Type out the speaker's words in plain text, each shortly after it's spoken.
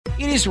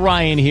It is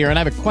Ryan here, and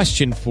I have a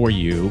question for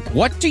you.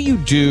 What do you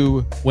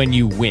do when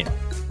you win?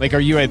 Like, are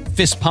you a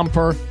fist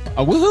pumper,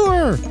 a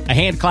woohooer, a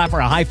hand clapper,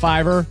 a high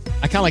fiver?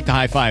 I kind of like the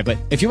high five, but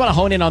if you want to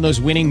hone in on those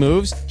winning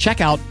moves,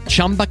 check out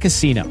Chumba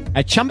Casino.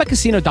 At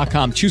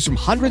ChumbaCasino.com, choose from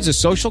hundreds of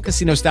social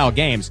casino-style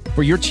games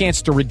for your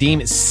chance to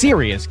redeem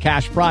serious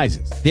cash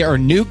prizes. There are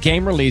new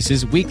game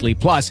releases weekly,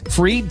 plus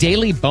free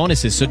daily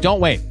bonuses. So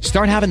don't wait.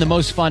 Start having the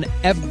most fun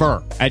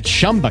ever at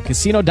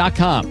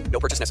ChumbaCasino.com. No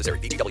purchase necessary.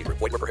 VGW Group.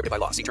 Void where prohibited by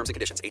law. See terms and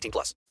conditions.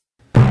 18+.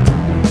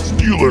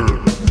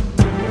 Steeler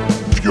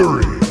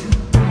Fury.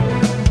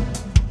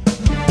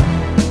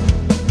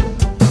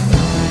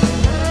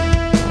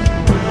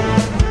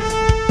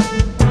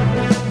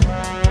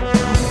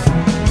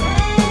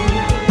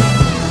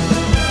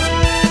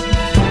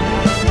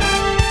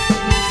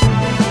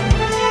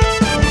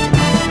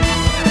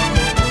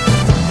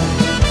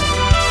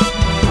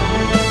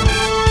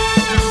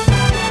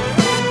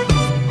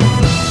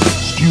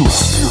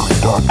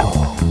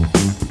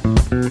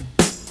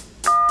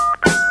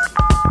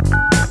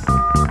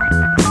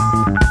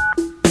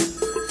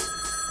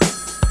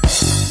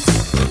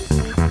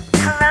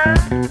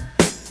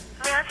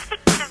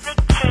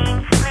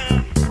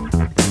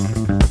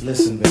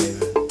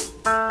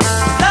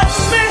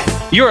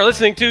 You are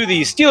listening to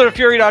the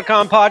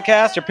SteelerFury.com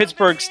podcast, your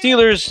Pittsburgh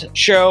Steelers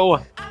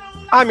show.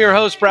 I'm your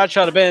host,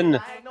 Bradshaw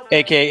Ben,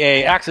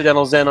 a.k.a.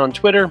 Accidental Zen on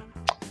Twitter,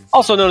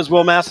 also known as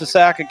Will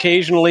Massasack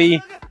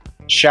occasionally.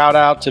 Shout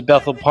out to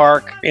Bethel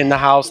Park in the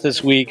house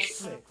this week.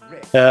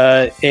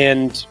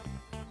 And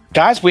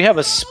guys, we have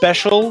a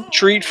special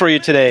treat for you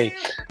today.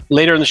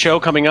 Later in the show,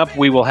 coming up,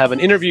 we will have an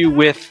interview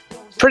with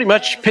pretty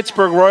much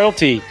Pittsburgh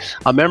royalty,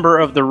 a member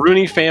of the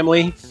Rooney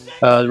family,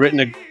 written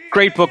a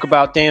great book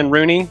about Dan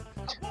Rooney,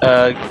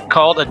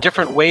 called A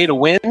Different Way to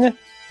Win,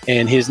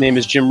 and his name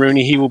is Jim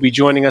Rooney. He will be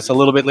joining us a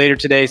little bit later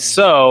today,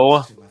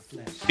 so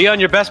be on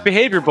your best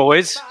behavior,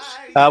 boys.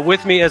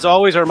 With me, as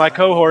always, are my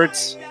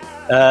cohorts.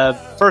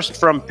 First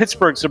from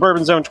Pittsburgh,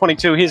 Suburban Zone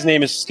 22, his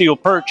name is Steel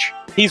Perch.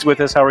 He's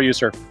with us. How are you,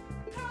 sir?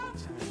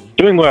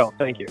 Doing well,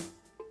 thank you.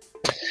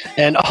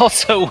 And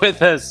also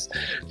with us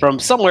from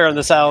somewhere in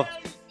the South,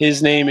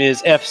 his name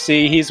is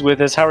FC. He's with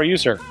us. How are you,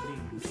 sir?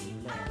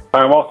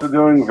 I'm also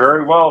doing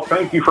very well.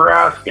 Thank you for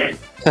asking.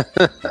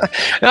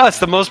 No, it's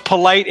the most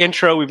polite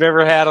intro we've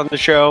ever had on the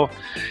show.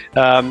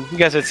 You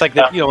guys, it's like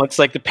it's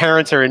like the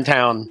parents are in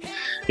town.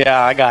 Yeah,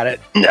 I got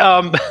it.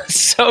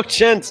 So,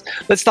 gents,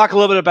 let's talk a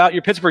little bit about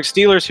your Pittsburgh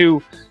Steelers,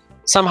 who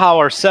somehow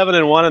are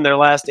 7-1 in their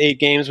last 8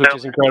 games, which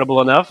is incredible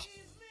enough.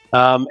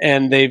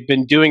 And they've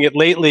been doing it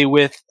lately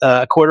with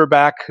a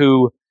quarterback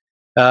who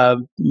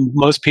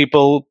most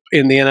people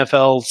in the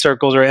NFL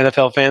circles or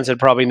NFL fans had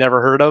probably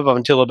never heard of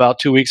until about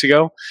 2 weeks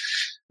ago.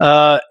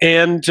 I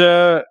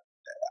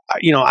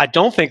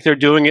don't think they're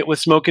doing it with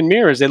smoke and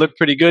mirrors. They looked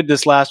pretty good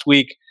this last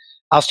week.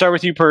 I'll start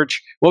with you,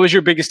 Perch. What was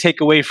your biggest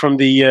takeaway from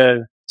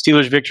the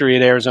Steelers' victory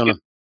at Arizona?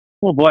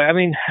 Oh, boy. I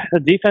mean, the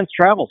defense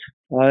travels.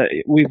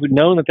 We've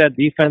known that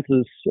defense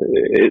is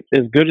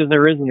as good as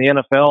there is in the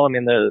NFL. I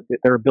mean,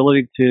 their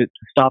ability to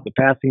stop the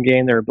passing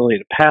game, their ability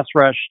to pass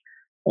rush.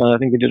 I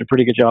think they did a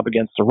pretty good job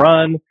against the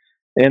run.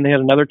 And they had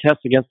another test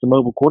against the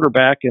mobile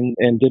quarterback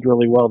and did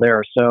really well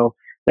there. So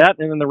that,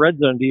 and then the red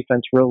zone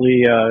defense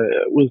really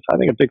was, I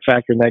think, a big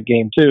factor in that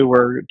game too,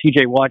 where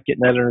T.J. Watt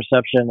getting that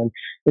interception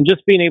and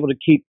just being able to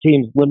keep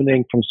teams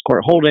limiting from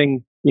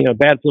holding,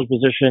 bad field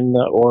position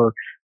or,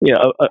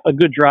 a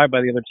good drive by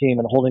the other team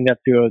and holding that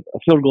to a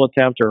field goal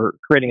attempt or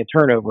creating a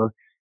turnover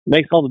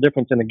makes all the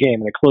difference in the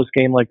game. And a close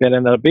game like that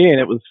ended up being,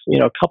 it was,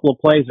 a couple of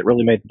plays that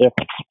really made the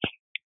difference.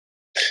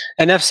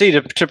 And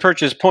FC, to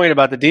Perch's point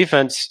about the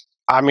defense,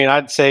 I mean,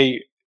 I'd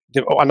say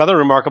another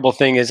remarkable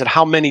thing is that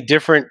how many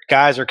different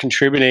guys are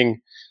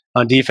contributing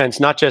on defense,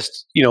 not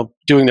just,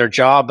 doing their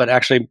job, but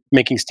actually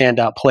making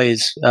standout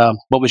plays.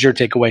 What was your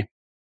takeaway?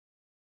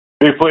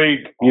 They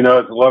played, it's an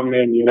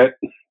 11-man unit.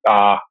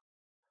 I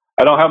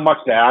don't have much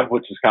to add,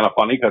 which is kind of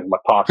funny because I'm a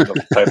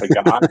talkative type of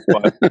guy.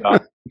 But,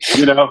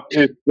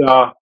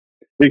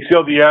 they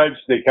sealed the edge.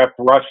 They kept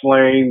rush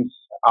lanes.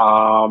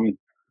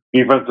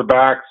 Defensive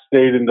backs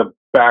stayed in the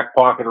back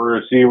pocket of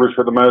receivers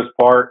for the most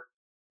part.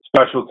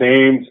 Special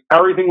teams,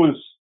 everything was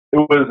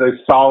a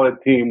solid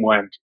team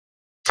win.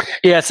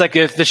 Yeah, it's like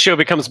if the show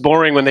becomes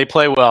boring when they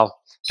play well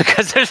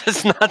because there's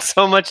just not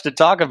so much to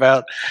talk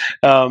about.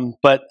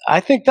 But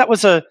I think that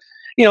was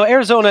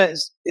Arizona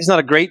is not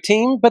a great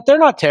team, but they're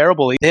not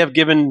terrible. They have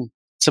given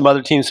some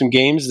other teams some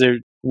games. They're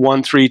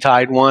 1-3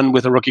 tied one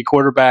with a rookie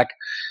quarterback.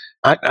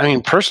 I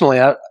mean, personally,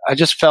 I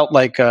just felt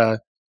like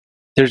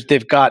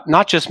they've got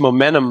not just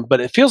momentum,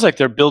 but it feels like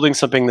they're building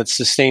something that's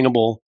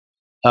sustainable.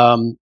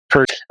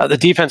 The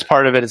defense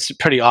part of it is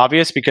pretty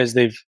obvious because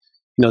they're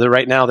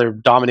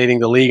dominating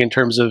the league in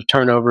terms of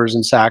turnovers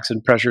and sacks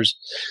and pressures.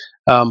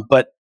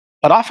 But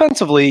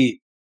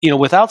offensively,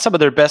 without some of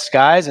their best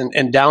guys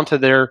and down to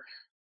their,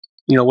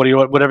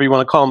 whatever you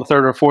want to call them, the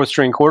third or fourth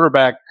string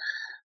quarterback,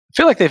 I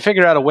feel like they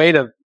figured out a way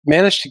to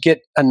manage to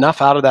get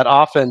enough out of that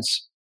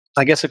offense.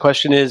 I guess the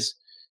question is,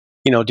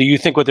 do you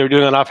think what they're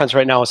doing on offense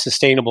right now is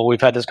sustainable? We've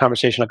had this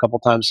conversation a couple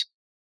times.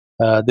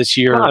 this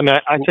year? No, I mean,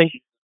 I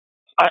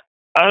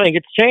think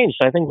it's changed.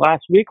 I think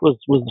last week was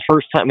the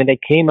first time. I mean, they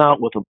came out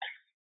with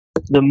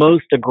the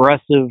most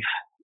aggressive,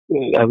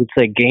 I would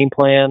say, game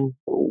plan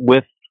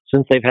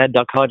since they've had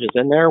Duck Hodges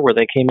in there, where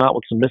they came out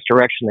with some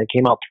misdirection. They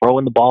came out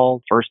throwing the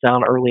ball first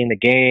down early in the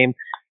game,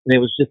 and it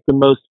was just the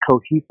most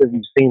cohesive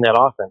you've seen that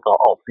offense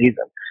all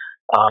season.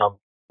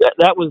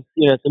 That was,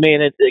 to me,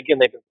 and again,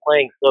 they've been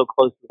playing so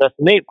close to that.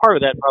 The main part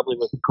of that probably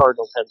was the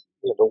Cardinals had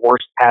the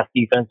worst pass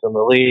defense in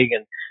the league,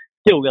 and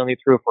still we only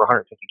threw for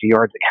 152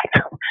 yards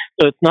against them.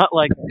 So it's not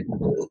like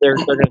they're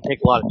going to take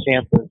a lot of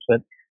chances.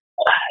 But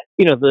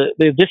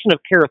the addition of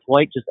Kareth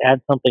White just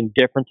adds something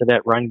different to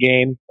that run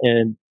game.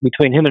 And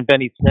between him and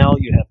Benny Snell,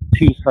 you have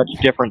two such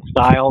different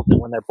styles, and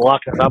when they're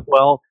blocking it up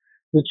well,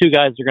 the two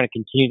guys are going to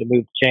continue to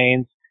move the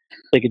chains.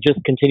 They could just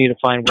continue to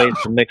find ways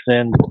to mix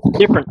in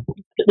different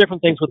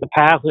things with the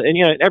pass. And,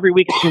 every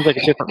week it seems like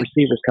a different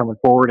receiver's coming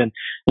forward and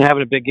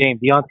having a big game.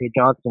 Deontay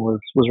Johnson was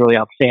really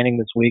outstanding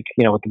this week,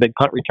 with the big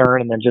punt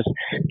return, and then just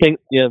the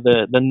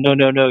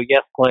no,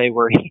 yes play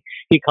where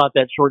he caught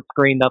that short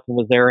screen, nothing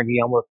was there, and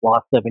he almost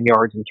lost 7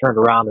 yards and turned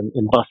around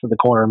and busted the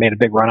corner and made a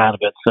big run out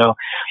of it. So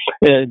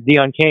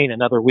Deion Kane,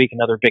 another week,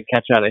 another big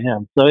catch out of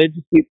him. So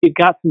you've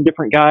got some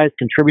different guys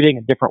contributing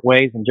in different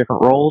ways and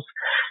different roles.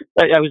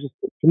 I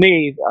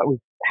was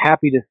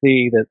happy to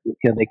see that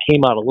they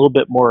came out a little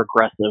bit more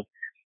aggressive.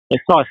 I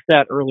saw a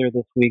stat earlier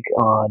this week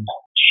on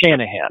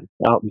Shanahan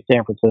out in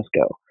San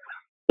Francisco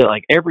that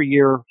like every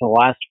year for the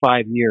last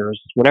 5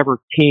 years, whatever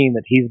team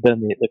that he's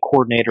been the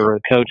coordinator or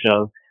the coach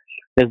of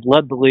has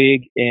led the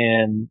league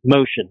in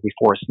motion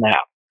before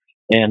snap.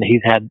 And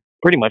he's had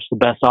pretty much the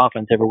best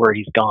offense everywhere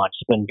he's gone.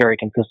 It's been very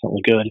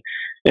consistently good.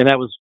 And that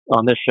was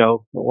on this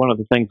show, one of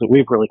the things that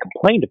we've really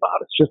complained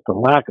about. It's just the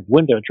lack of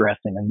window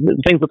dressing and the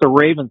things with the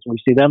Ravens.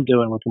 We see them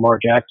doing with Lamar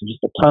Jackson,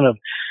 just a ton of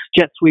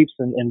jet sweeps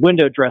and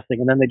window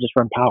dressing, and then they just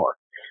run power.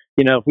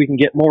 If we can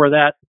get more of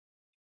that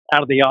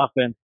out of the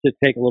offense to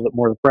take a little bit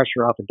more of the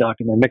pressure off of Duck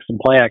and then mix some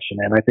play action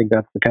in, I think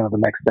that's the kind of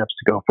the next steps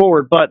to go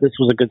forward. But this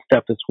was a good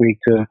step this week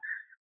to,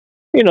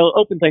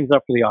 open things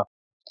up for the offense.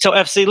 So,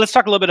 FC, let's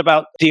talk a little bit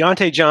about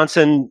Deontay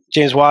Johnson,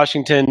 James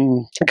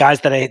Washington,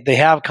 guys that they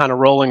have kind of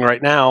rolling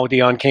right now.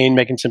 Deion Kane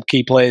making some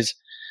key plays.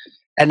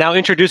 And now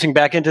introducing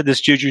back into this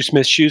Juju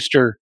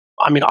Smith-Schuster.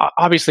 I mean,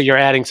 obviously you're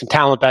adding some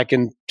talent back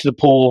into the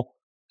pool,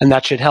 and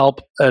that should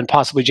help, and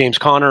possibly James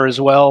Conner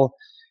as well.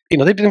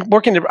 They've been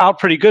working out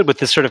pretty good with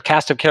this sort of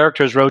cast of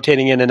characters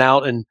rotating in and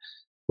out and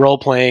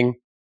role-playing.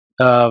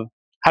 How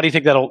do you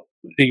think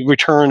the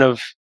return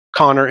of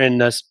Connor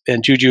and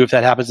Juju, if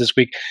that happens this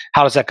week,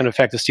 how is that going to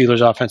affect the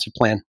Steelers' offensive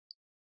plan?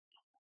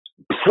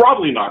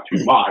 Probably not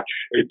too much.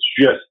 It's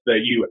just that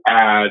you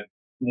add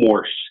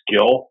more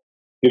skill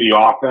to the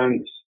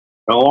offense.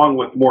 And along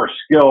with more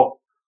skill,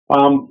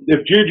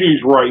 if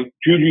Juju's right,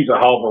 Juju's a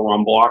hell of a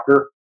run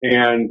blocker.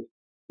 And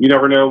you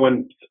never know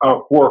when a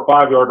 4 or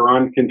 5 yard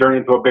run can turn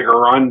into a bigger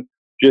run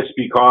just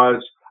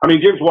because. I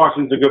mean, James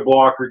Washington's a good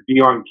blocker.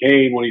 Deion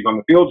Kane, when he's on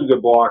the field, is a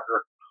good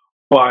blocker.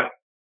 But,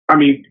 I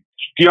mean,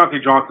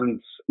 Deontay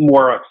Johnson's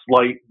more a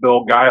slight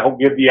build guy. He'll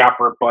give the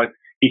effort, but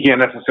he can't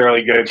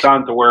necessarily get it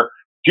done to where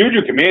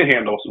Juju can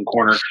manhandle some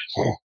corners.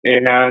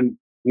 And,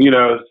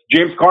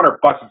 James Conner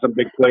busted some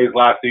big plays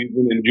last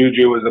season, and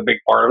Juju was a big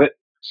part of it,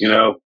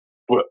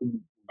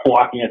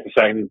 blocking at the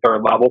second and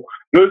third level.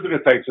 Those are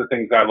the types of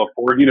things I look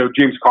for.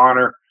 James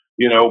Conner,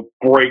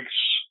 breaks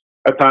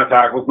a ton of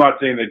tackles. Not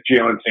saying that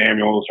Jalen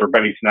Samuels or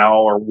Benny Snell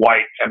or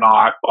White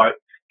cannot, but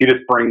he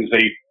just brings a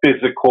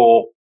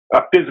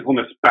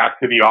physicalness back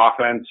to the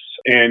offense,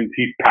 and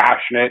he's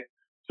passionate,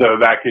 so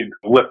that could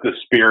lift the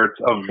spirits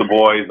of the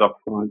boys up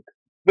front.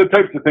 The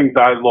types of things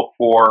I look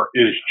for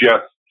is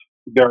just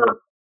they're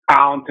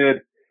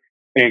talented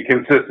and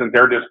consistent.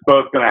 They're just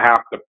both going to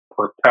have to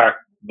protect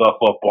the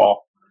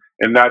football,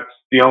 and that's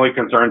the only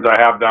concerns I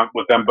have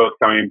with them both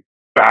coming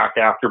back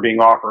after being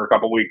off for a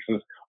couple of weeks.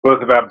 Is both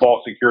have had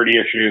ball security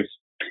issues.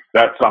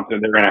 That's something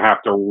they're going to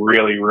have to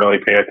really, really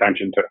pay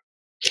attention to.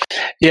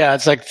 Yeah,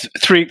 it's like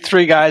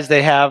three guys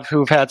they have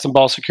who've had some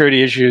ball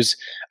security issues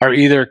are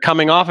either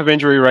coming off of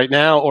injury right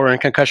now or in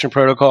concussion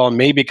protocol, and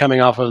maybe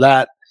coming off of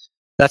that.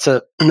 That's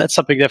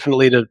something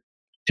definitely to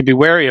be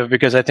wary of,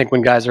 because I think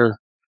when guys are,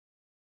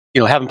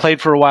 haven't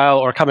played for a while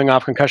or coming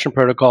off concussion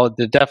protocol,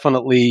 they're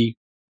definitely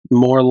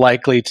more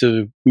likely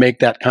to make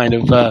that kind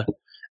of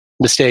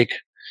mistake.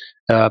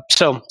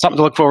 So something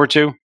to look forward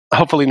to.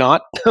 Hopefully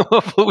not.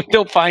 Hopefully we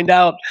don't find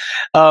out.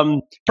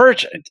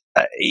 Perch,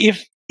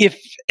 if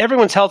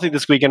everyone's healthy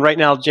this week, and right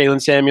now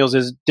Jalen Samuels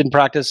didn't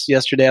practice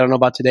yesterday, I don't know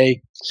about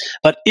today,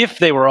 but if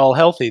they were all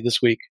healthy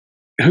this week,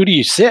 who do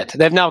you sit?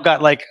 They've now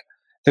got like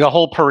a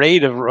whole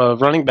parade of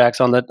running backs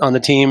on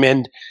the team,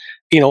 and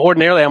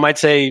ordinarily I might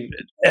say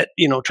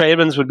Trey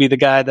Edmonds would be the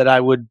guy that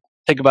I would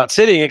think about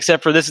sitting,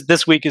 except for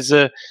this week is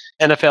a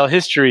NFL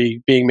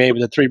history being made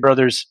with the three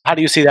brothers. How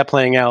do you see that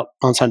playing out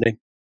on Sunday?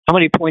 How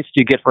many points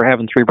do you get for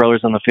having three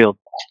brothers on the field?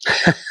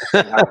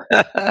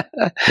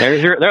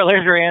 There's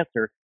your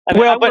answer.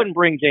 I wouldn't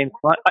bring James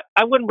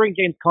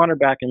Conner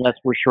back unless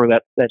we're sure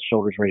that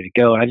shoulder's ready to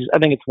go. I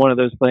think it's one of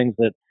those things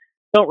that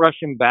don't rush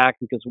him back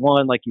because,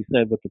 one, like you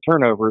said, with the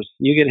turnovers,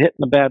 you get hit in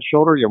the bad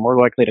shoulder, you're more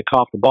likely to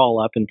cough the ball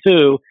up. And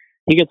two,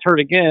 he gets hurt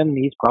again,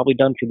 he's probably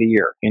done for the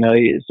year.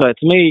 So to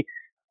me,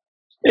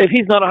 if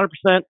he's not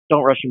 100%,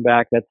 don't rush him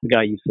back. That's the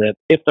guy you sit.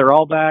 If they're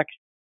all back,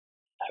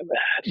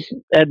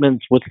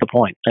 Edmonds, what's the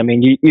point? I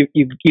mean,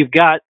 you've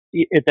got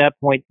at that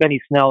point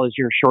Benny Snell is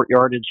your short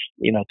yardage,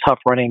 tough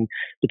running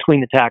between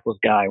the tackles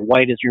guy.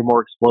 White is your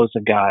more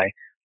explosive guy.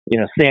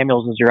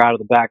 Samuels is your out of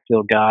the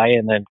backfield guy,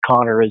 and then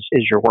Connor is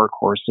your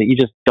workhorse. So you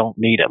just don't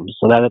need him.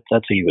 So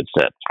that's who you would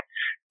sit.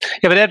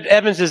 Yeah, but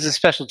Evans is a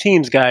special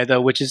teams guy,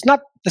 though, which is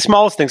not the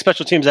smallest thing.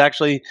 Special teams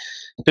actually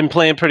been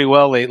playing pretty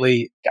well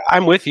lately.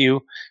 I'm with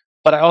you,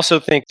 but I also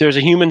think there's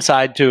a human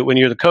side to it when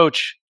you're the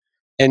coach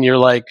and you're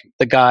like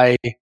the guy.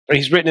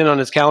 He's written it on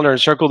his calendar and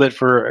circled it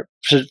for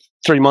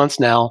 3 months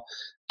now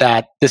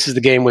that this is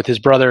the game with his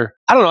brother.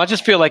 I don't know. I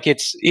just feel like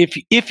it's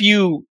if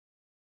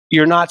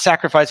you're not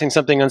sacrificing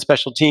something on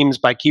special teams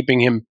by keeping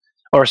him,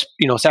 or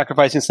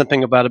sacrificing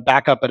something about a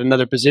backup at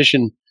another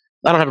position.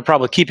 I don't have a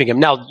problem with keeping him.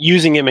 Now,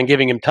 using him and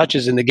giving him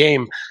touches in the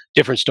game,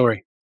 different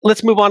story.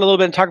 Let's move on a little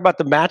bit and talk about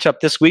the matchup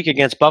this week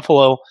against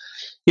Buffalo.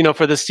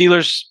 For the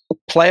Steelers'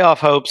 playoff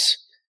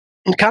hopes,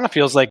 it kind of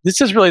feels like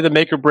this is really the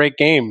make or break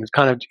game. It's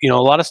kind of, a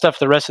lot of stuff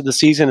the rest of the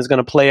season is going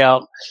to play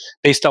out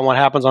based on what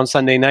happens on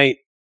Sunday night.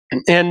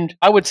 And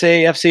I would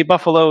say FC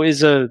Buffalo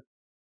is a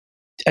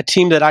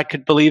team that I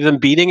could believe them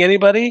beating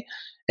anybody,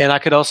 and I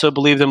could also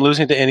believe them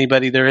losing to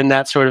anybody. They're in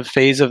that sort of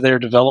phase of their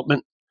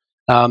development.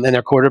 And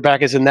their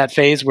quarterback is in that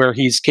phase where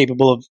he's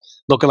capable of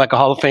looking like a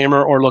Hall of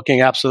Famer or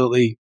looking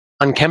absolutely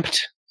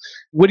unkempt.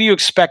 What do you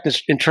expect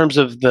in terms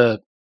of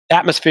the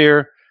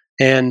atmosphere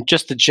and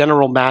just the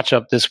general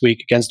matchup this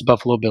week against the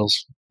Buffalo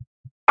Bills?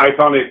 I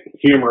found it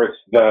humorous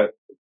that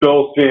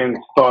Bills fans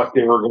thought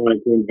they were going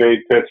to invade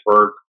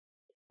Pittsburgh,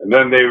 and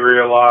then they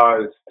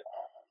realized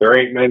there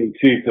ain't many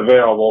seats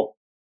available.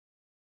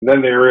 And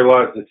then they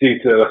realized the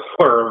seats that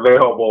are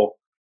available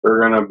are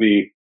going to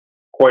be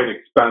quite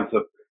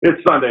expensive. It's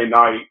Sunday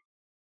night.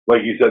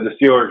 Like you said, the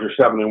Steelers are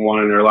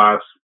 7-1 in their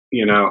last,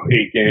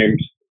 8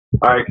 games.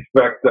 I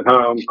expect the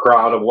home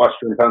crowd of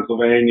Western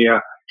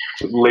Pennsylvania,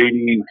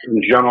 ladies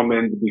and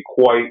gentlemen, to be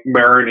quite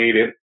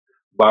marinated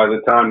by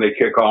the time they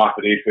kick off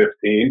at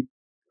 8:15.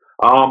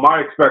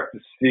 I expect to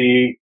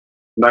see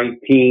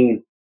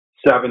 1970s,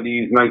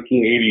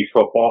 1980s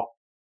football,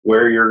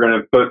 where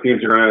both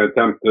teams are going to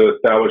attempt to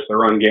establish the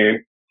run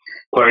game,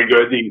 play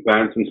good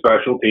defense and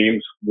special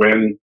teams,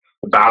 win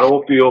the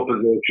battle of field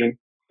position.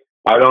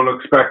 I don't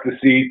expect to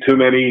see too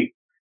many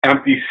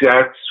empty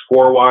sets,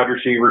 4 wide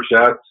receiver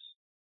sets,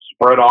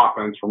 spread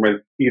offense from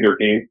either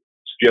team.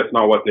 It's just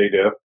not what they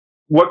do.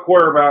 What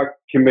quarterback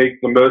can make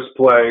the most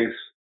plays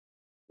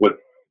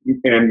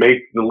and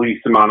make the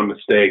least amount of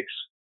mistakes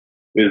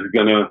is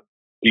going to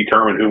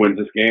determine who wins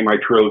this game. I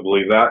truly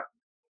believe that.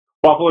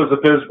 Buffalo is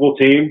a physical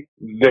team.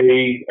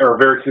 They are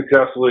very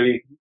successful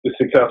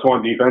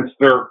on defense.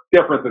 They're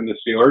different than the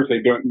Steelers. They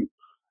do it in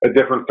a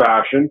different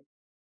fashion,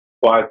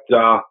 but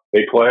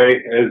they play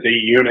as a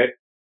unit.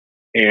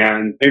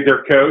 And I think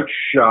their coach,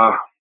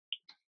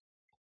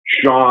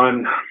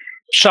 Sean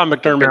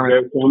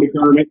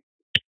McDermott,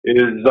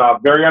 is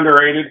very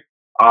underrated.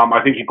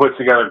 I think he puts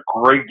together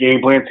great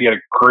game plans. He had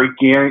a great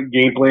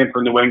game plan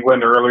for New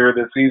England earlier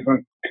this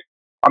season.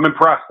 I'm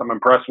impressed. I'm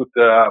impressed with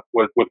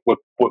what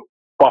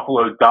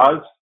Buffalo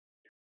does.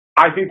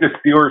 I think the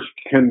Steelers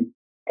can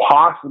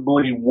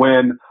possibly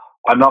win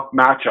enough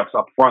matchups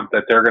up front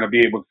that they're going to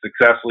be able to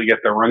successfully get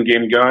their run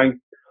game going.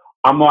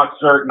 I'm not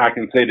certain I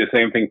can say the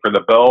same thing for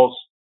the Bills.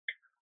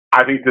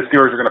 I think the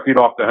Steelers are going to feed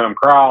off the home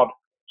crowd,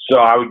 so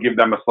I would give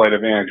them a slight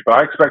advantage. But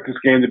I expect this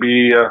game to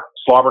be a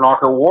slobber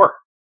knocker war.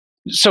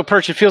 So,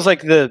 Perch, it feels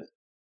like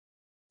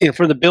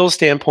from the Bills'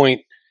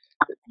 standpoint,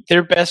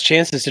 their best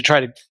chance is to try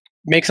to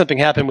make something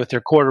happen with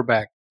their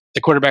quarterback.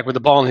 The quarterback with the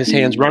ball in his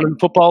hands, running the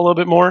football a little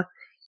bit more.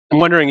 I'm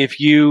wondering if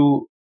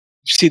you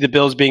see the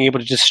Bills being able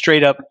to just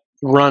straight up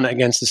run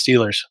against the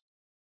Steelers.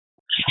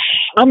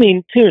 I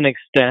mean, to an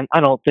extent, I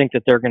don't think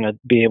that they're going to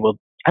be able.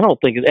 I don't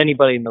think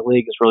anybody in the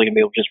league is really going to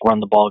be able to just run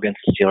the ball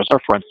against the Steelers.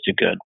 Our front's too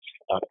good.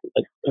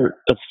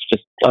 That's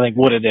just, I think,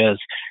 what it is.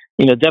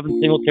 Devin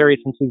Singletary,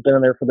 since he's been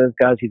in there for those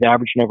guys, he's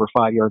averaging over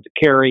 5 yards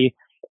a carry.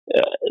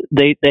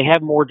 They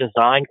have more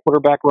designed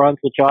quarterback runs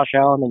with Josh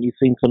Allen than you've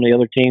seen some of the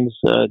other teams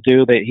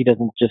do. He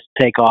doesn't just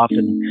take off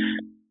and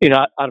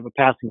out of a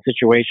passing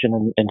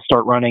situation and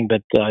start running,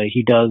 but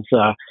he does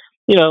a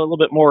little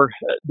bit more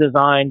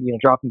designed,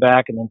 dropping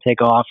back and then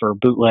take off, or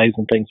bootlegs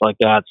and things like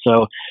that.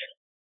 So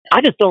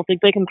I just don't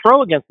think they can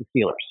throw against the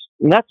Steelers.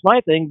 And that's my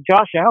thing.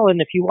 Josh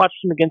Allen, if you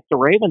watched him against the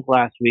Ravens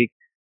last week,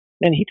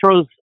 and he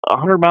throws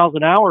 100 miles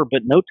an hour,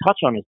 but no touch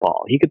on his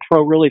ball. He could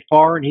throw really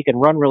far and he can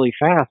run really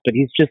fast, but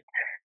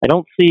I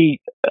don't see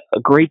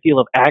a great deal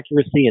of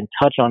accuracy and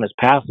touch on his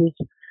passes.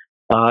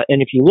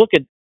 And if you look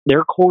at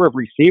their core of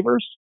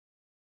receivers,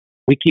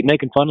 we keep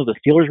making fun of the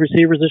Steelers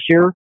receivers this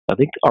year. I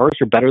think ours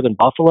are better than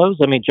Buffalo's.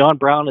 I mean, John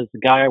Brown is the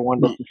guy I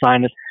wanted us to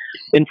sign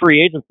in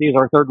free agency as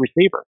our third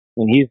receiver.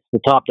 And he's the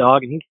top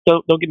dog. And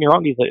don't get me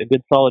wrong, he's a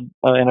good, solid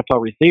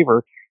NFL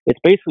receiver. it's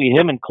basically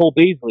him and Cole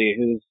Beasley,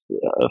 who's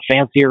a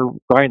fancier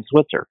Ryan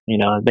Switzer.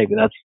 Maybe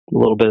that's a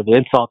little bit of an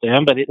insult to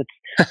him, but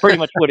it's pretty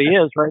much what he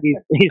is, right?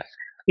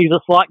 He's a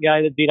slot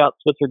guy that beat out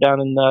Switzer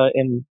down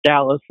in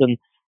Dallas, and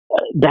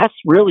that's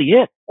really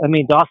it. I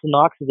mean, Dawson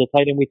Knox is a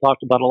tight end we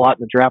talked about a lot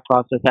in the draft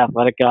process.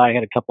 Athletic guy,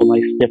 had a couple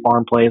nice stiff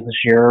arm plays this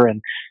year,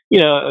 and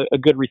a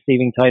good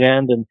receiving tight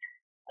end. And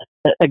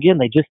again,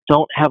 they just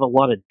don't have a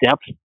lot of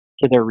depth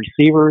to their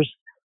receivers.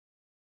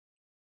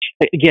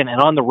 Again, and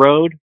on the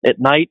road at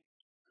night,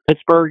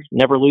 Pittsburgh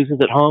never loses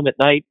at home at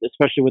night,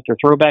 especially with their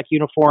throwback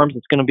uniforms.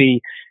 It's going to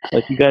be,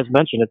 like you guys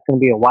mentioned, it's going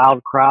to be a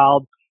wild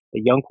crowd, a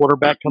young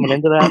quarterback coming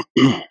into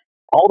that.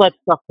 All that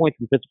stuff points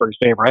in Pittsburgh's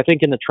favor. I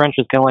think in the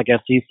trenches, kind of like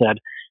SC said,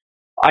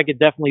 I could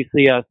definitely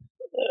see us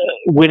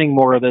winning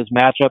more of those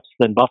matchups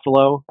than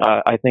Buffalo.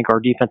 I think our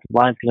defensive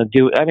line's going to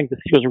do it. I think the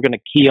Steelers are going to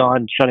key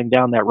on shutting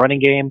down that running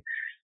game.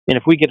 And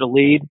if we get a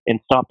lead and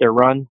stop their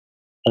run,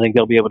 I think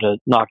they'll be able to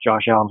knock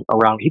Josh Allen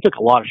around. He took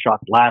a lot of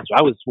shots last week.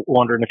 I was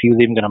wondering if he was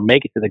even going to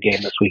make it to the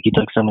game this week. He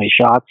took so many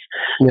shots.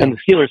 Yeah. And the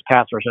Steelers'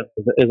 pass rush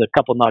is a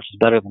couple notches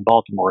better than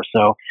Baltimore.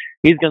 So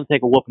he's going to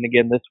take a whooping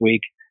again this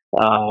week.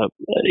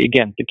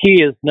 Again, the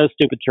key is no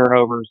stupid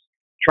turnovers.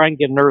 Try and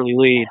get an early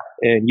lead,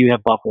 and you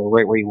have Buffalo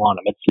right where you want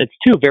them. It's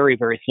two very,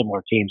 very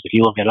similar teams. If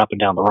you look at up and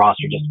down the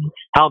roster, just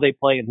how they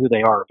play and who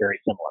they are very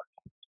similar.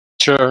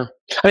 Sure.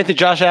 I think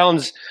Josh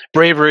Allen's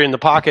bravery in the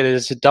pocket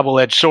is a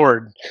double-edged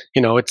sword.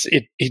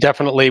 He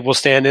definitely will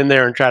stand in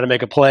there and try to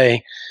make a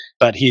play,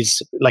 but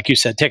he's, like you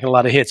said, taking a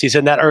lot of hits. He's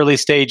in that early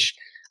stage.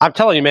 I'm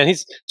telling you, man,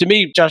 to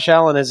me, Josh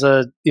Allen is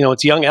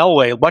it's young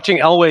Elway. Watching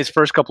Elway's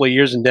first couple of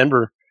years in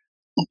Denver,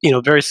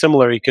 very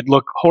similar. He could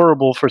look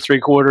horrible for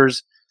 3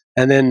 quarters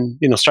and then,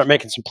 start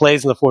making some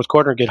plays in the fourth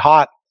quarter and get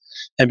hot.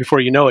 And before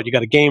you know it, you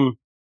got a game.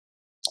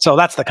 So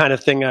that's the kind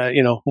of thing,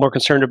 more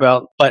concerned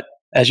about. But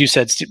as you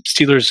said,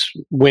 Steelers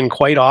win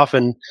quite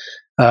often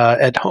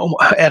at home.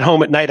 At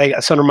home at night,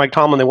 under Mike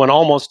Tomlin, they won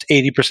almost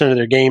 80% of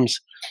their games,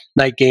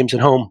 night games at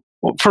home,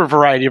 for a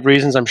variety of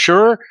reasons, I'm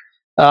sure.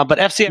 But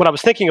FC, what I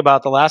was thinking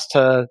about the last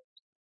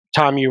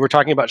time you were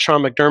talking about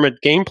Sean McDermott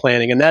game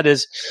planning, and that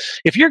is,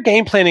 if you're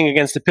game planning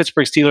against the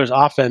Pittsburgh Steelers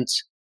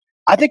offense,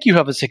 I think you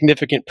have a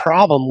significant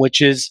problem,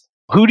 which is,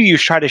 who do you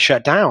try to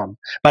shut down?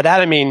 By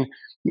that I mean,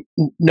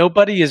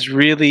 nobody is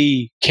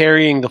really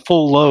carrying the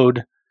full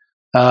load.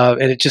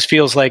 And it just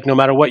feels like no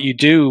matter what you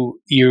do,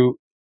 you'll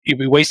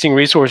be wasting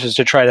resources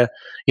to try to,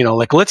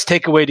 let's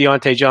take away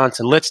Deontay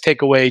Johnson, let's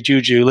take away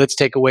Juju, let's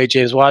take away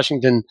James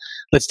Washington,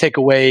 let's take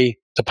away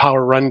the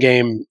power run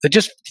game. It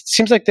just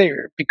seems like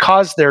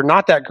because they're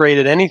not that great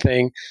at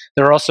anything,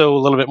 they're also a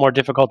little bit more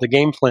difficult to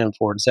game plan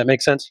for. Does that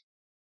make sense?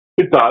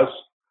 It does.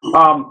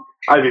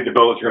 I think the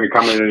Bills are going to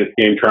come into this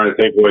game trying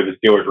to take away the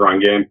Steelers' run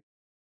game,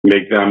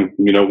 make them,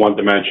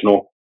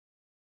 one-dimensional.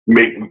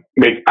 Make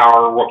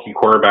our rookie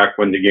quarterback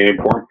win the game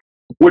for him,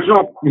 which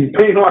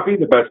may not be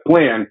the best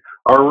plan.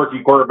 Our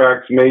rookie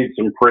quarterback's made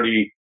some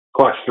pretty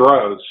clutch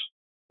throws,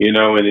 in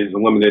his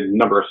limited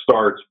number of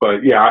starts.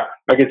 But yeah,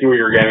 I can see where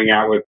you're getting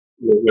at with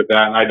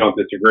that, and I don't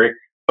disagree.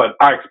 But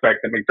I expect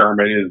that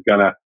McDermott is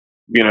gonna,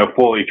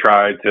 fully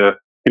try to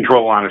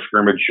control the line of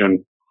scrimmage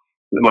and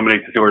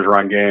eliminate the Steelers'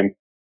 run game.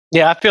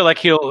 Yeah, I feel like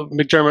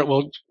McDermott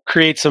will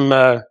create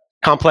some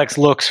complex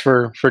looks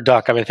for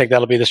Duck. I think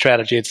that'll be the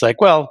strategy. It's like,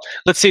 well,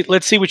 let's see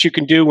what you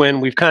can do when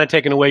we've kind of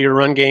taken away your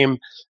run game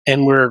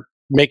and we're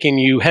making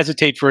you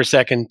hesitate for a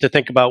second to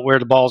think about where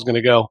the ball's going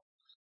to go.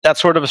 That's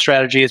sort of a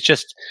strategy. It's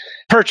just,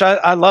 Perch,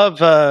 I love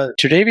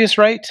Tre'Davious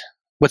Wright.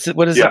 What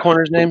is the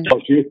corner's name?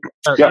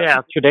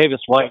 Yeah, Tre'Davious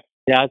White.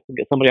 Yeah,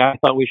 it's somebody I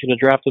thought we should have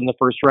drafted in the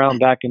first round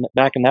back in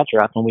that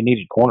draft when we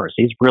needed corners.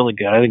 He's really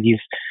good. I think he's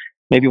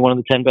maybe one of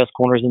the 10 best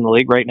corners in the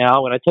league right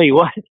now. And I tell you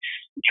what,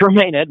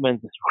 Tremaine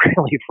Edmonds is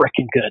really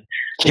freaking good.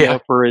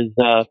 For his,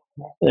 the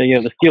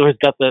Steelers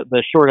got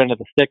the short end of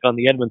the stick on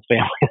the Edmonds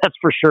family. That's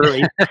for sure.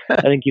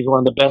 I think he's one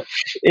of the best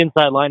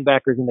inside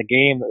linebackers in the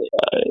game,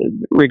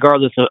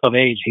 regardless of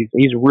age.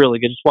 He's really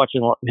good. Just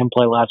watching him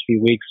play last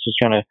few weeks, just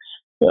trying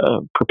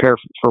to prepare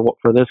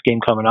for this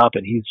game coming up,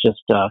 and he's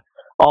just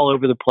all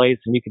over the place.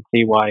 And you can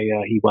see why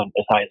he went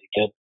as high as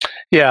he did.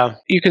 Yeah,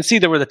 you can see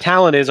where the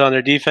talent is on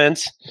their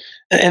defense,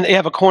 and they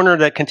have a corner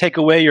that can take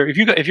away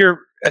if you're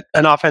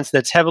an offense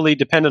that's heavily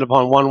dependent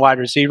upon one wide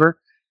receiver,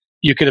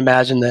 you can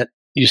imagine that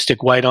you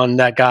stick White on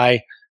that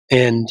guy,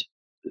 and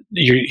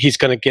he's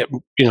going to get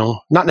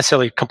not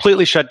necessarily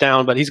completely shut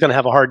down, but he's going to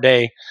have a hard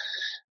day.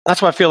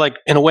 That's why I feel like,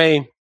 in a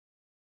way,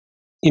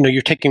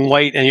 you're taking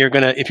White, and you're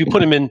gonna, if you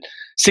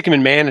stick him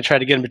in man and try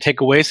to get him to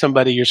take away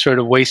somebody, you're sort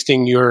of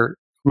wasting your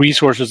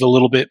resources a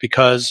little bit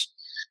because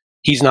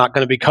he's not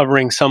going to be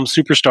covering some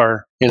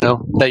superstar,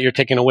 that you're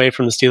taking away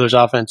from the Steelers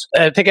offense.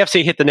 I think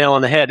FC hit the nail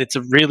on the head. It's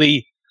a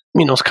really,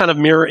 it's kind of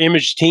mirror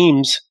image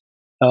teams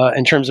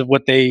in terms of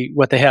what they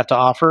have to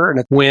offer.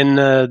 And when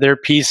their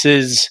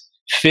pieces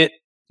fit,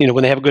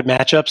 when they have good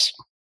matchups,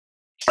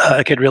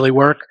 it could really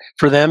work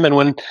for them. And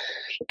when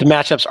the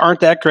matchups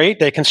aren't that great,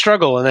 they can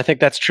struggle. And I think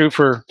that's true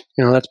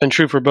that's been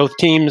true for both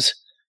teams.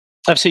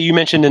 FC, you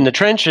mentioned in the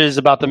trenches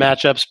about the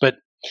matchups, but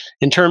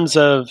in terms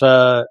of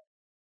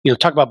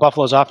talk about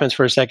Buffalo's offense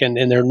for a second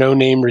and their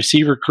no-name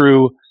receiver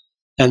crew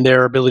and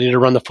their ability to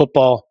run the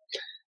football.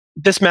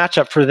 This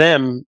matchup for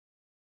them,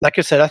 like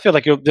I said, I feel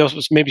like they'll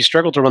maybe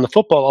struggle to run the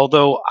football,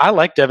 although I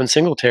like Devin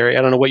Singletary.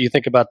 I don't know what you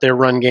think about their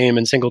run game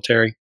and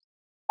Singletary.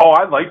 Oh,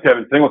 I like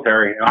Devin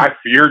Singletary, and I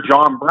fear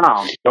John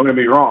Brown. Don't get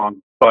me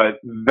wrong, but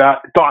that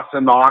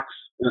Dawson Knox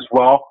as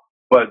well.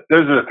 But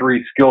those are the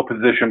three skill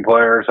position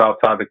players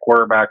outside the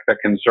quarterback that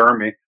concern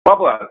me.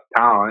 Buffalo has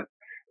talent.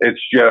 It's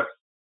just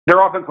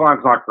their offensive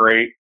line's not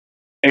great,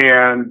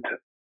 and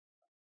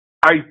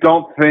I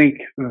don't think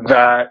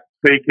that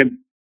they can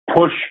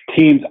push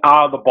teams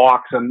out of the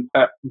box and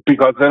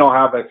because they don't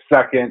have a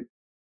second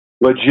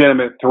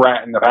legitimate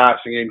threat in the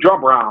passing game.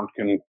 John Brown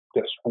can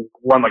just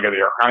run like a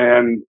deer,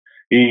 and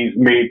he's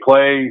made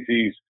plays.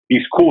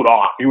 He's cooled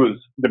off. He was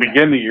the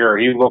beginning of the year.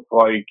 He looked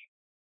like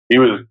he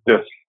was this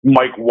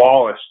Mike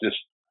Wallace, just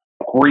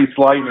grease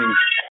lightning.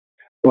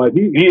 But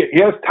he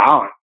has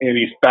talent, and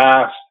he's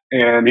fast,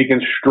 and he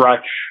can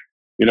stretch.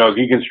 He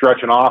can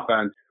stretch an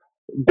offense.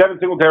 Devin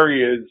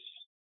Singletary is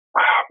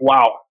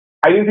wow.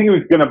 I didn't think he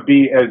was going to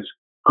be as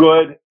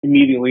good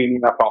immediately in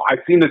the NFL.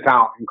 I've seen the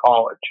talent in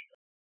college.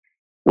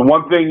 The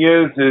one thing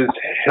is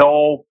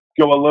he'll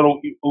go a little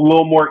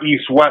more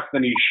east-west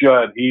than he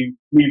should. He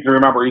needs to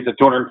remember he's a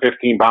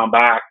 215-pound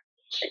back.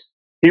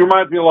 He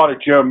reminds me a lot of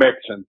Joe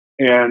Mixon,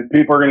 and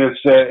people are going to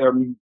say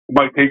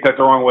might take that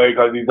the wrong way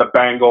because he's a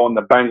Bengal and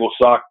the Bengals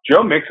suck.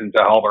 Joe Mixon's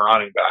a hell of a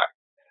running back,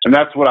 and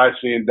that's what I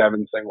see in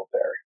Devin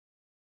Singletary.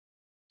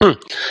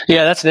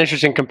 Yeah, that's an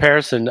interesting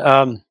comparison.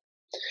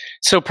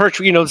 So, Perch,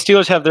 the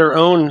Steelers have their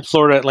own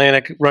Florida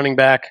Atlantic running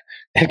back,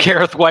 and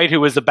Gareth White, who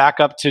was the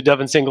backup to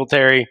Devin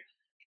Singletary.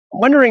 I'm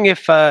wondering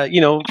if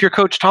you're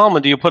Coach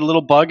Tomlin, do you put a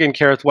little bug in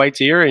Gareth White's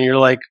ear, and you're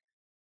like,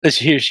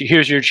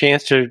 here's your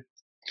chance to,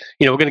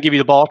 we're going to give you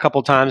the ball a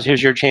couple times.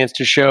 Here's your chance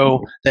to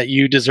show that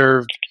you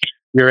deserved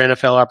your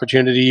NFL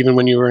opportunity, even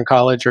when you were in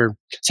college, or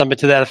something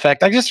to that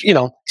effect. I just,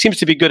 seems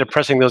to be good at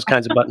pressing those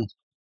kinds of buttons.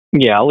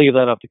 Yeah, I'll leave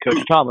that up to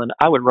Coach Tomlin.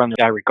 I would run the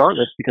guy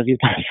regardless because he's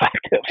been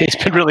effective.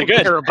 He's been really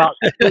good. About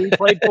who he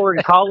played for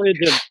in college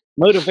and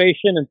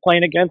motivation and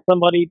playing against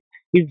somebody.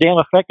 He's damn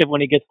effective when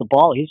he gets the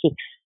ball.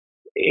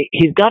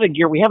 He's got a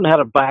gear. We haven't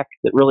had a back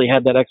that really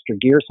had that extra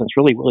gear since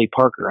really Willie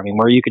Parker. I mean,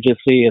 where you could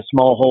just see a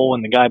small hole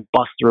and the guy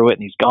busts through it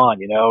and he's gone,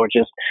 or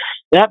just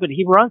that. But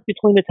he runs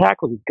between the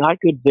tackles. He's got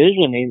good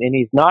vision and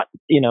he's not,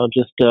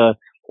 just.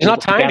 He's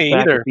not tiny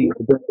either.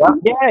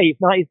 Yeah, he's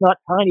not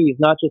tiny. He's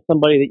not just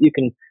somebody that you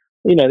can.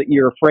 That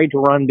you're afraid to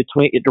run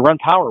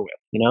power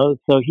with,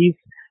 so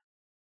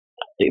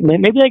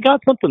maybe they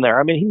got something there.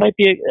 I mean, he might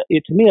be,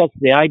 to me, that's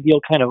the ideal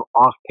kind of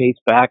off-pace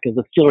back, because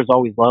the Steelers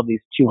always love these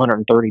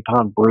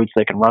 230-pound brutes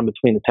that can run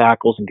between the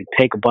tackles and can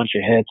take a bunch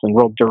of hits and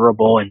real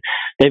durable. And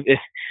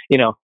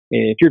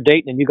if you're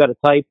dating and you got a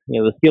type,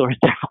 the Steelers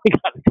definitely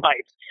got a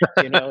type,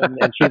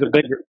 and she's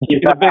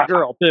a big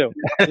girl too.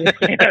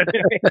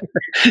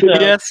 So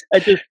yes. I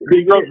just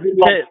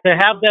to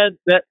have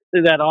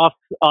that off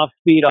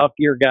speed, off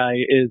gear guy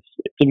is,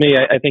 to me,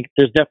 I think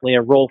there's definitely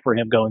a role for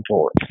him going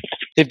forward.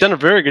 They've done a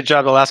very good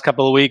job the last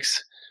couple of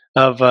weeks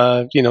of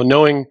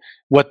knowing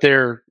what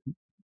their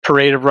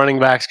parade of running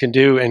backs can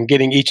do and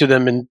getting each of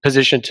them in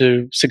position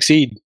to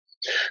succeed.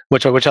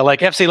 Which I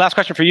like. FC, last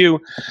question for you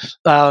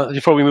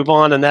before we move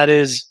on, and that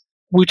is,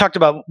 we talked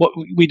about what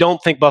we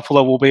don't think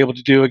Buffalo will be able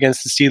to do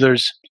against the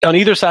Steelers. On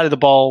either side of the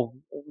ball,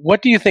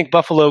 what do you think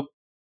Buffalo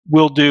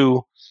will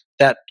do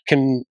that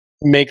can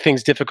make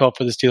things difficult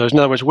for the Steelers? In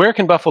other words, where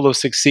can Buffalo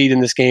succeed in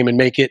this game and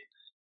make it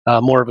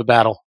more of a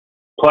battle?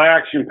 Play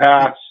action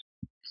pass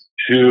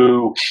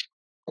to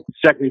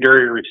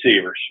secondary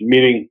receivers,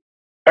 meaning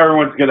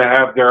everyone's going to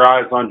have their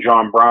eyes on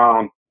John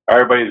Brown.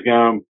 Everybody's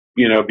going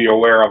to be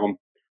aware of him.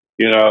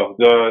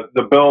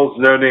 The Bills,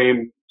 their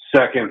name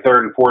second,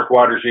 third, and fourth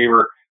wide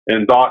receiver,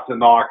 and Dawson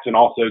Knox, and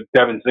also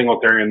Devin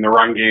Singletary in the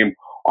run game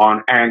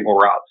on angle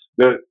routes.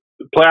 The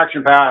play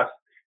action pass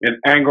and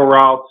angle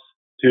routes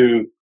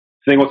to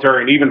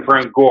Singletary and even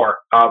Frank Gore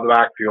out of the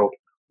backfield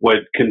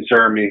would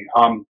concern me.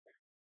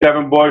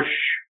 Devin Bush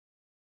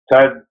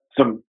had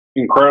some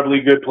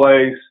incredibly good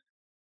plays.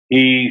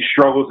 He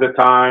struggles at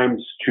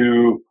times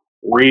to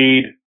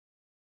read.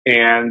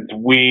 And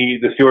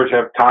the Steelers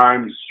have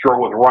times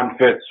struggle with run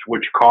fits,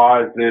 which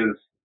causes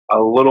a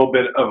little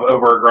bit of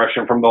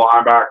over-aggression from the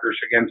linebackers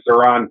against the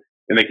run,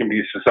 and they can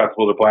be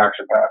susceptible to play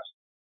action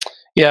pass.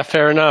 Yeah,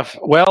 fair enough.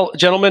 Well,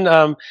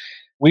 gentlemen,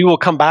 we will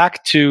come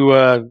back to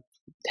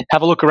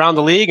have a look around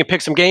the league and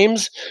pick some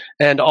games,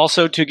 and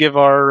also to give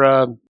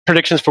our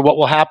predictions for what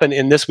will happen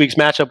in this week's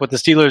matchup with the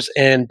Steelers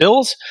and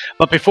Bills.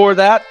 But before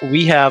that,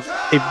 we have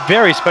a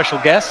very special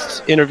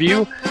guest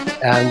interview,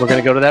 and we're going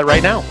to go to that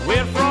right now.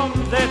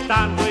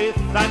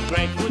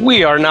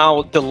 We are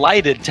now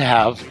delighted to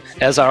have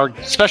as our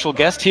special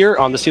guest here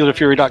on the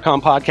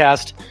SteelerFury.com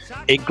podcast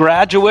a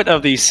graduate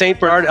of the St.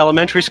 Bernard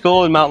Elementary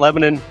School in Mount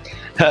Lebanon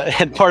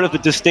and part of the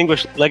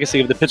distinguished legacy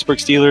of the Pittsburgh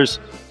Steelers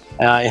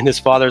in his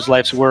father's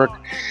life's work.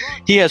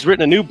 He has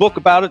written a new book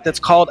about it that's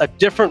called A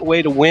Different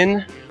Way to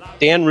Win,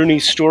 Dan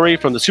Rooney's story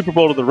from the Super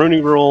Bowl to the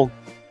Rooney Rule.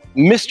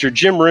 Mr.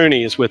 Jim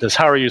Rooney is with us.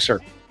 How are you, sir?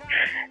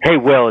 Hey,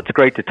 Will, it's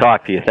great to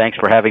talk to you. Thanks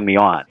for having me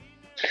on.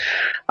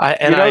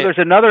 There's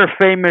another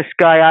famous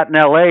guy out in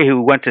L.A.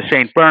 who went to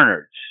St.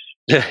 Bernard's.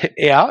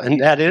 Yeah,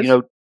 and that is?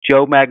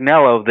 Joe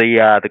Manganiello,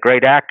 the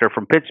great actor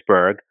from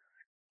Pittsburgh.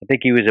 I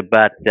think he was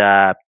about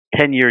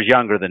 10 years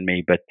younger than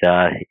me, but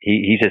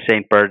he's a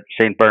St.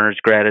 Bernard's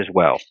grad as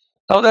well.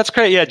 Oh, that's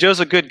great. Yeah, Joe's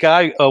a good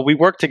guy. We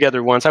worked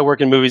together once. I work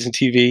in movies and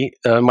TV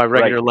in my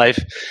regular life.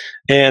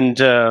 And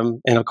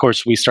of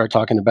course, we start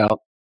talking about,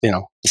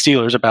 the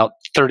Steelers about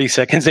 30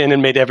 seconds in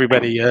and made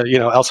everybody,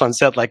 else on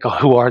set like, oh,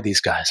 who are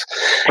these guys?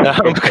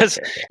 Because,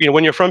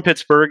 when you're from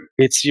Pittsburgh,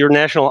 it's your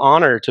national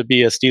honor to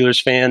be a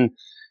Steelers fan.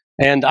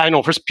 And I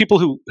know for people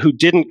who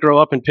didn't grow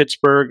up in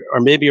Pittsburgh or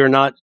maybe are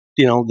not,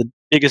 the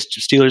biggest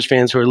Steelers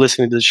fans who are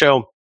listening to the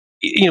show,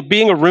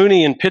 being a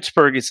Rooney in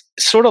Pittsburgh is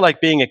sort of like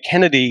being a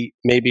Kennedy,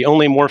 maybe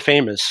only more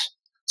famous.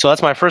 So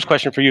that's my first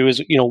question for you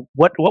is,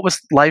 what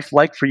was life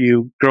like for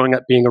you growing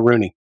up being a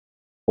Rooney?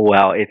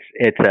 Well,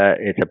 it's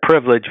a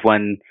privilege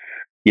when,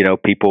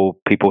 people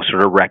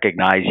sort of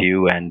recognize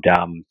you. And,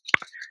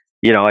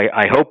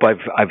 I hope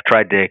I've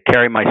tried to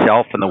carry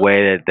myself in the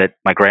way that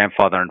my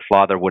grandfather and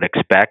father would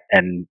expect.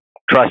 And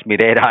trust me,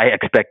 they had high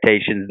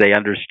expectations. They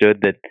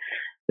understood that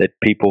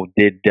people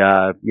did,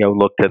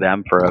 look to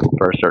them for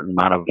a certain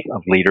amount of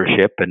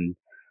leadership. And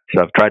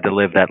so I've tried to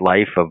live that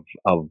life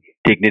of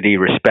dignity,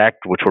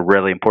 respect, which were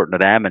really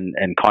important to them,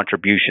 and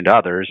contribution to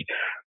others.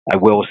 I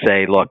will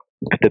say, look,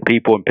 the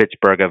people in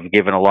Pittsburgh have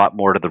given a lot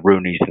more to the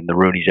Rooneys than the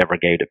Rooneys ever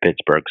gave to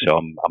Pittsburgh. So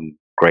I'm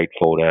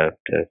grateful to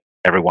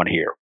everyone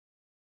here.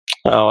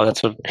 Oh,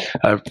 that's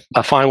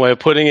a fine way of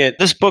putting it.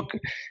 This book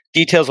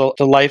details the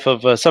life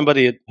of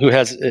somebody who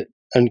has an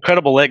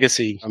incredible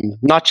legacy,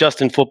 not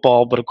just in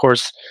football, but of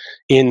course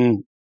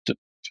in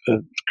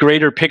the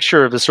greater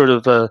picture of the sort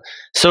of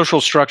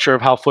social structure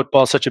of how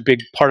football is such a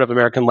big part of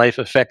American life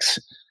affects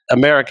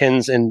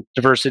Americans and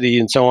diversity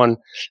and so on.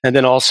 And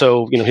then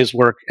also, his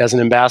work as an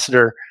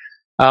ambassador.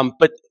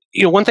 But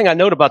one thing I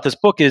note about this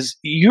book is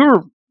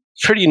you're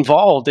pretty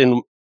involved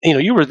in,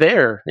 you were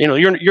there.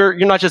 You're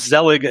not just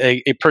Zelig,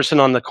 a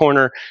person on the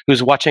corner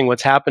who's watching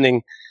what's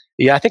happening.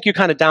 Yeah, I think you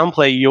kind of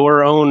downplay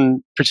your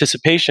own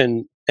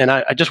participation. And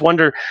I just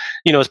wonder,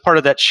 as part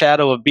of that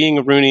shadow of being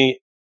a Rooney,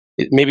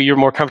 maybe you're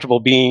more comfortable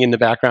being in the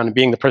background and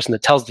being the person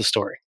that tells the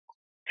story.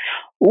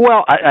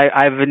 Well,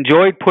 I've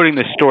enjoyed putting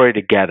the story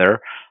together.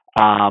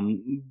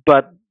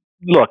 But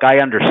look, I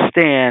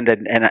understand,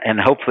 and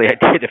hopefully I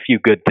did a few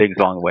good things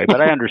along the way,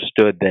 but I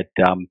understood that,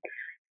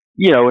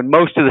 in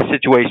most of the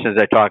situations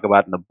I talk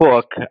about in the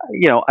book,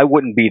 I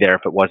wouldn't be there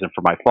if it wasn't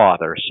for my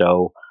father.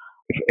 So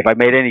if I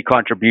made any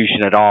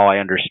contribution at all, I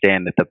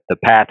understand that the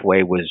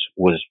pathway was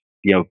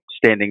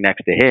standing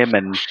next to him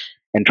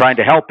and trying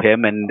to help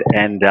him.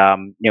 And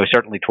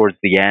certainly towards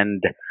the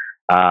end,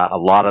 a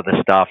lot of the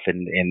stuff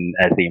in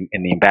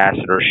the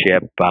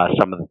ambassadorship,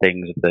 some of the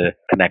things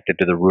connected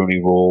to the Rooney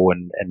Rule,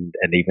 and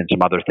even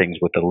some other things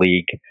with the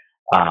league.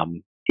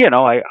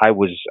 I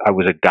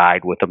was a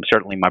guide with them.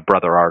 Certainly, my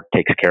brother Art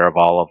takes care of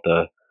all of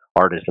the.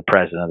 Art is the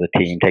president of the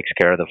team, takes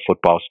care of the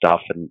football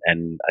stuff,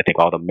 and I think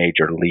all the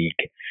major league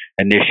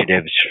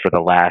initiatives for the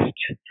last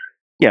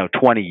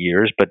 20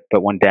 years. But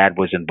when Dad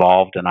was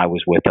involved and I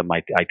was with him,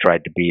 I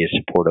tried to be as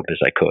supportive as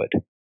I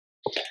could.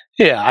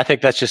 Yeah, I think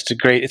that's just it's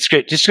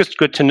great. It's just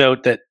good to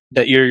note that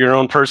you're your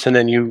own person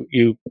and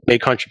you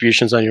make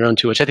contributions on your own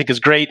too, which I think is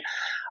great.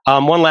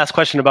 One last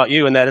question about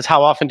you, and that is,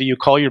 how often do you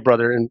call your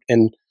brother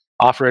and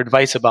offer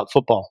advice about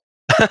football?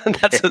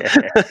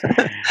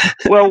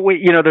 Well,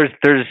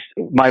 there's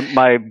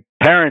my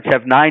parents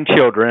have 9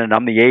 children, and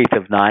I'm the 8th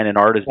of 9, and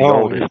Art is the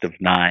oldest of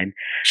 9.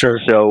 Sure.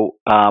 So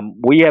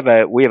we have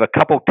a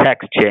couple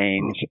text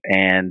chains,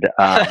 and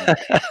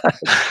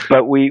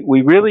but we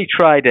really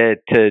try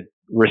to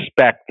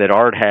respect that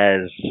Art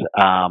has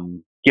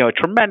a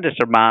tremendous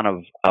amount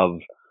of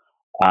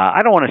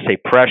I don't want to say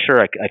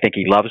pressure. I think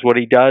he loves what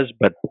he does,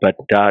 but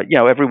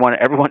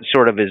everyone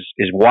sort of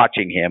is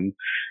watching him.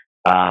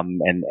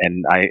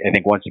 And I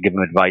think wants to give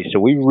him advice. So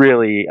we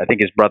really, I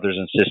think his brothers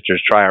and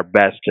sisters try our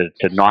best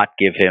to not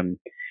give him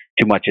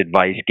too much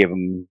advice, give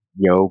him,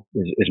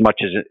 as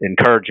much as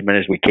encouragement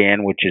as we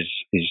can, which is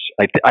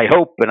I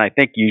hope, and I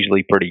think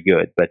usually pretty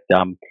good. But,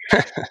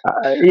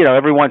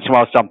 every once in a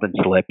while something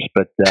slips,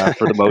 but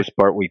for the most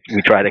part, we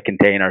try to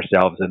contain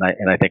ourselves, and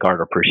I think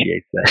Art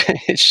appreciates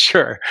that.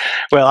 Sure.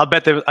 Well, I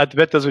bet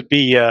those would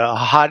be a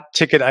hot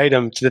ticket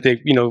items that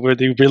they, where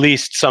they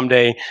released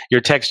someday. Your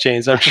text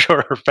chains, I'm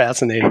sure, are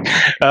fascinating.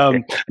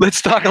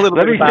 Let's talk a little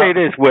bit. Let me say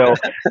this, Will.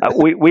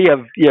 We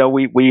have,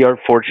 we are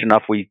fortunate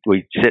enough. We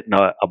sit in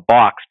a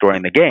box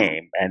during the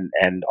game,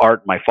 and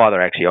Art, my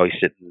father, actually always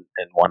sit in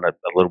one a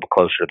little bit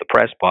closer to the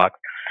press box.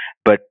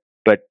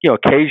 But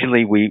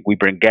occasionally we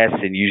bring guests,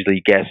 and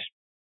usually guests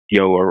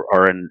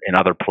are in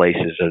other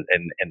places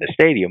in the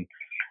stadium.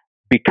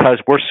 because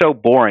we're so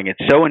boring. It's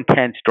so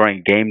intense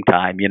during game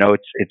time.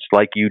 It's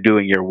like you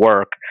doing your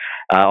work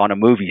on a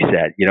movie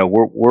set.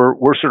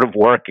 We're sort of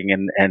working,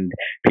 and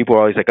people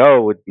are always like,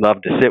 "Oh, would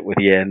love to sit with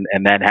you,"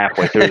 and then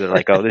halfway through they're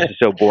like, "Oh, this is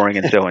so boring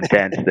and so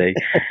intense."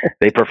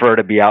 They prefer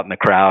to be out in the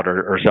crowd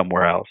or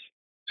somewhere else.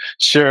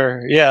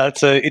 Sure. Yeah,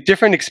 it's a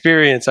different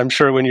experience, I'm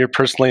sure, when you're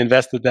personally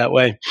invested that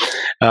way.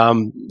 A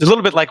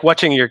little bit like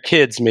watching your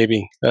kids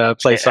maybe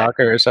play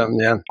soccer or something.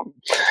 Yeah,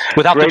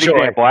 without great the joy.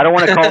 example. I don't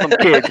want to call them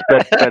kids,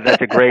 but that's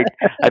a great.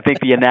 I think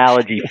the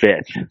analogy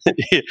fits.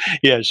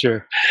 Yeah,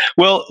 sure.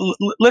 Well,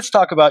 let's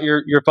talk about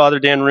your father,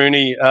 Dan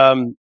Rooney.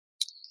 From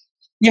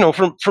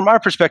our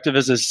perspective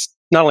as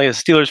not only a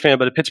Steelers fan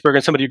but a Pittsburgh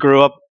and somebody who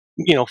grew up,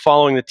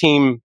 following the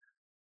team.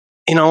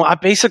 I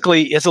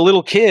basically, as a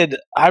little kid,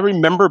 I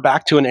remember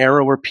back to an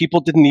era where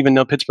people didn't even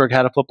know Pittsburgh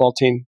had a football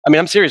team. I mean,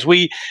 I'm serious.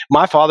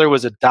 My father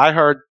was a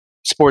diehard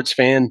sports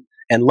fan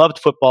and loved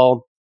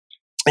football,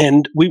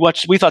 and we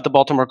thought the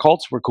Baltimore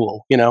Colts were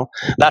cool. That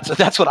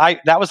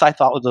was I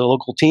thought was the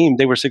local team.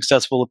 They were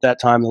successful at that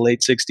time in the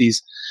late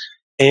 '60s,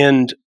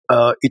 and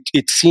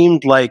it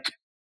seemed like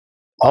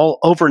all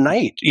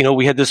overnight,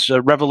 we had this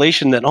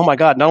revelation that, oh my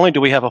God, not only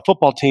do we have a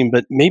football team,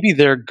 but maybe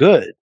they're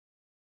good.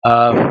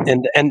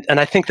 And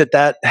I think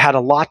that had a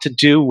lot to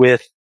do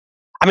with,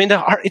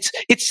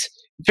 it's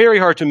very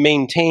hard to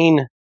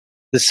maintain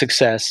the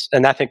success,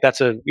 and I think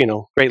that's a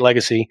great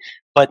legacy.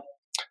 But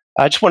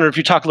I just wonder if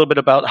you talk a little bit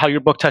about how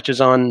your book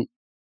touches on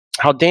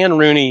how Dan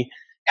Rooney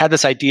had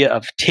this idea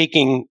of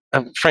taking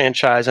a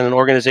franchise and an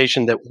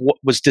organization that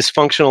was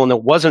dysfunctional and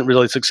that wasn't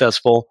really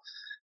successful,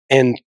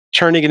 and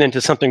turning it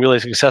into something really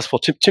successful.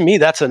 To me,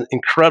 that's an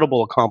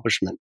incredible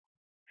accomplishment.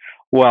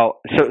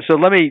 Well, so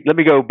let me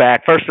go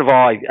back. First of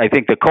all, I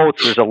think the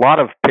Colts. There's a lot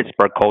of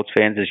Pittsburgh Colts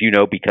fans, as you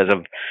know, because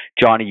of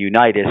Johnny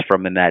Unitas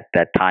from in that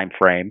time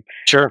frame.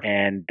 Sure.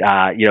 And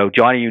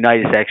Johnny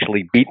Unitas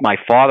actually beat my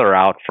father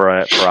out for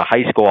a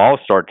high school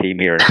all-star team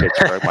here in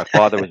Pittsburgh. My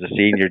father was a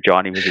senior,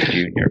 Johnny was a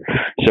junior.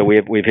 So we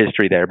have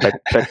history there. But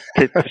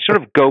to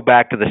sort of go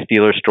back to the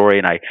Steelers story,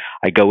 and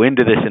I go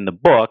into this in the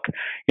book.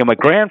 My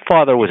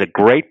grandfather was a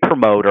great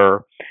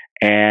promoter.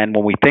 And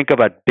when we think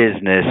about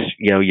business,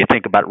 you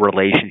think about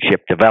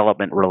relationship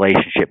development,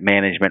 relationship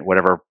management,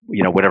 whatever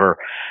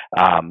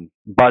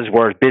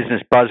buzzwords,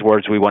 business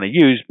buzzwords we want to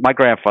use. My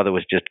grandfather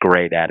was just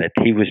great at it.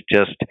 He was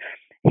just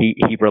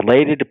he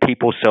related to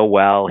people so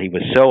well. He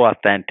was so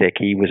authentic.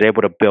 He was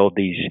able to build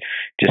these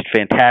just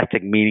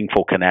fantastic,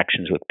 meaningful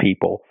connections with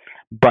people.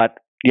 But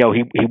he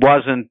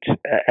wasn't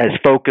as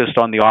focused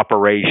on the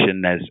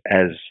operation as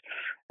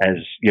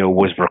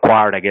was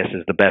required, I guess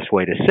is the best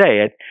way to say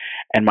it.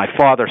 And my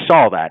father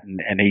saw that,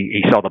 and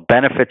he saw the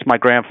benefits my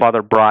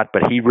grandfather brought,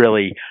 but he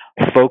really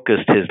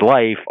focused his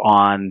life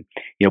on,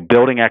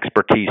 building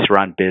expertise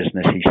around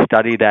business. He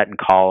studied that in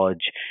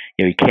college.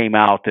 He came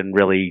out and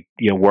really,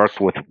 worked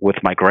with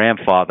my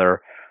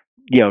grandfather,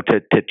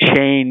 to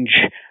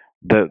change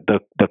the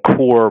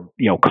core,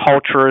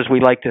 culture, as we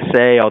like to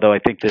say, although I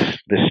think this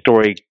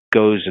story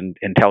goes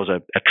and tells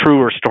a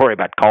truer story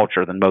about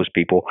culture than most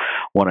people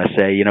want to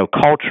say.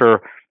 Culture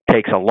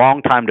takes a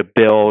long time to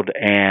build,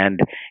 and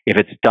if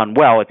it's done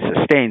well, it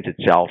sustains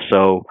itself.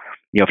 So,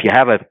 if you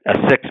have a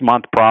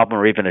 6-month problem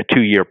or even a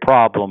 2-year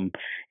problem,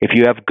 if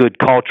you have good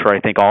culture, I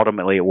think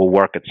ultimately it will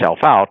work itself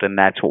out. And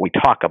that's what we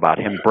talk about,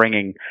 him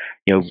bringing,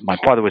 my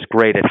father was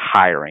great at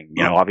hiring.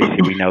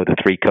 Obviously we know the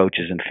 3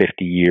 coaches in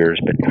 50 years,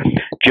 but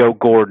Joe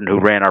Gordon, who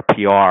ran our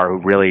PR,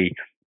 who really,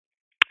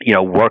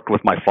 worked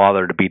with my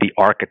father to be the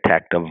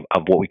architect of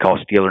what we call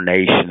Steeler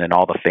Nation and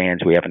all the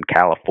fans we have in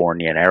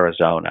California and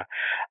Arizona.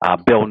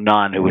 Bill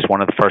Nunn, who was one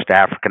of the first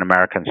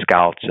African-American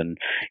scouts. And,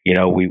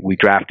 we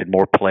drafted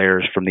more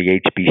players from the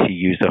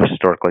HBCUs, the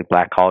historically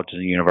black colleges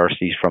and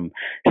universities, from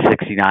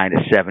 69 to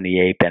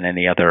 78 than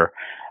any other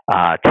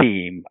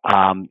team.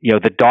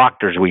 The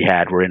doctors we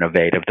had were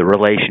innovative. The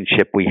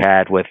relationship we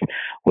had with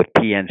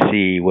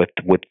PNC, with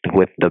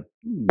the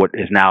what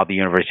is now the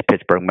University of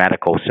Pittsburgh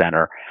Medical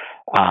Center.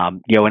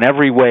 In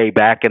every way,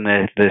 back in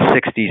the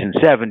 60s and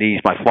 70s,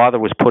 my father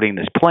was putting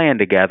this plan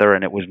together,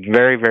 and it was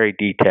very, very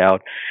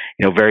detailed,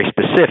 very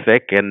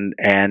specific, and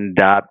and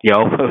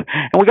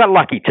we got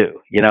lucky too.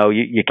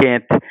 You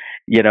can't,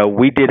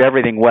 we did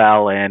everything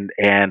well, and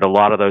a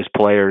lot of those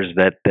players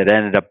that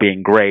ended up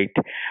being great,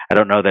 I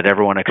don't know that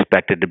everyone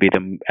expected to be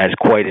them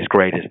quite as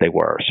great as they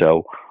were.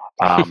 So,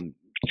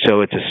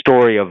 so it's a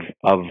story of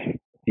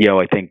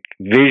I think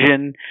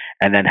vision,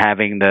 and then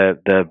having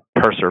the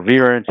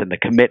perseverance and the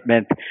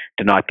commitment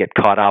to not get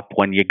caught up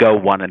when you go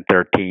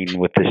 1-13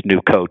 with this new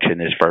coach in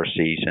his first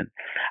season.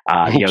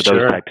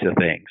 Those types of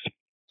things.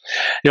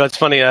 It's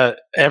funny.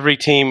 Every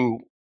team,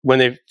 when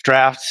they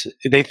draft,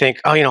 they think,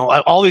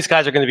 all these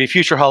guys are going to be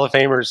future Hall of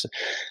Famers,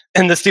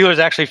 and the Steelers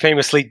actually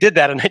famously did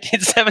that in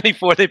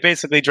 1974. They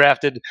basically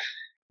drafted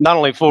not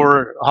only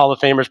 4 Hall of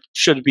Famers,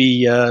 should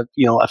be a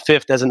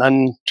 5th as an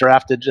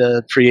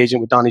undrafted free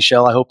agent with Donnie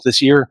Shell, I hope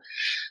this year.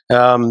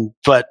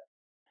 But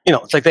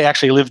it's like they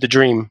actually lived the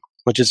dream,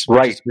 which is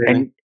right. Which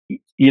is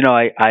and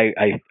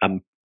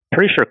I'm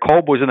pretty sure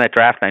Kolb was in that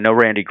draft, and I know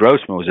Randy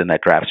Grossman was in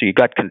that draft. So you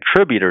got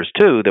contributors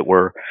too that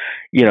were,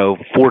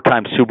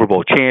 4-time Super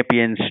Bowl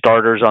champions,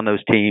 starters on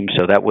those teams.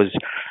 So that was,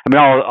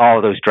 all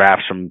of those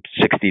drafts from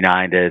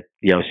 69 to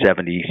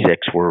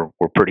 76 were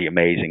pretty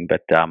amazing.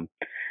 But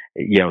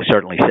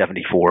certainly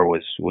 74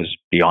 was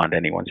beyond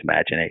anyone's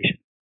imagination.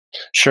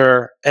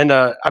 Sure, and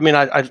I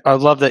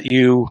love that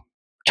you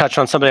touched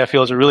on somebody I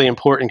feel is a really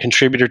important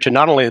contributor to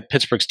not only the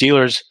Pittsburgh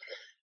Steelers,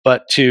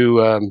 but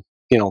to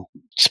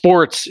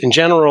sports in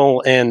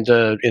general, and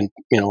a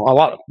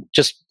lot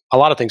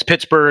of things.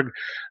 Pittsburgh,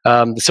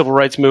 the civil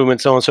rights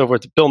movement, so on and so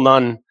forth. Bill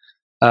Nunn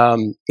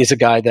is a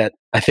guy that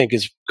I think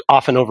is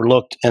often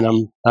overlooked,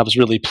 and I was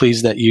really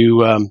pleased that you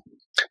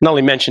not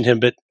only mentioned him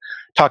but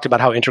talked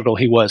about how integral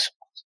he was.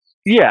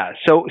 Yeah.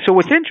 So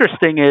what's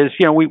interesting is,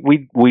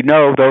 we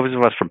know, those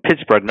of us from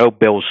Pittsburgh know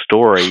Bill's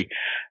story.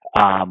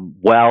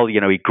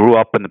 He grew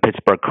up in the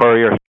Pittsburgh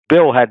Courier.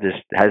 Bill has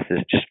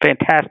this just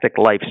fantastic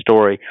life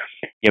story.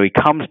 He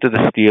comes to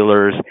the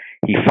Steelers.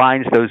 He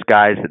finds those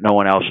guys that no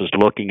one else was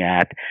looking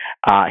at.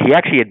 He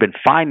actually had been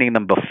finding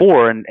them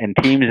before, and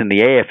teams in the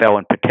AFL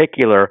in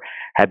particular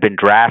had been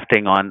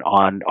drafting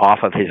off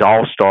of his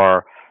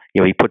All-Star.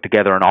 He put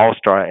together an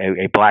All-Star,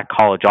 a black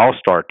college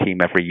All-Star team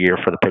every year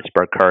for the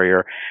Pittsburgh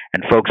Courier,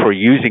 and folks were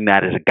using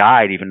that as a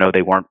guide, even though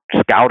they weren't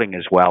scouting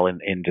as well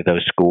into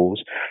those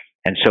schools.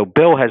 And so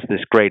Bill has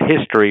this great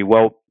history.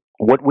 Well,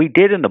 what we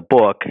did in the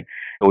book,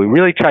 we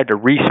really tried to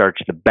research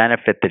the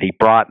benefit that he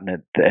brought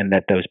and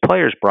that those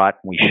players brought.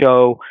 We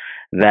show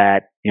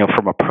that,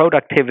 from a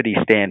productivity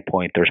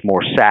standpoint, there's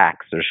more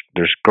sacks,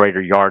 there's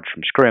greater yards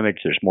from scrimmage,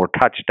 there's more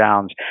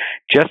touchdowns.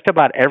 Just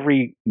about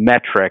every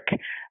metric,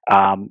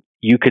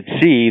 you could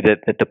see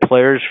that the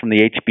players from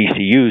the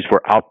HBCUs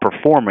were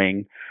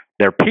outperforming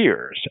their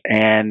peers,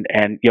 and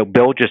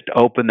Bill just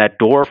opened that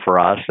door for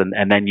us,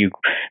 and then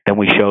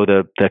we show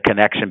the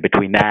connection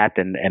between that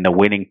and the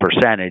winning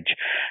percentage.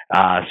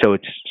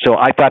 So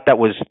I thought that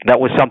was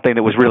something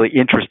that was really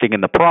interesting in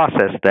the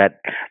process,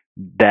 that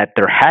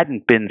there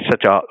hadn't been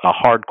such a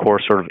hardcore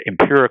sort of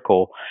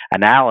empirical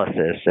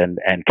analysis, and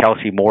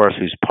Kelsey Morris,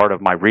 who's part of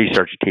my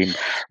research team,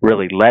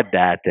 really led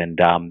that, and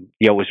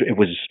it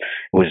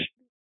was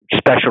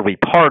special to be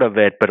part of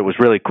it, but it was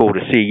really cool to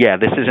see,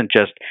 this isn't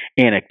just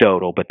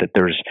anecdotal, but that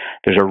there's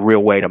a real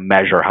way to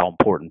measure how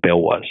important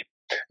Bill was.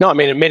 No, it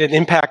made an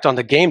impact on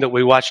the game that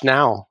we watch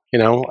now,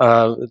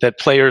 that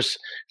players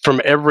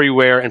from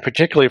everywhere, and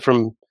particularly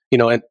from,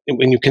 and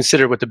when you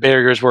consider what the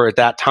barriers were at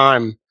that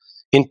time,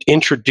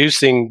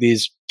 introducing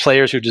these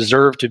players who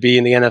deserve to be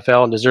in the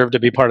NFL and deserve to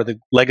be part of the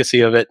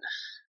legacy of it,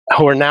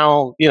 who are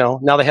now,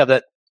 now they have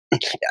that.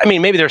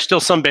 Maybe there's still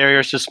some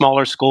barriers to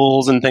smaller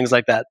schools and things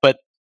like that, but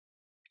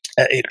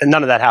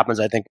none of that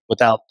happens, I think,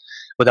 without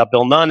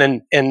Bill Nunn,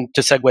 and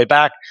to segue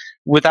back,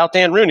 without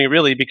Dan Rooney,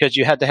 really, because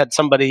you had to have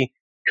somebody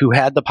who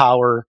had the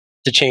power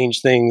to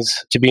change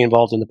things, to be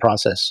involved in the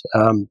process.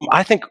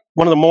 I think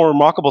one of the more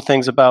remarkable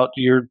things about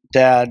your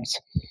dad's,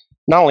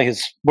 not only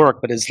his work,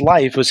 but his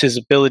life, was his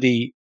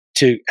ability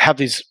to have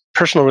these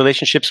personal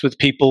relationships with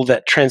people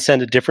that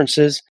transcended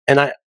differences. And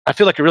I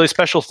feel like a really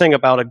special thing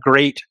about a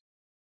great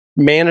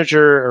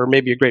manager, or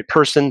maybe a great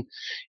person,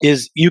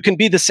 is you can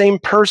be the same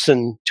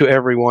person to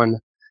everyone,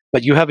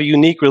 but you have a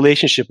unique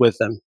relationship with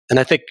them. And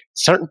I think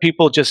certain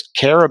people just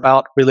care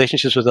about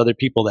relationships with other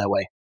people that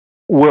way.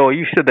 Well,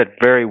 you said that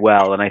very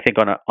well, and I think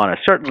on a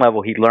certain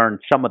level, he learned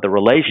some of the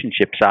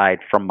relationship side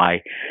from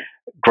my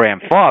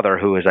grandfather,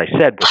 who, as I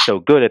said, was so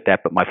good at that.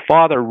 But my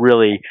father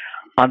really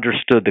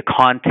understood the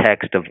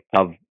context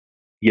of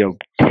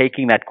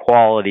taking that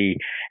quality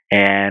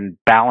and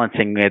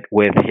balancing it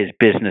with his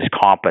business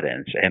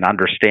competence, and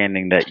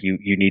understanding that you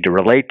need to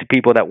relate to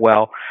people that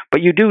well, but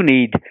you do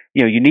need,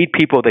 you need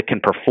people that can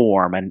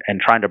perform,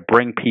 and trying to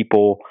bring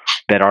people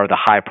that are the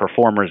high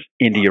performers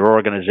into your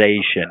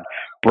organization,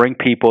 bring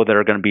people that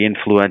are going to be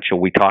influential.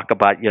 We talk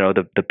about,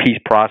 the peace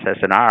process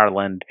in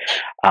Ireland,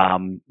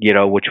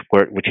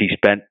 which he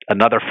spent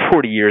another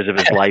 40 years of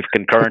his life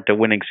concurrent to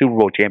winning Super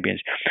Bowl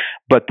champions.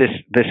 But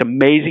this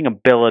amazing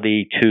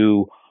ability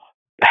to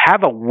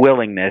have a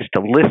willingness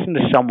to listen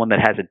to someone that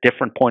has a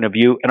different point of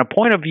view, and a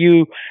point of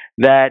view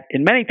that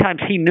in many times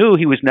he knew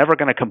he was never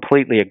going to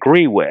completely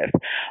agree with,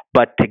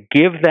 but to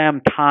give them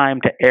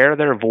time to air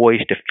their voice,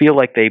 to feel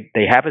like they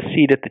have a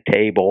seat at the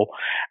table,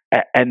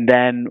 and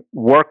then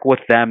work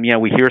with them.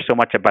 We hear so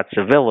much about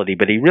civility,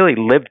 but he really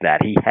lived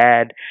that. He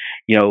had,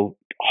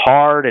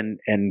 hard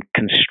and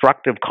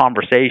constructive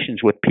conversations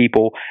with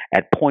people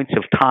at points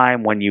of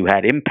time when you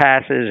had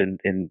impasses.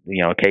 In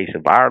the case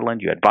of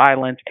Ireland, you had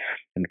violence.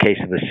 In the case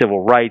of the civil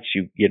rights,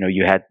 you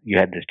had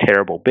this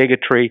terrible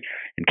bigotry.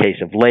 In case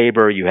of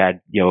labor, you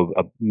had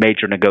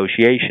major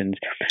negotiations.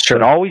 Sure.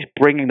 But always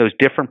bringing those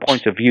different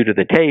points of view to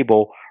the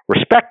table,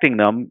 respecting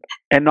them,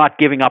 and not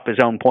giving up his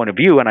own point of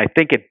view. And I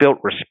think it built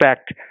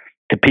respect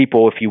to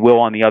people, if you will,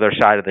 on the other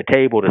side of the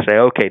table, to say,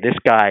 okay, this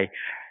guy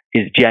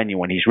is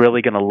genuine. He's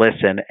really going to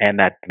listen, and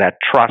that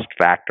trust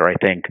factor, I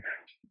think,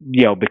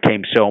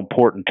 became so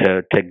important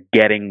to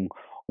getting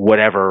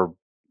whatever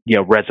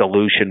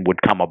resolution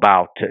would come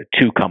about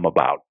to come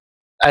about.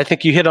 I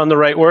think you hit on the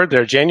right word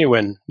there,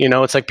 genuine.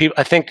 It's like people.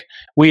 I think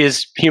we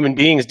as human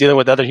beings dealing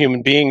with other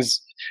human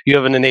beings, you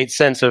have an innate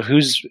sense of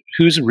who's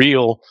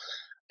real,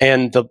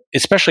 and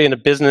especially in a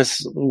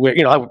business where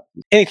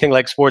anything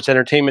like sports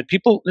entertainment,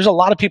 there's a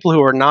lot of people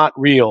who are not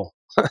real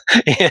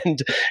and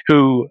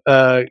who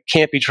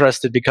can't be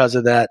trusted because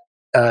of that.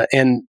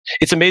 And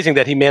it's amazing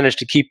that he managed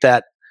to keep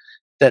that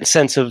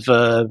sense of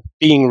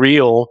being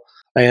real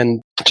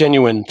and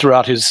genuine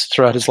throughout his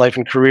life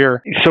and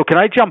career. So can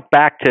I jump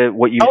back to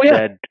what you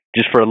said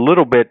just for a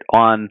little bit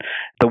on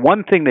the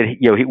one thing that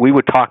we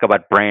would talk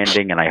about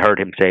branding, and I heard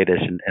him say this,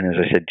 and as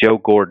I said, Joe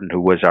Gordon,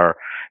 who was our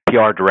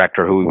PR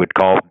director, who we would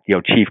call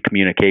chief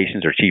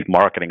communications or chief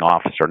marketing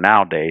officer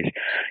nowadays,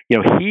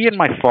 he and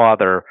my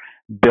father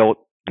built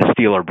the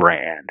Steeler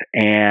brand,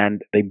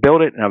 and they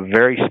built it in a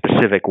very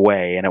specific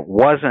way, and it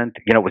wasn't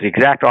it was the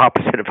exact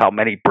opposite of how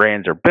many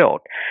brands are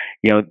built.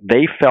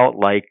 They felt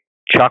like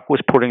Chuck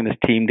was putting this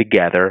team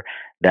together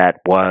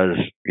that was,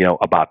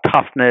 about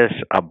toughness,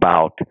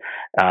 about,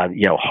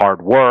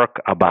 hard work,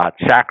 about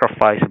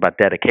sacrifice, about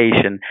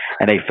dedication,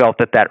 and they felt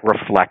that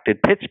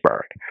reflected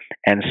Pittsburgh.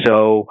 And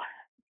so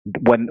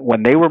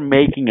when they were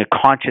making a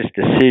conscious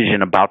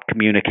decision about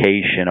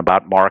communication,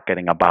 about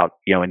marketing, about,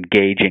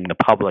 engaging the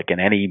public in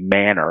any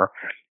manner,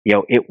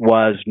 it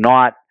was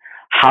not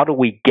how do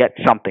we get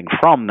something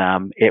from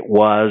them? It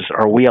was,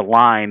 are we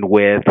aligned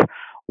with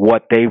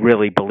what they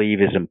really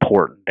believe is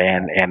important,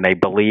 and they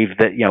believe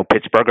that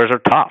Pittsburghers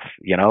are tough.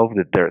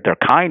 That they're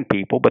kind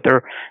people, but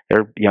they're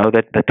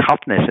that the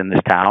toughness in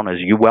this town, as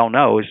you well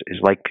know, is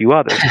like few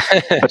others.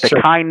 But the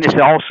kindness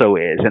also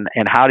is,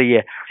 and how did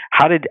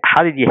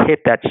you hit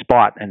that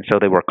spot? And so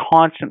they were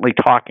constantly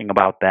talking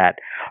about that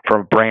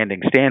from a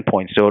branding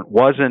standpoint. So it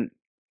wasn't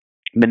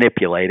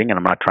manipulating, and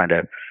I'm not trying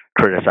to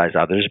criticize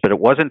others, but it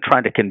wasn't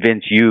trying to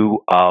convince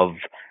you of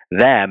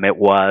them. It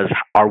was,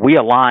 are we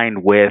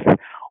aligned with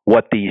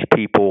what these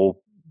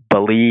people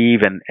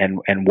believe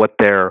and what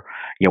their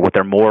what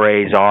their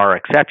mores are,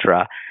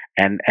 etc.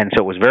 And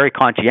so it was very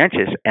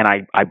conscientious. And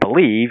I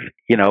believe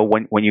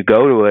when you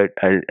go to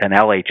an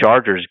LA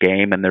Chargers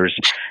game and there's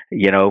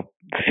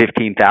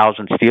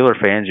 15,000 Steeler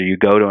fans, or you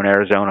go to an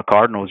Arizona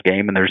Cardinals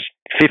game and there's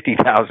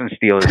 50,000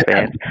 Steelers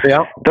fans,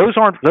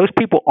 those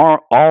people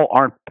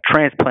aren't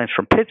transplants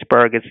from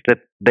Pittsburgh. It's that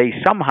they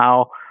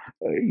somehow,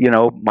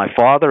 my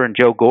father and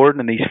Joe Gordon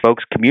and these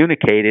folks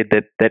communicated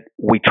that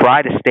we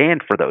try to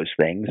stand for those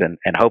things,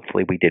 and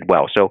hopefully we did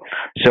well. So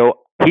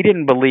he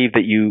didn't believe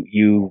that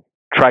you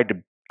tried to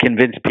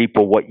convince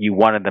people what you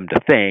wanted them to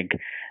think,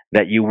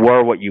 that you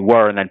were what you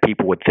were, and then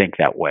people would think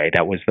that way.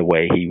 That was the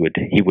way he would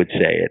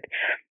say it.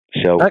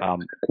 So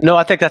no,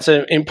 I think that's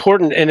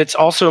important, and it's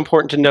also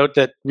important to note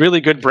that really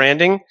good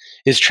branding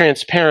is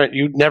transparent.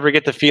 You never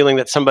get the feeling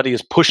that somebody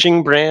is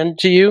pushing brand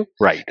to you.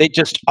 Right. They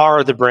just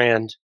are the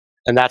brand.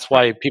 And that's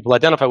why people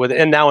identify with it.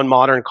 And now in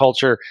modern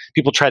culture,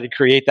 people try to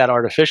create that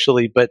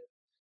artificially. But,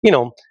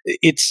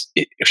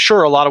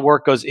 sure, a lot of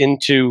work goes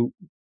into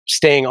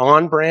staying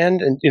on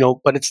brand. And,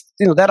 but it's,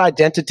 that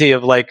identity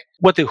of like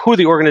who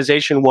the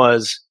organization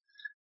was,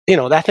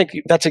 I think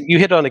you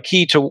hit on a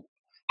key to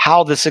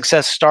how the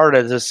success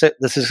started.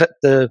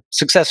 The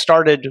success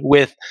started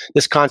with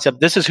this concept.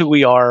 This is who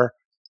we are,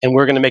 and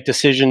we're going to make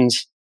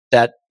decisions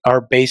that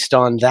are based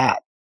on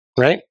that.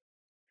 Right.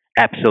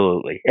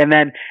 Absolutely. And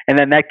then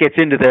that gets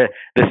into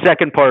the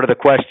second part of the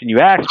question you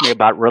asked me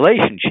about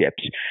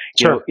relationships.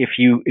 Sure. If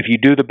you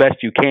do the best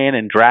you can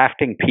in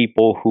drafting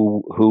people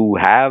who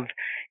have,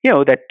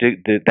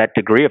 that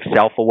degree of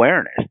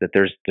self-awareness, that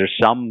there's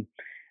some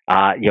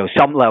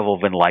some level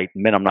of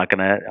enlightenment. I'm not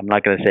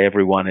gonna say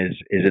everyone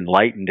is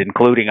enlightened,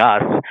 including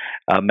us,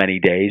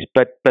 many days,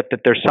 but that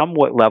there's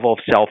somewhat level of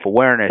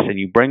self-awareness, and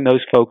you bring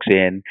those folks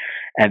in,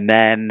 and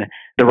then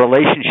the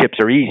relationships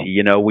are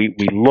easy.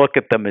 We look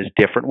at them as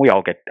different. We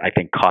all get, I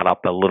think, caught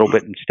up a little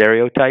bit in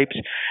stereotypes.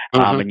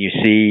 And you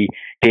see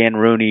Dan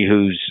Rooney,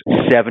 who's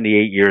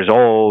 78 years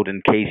old,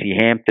 and Casey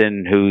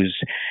Hampton, who's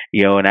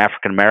an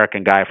African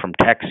American guy from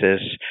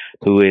Texas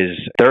who is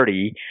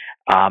 30.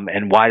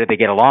 And why did they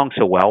get along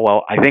so well?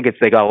 Well, I think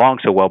they got along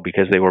so well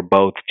because they were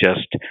both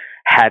just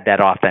had that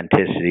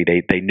authenticity.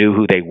 They knew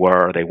who they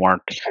were. They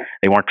weren't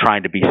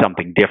trying to be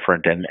something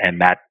different,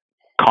 and that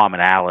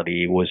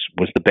commonality was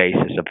the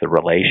basis of the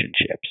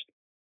relationships.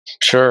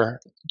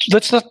 Sure.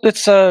 Let's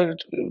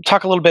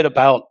talk a little bit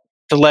about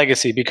the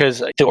legacy,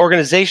 because the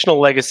organizational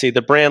legacy,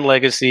 the brand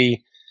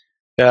legacy,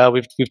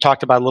 we've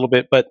talked about a little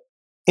bit, but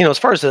as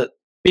far as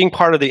being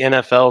part of the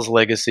NFL's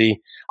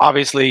legacy,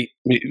 obviously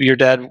your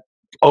dad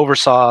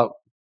oversaw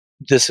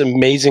this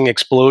amazing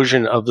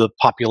explosion of the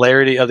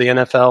popularity of the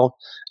NFL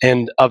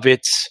and of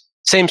its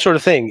same sort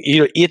of thing.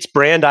 Its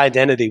brand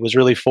identity was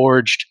really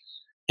forged,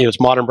 its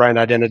modern brand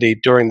identity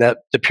during the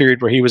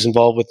period where he was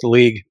involved with the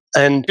league.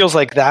 And it feels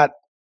like that,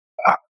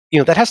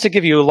 that has to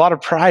give you a lot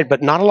of pride,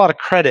 but not a lot of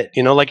credit.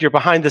 Like you're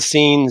behind the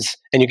scenes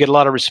and you get a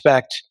lot of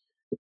respect.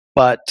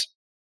 But,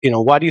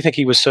 why do you think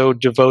he was so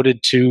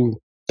devoted to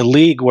the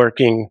league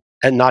working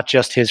and not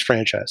just his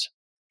franchise?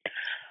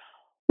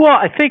 Well,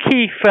 I think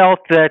he felt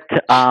that,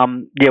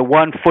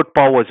 one,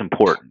 football was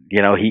important.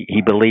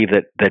 He believed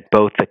that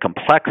both the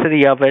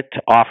complexity of it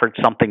offered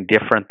something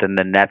different than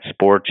the net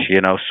sports,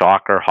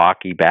 soccer,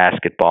 hockey,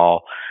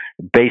 basketball.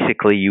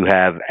 Basically, you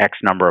have X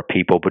number of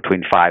people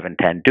between 5 and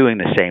 10 doing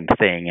the same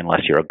thing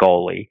unless you're a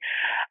goalie.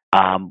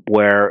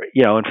 Where,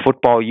 in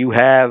football, you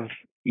have,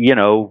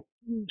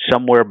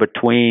 somewhere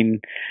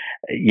between,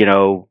 8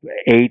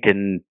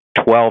 and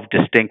 12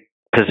 distinct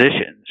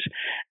positions.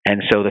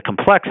 And so the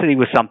complexity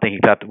was something he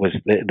thought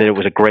that it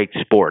was a great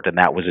sport, and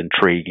that was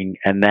intriguing.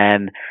 And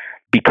then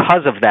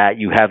because of that,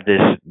 you have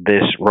this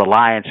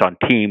reliance on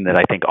team that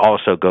I think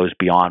also goes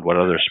beyond what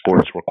other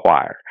sports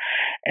require.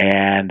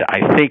 And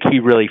I think he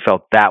really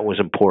felt that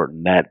was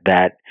important, that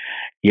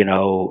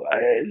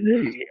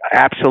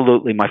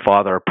absolutely my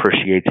father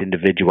appreciates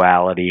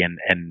individuality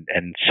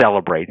and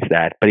celebrates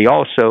that. But he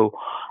also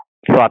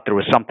thought there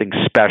was something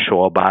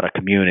special about a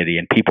community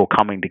and people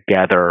coming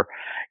together,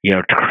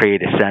 to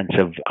create a sense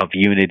of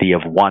unity,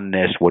 of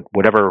oneness,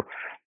 whatever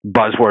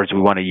buzzwords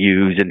we want to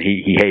use. And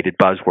he hated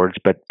buzzwords,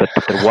 but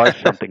there was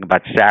something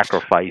about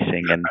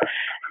sacrificing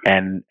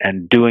and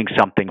doing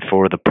something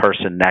for the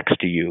person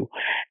next to you,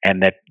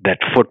 and that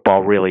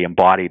football really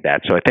embodied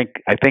that. So I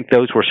think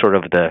those were sort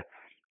of the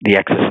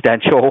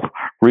existential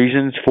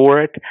reasons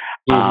for it.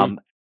 Mm-hmm.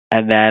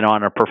 And then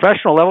on a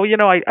professional level,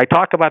 I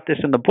talk about this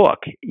in the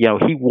book.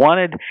 He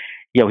wanted,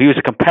 he was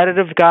a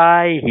competitive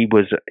guy. He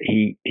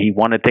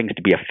wanted things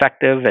to be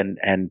effective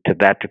and to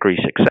that degree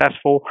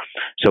successful.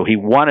 So he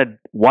wanted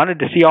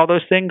to see all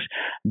those things,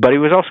 but he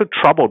was also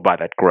troubled by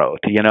that growth.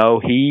 He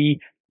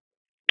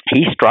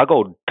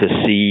struggled to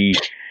see,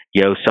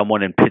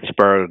 someone in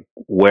Pittsburgh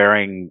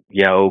wearing,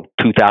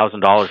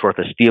 $2,000 worth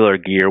of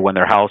Steeler gear when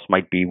their house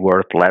might be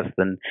worth less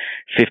than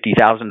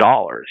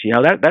 $50,000.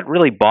 That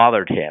really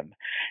bothered him.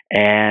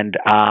 And,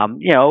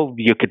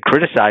 you could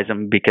criticize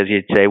him because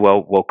you'd say,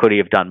 well, could he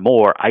have done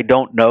more? I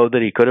don't know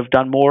that he could have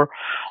done more,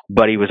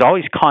 but he was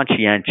always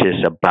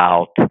conscientious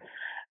about,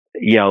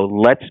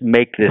 let's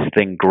make this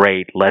thing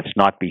great. Let's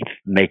not be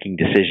making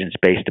decisions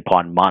based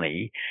upon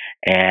money.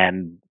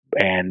 And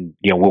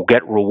we'll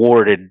get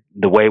rewarded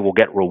the way we'll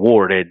get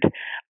rewarded,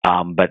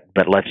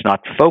 but let's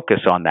not focus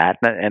on that.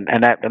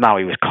 And that, now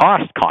he was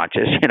cost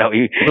conscious. He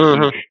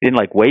didn't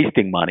like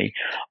wasting money.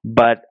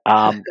 But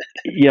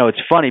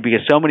it's funny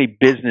because so many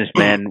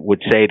businessmen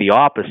would say the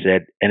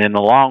opposite, and in the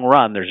long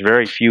run, there's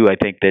very few I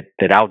think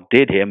that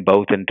outdid him,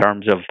 both in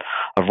terms of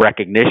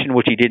recognition,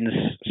 which he didn't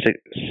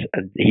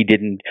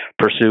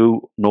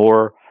pursue,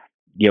 nor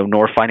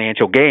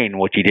financial gain,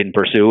 which he didn't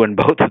pursue, and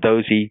both of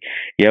those he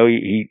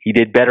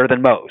did better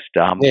than most.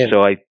 So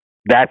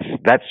that's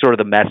sort of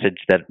the message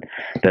that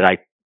I,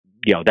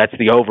 that's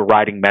the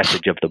overriding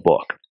message of the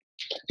book.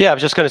 Yeah, I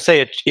was just going to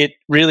say it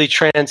really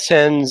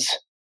transcends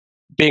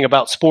being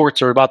about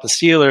sports or about the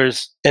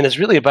Steelers, and is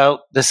really about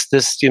this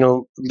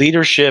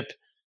leadership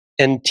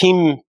and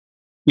team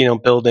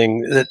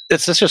building.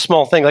 It's just a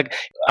small thing. Like,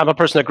 I'm a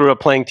person that grew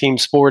up playing team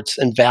sports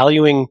and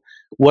valuing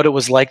what it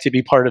was like to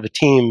be part of a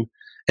team.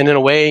 And in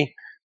a way,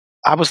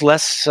 I was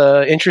less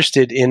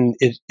interested in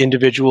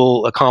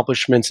individual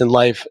accomplishments in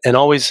life, and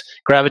always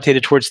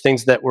gravitated towards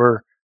things that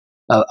were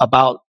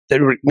that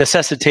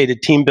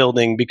necessitated team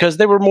building, because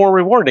they were more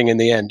rewarding in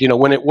the end.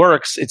 When it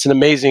works, it's an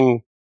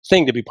amazing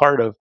thing to be part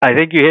of. I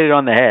think you hit it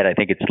on the head. I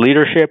think it's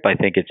leadership. I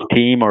think it's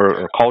team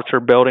or culture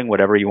building,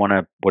 whatever you want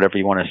to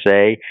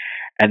say,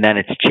 and then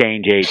it's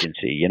change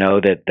agency.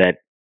 That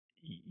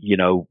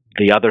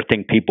the other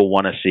thing people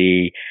want to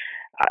see.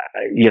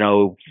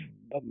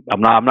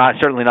 I'm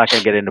certainly not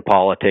going to get into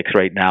politics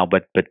right now,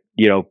 but I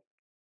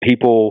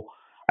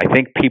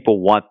think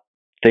people want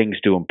things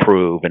to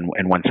improve,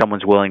 and when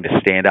someone's willing to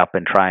stand up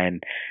and try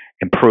and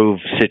improve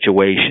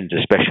situations,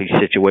 especially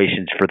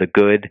situations for the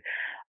good,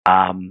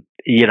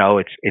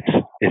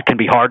 it can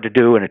be hard to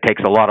do, and it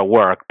takes a lot of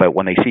work. But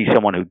when they see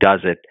someone who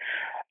does it,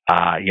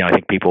 I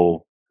think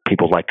people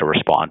like to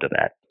respond to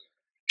that.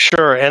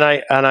 Sure, and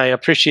I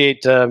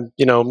appreciate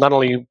not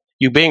only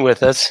you being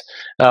with us,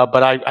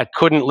 but I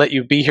couldn't let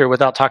you be here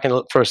without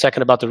talking for a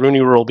second about the Rooney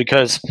Rule,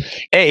 because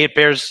A, it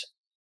bears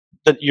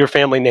your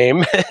family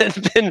name,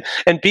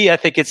 and B, I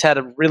think it's had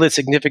a really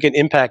significant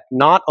impact,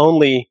 not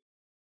only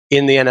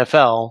in the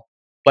NFL,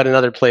 but in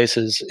other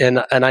places.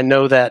 And I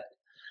know that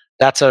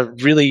that's a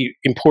really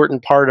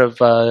important part of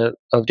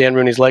Dan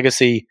Rooney's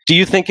legacy. Do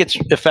you think it's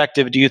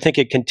effective? Do you think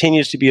it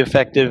continues to be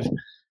effective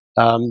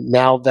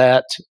now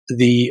that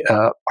the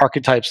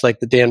archetypes like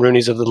the Dan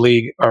Rooneys of the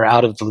league are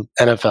out of the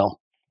NFL?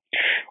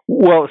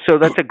 Well, so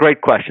that's a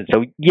great question.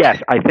 So yes,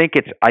 I think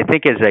it's a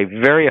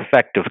very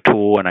effective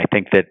tool, and I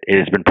think that it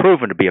has been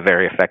proven to be a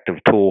very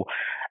effective tool.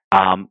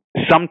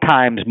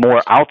 Sometimes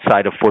more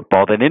outside of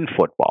football than in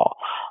football.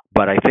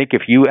 But I think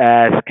if you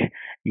ask,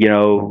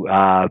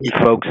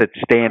 folks at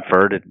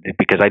Stanford,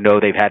 because I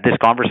know they've had this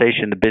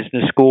conversation in the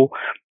business school,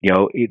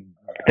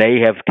 they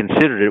have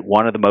considered it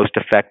one of the most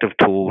effective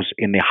tools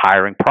in the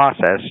hiring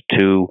process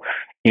to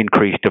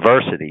increase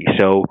diversity.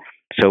 So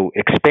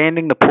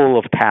expanding the pool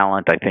of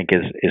talent, I think,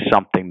 is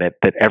something that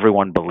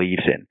everyone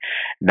believes in.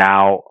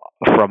 Now,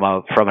 from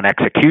an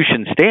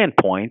execution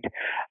standpoint,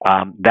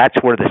 that's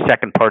where the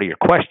second part of your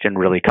question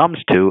really comes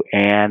to.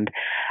 And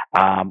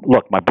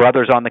look, my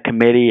brother's on the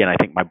committee, and I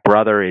think my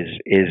brother is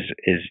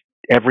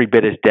every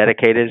bit as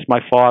dedicated as my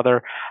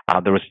father.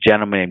 There was a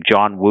gentleman named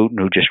John Wooten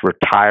who just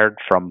retired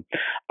from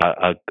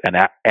an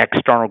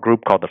external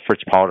group called the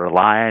Fritz Pollard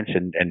Alliance,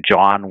 and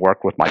John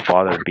worked with my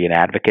father to be an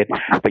advocate.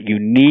 But you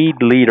need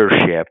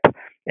leadership.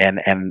 And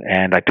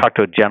I talked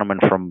to a gentleman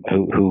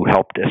who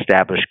helped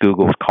establish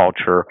Google's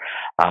culture.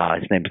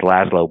 His name is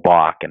Laszlo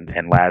Bach, and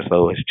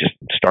Laszlo has just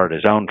started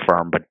his own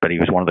firm, but he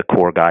was one of the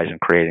core guys in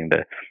creating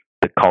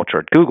the culture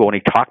at Google. And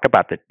he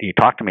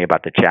talked to me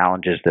about the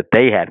challenges that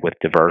they had with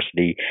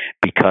diversity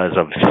because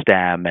of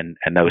STEM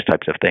and those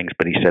types of things.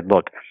 But he said,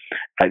 look,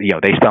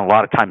 they spent a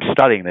lot of time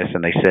studying this,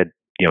 and they said,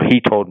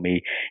 he told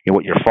me,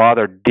 what your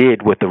father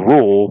did with the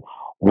rule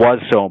was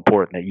so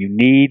important, that you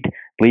need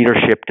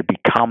leadership to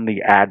become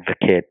the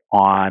advocate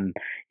on,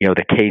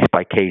 the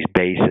case-by-case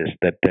basis,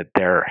 that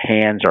their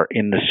hands are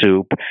in the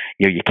soup.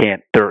 You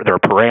can't, there are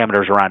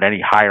parameters around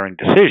any hiring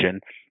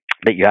decision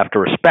that you have to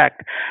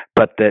respect,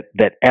 but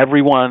that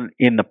everyone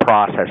in the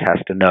process has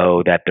to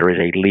know that there is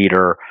a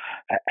leader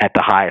at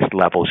the highest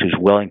levels who's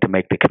willing to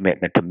make the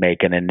commitment to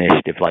make an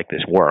initiative like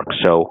this work.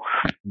 So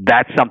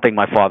that's something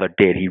my father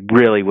did. He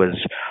really was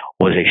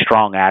a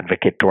strong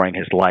advocate during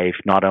his life,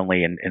 not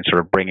only in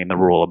sort of bringing the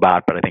rule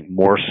about, but I think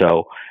more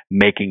so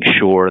making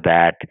sure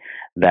that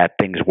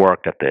things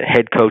worked at the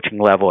head coaching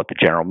level, at the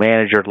general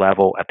manager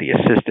level, at the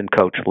assistant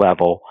coach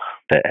level,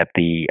 at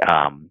the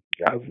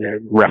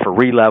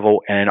referee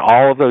level. And in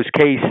all of those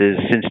cases,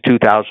 since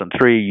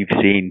 2003, you've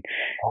seen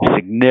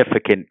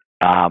significant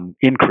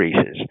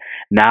increases.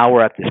 Now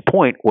we're at this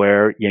point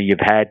where you've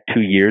had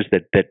 2 years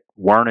that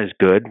weren't as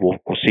good. We'll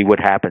see what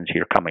happens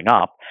here coming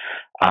up.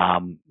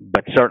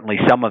 But certainly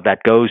some of that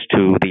goes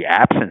to the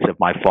absence of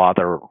my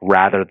father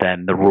rather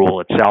than the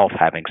rule itself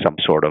having some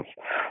sort of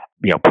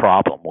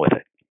problem with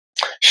it.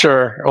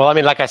 Sure. Well, I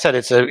mean, like I said,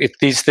 it's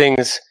these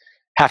things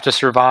have to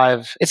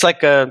survive. It's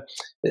like an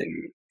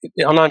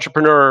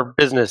entrepreneur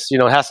business.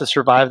 It has to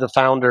survive the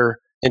founder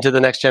into the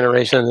next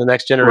generation and the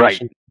next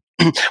generation. Right.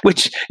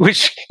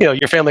 which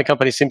your family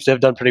company seems to have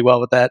done pretty well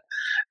with that,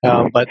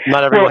 but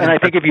not everyone. Well, and I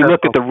think if you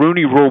look at the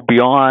Rooney Rule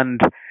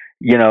beyond,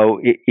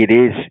 it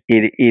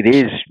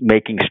is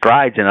making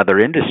strides in other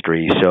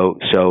industries. So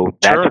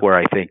that's sure. Where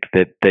I think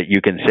that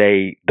you can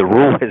say the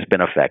rule has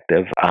been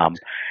effective.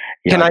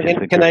 Can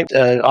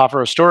I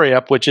offer a story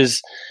up, which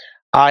is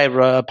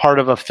I'm part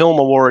of a film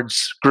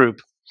awards group,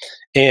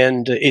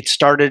 and it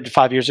started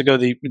 5 years ago,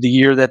 the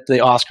year that the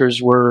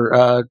Oscars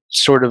were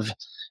sort of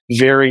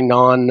very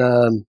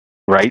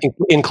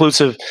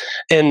inclusive,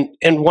 and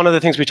one of the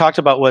things we talked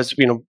about was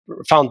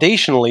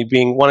foundationally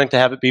wanting to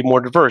have it be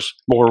more diverse,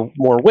 more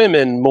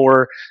women,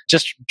 more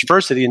just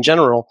diversity in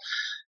general.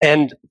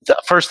 And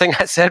the first thing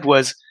I said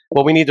was,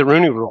 well, we need the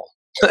Rooney Rule.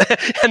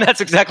 And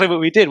that's exactly what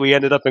we did. We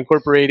ended up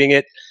incorporating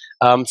it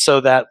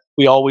so that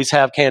we always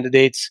have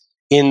candidates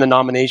in the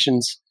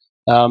nominations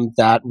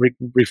that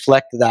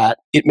reflect that.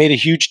 It made a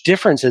huge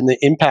difference in the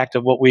impact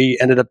of what we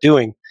ended up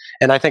doing.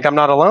 And I think I'm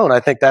not alone. I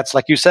think that's,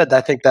 like you said,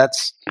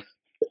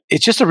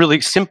 it's just a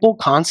really simple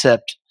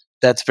concept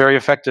that's very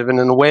effective. And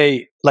in a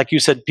way, like you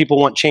said, people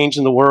want change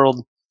in the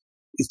world.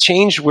 It's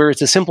change where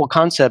it's a simple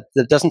concept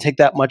that doesn't take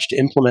that much to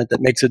implement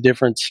that makes a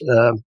difference.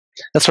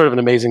 That's sort of an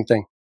amazing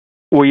thing.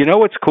 Well,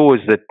 what's cool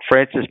is that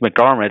Frances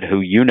McDormand,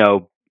 who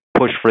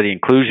pushed for the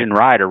inclusion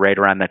rider right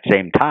around that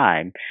same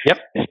time. Yep.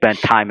 Spent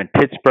time in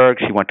Pittsburgh.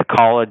 She went to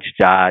college,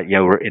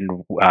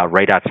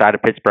 right outside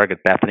of Pittsburgh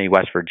at Bethany,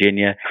 West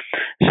Virginia.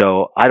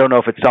 So I don't know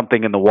if it's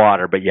something in the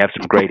water, but you have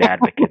some great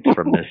advocates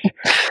from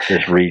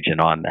this region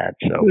on that.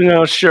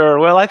 So sure.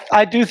 Well,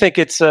 I do think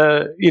it's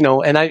and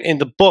in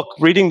the book,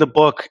 reading the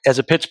book as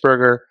a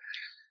Pittsburgher,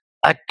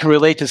 I can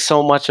relate to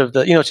so much of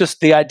the it's just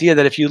the idea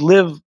that if you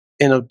live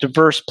in a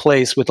diverse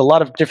place with a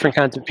lot of different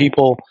kinds of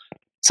people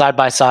side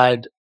by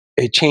side,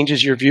 it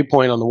changes your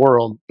viewpoint on the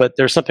world. But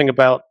there's something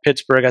about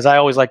Pittsburgh, as I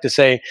always like to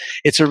say,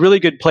 it's a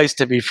really good place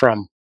to be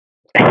from.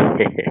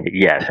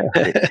 Yes,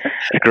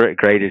 it's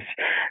great. It's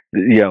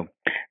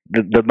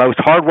the most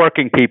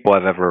hardworking people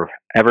I've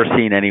ever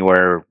seen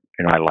anywhere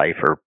in my life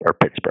are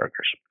Pittsburghers.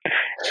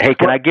 Hey,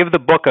 can I give the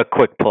book a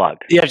quick plug?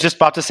 Yeah, I was just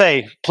about to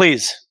say,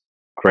 please.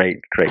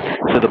 Great.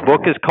 So the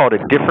book is called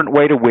A Different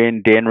Way to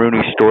Win, Dan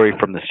Rooney's Story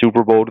from the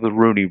Super Bowl to the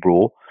Rooney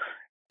Rule.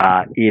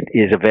 It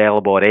is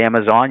available at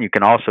Amazon. You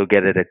can also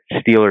get it at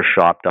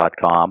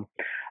SteelersShop.com.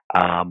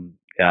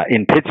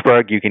 In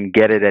Pittsburgh, you can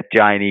get it at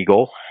Giant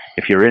Eagle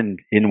if you're in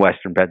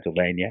Western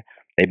Pennsylvania.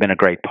 They've been a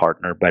great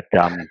partner. But,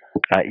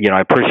 I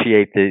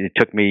appreciate that it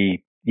took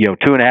me,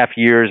 2.5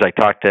 years. I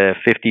talked to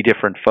 50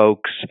 different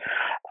folks,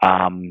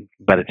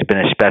 but it's been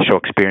a special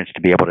experience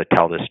to be able to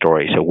tell this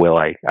story. So, Will,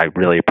 I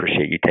really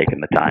appreciate you taking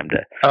the time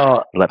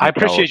to let me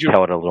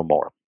tell it a little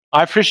more.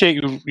 I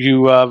appreciate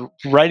you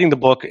writing the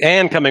book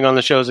and coming on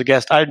the show as a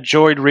guest. I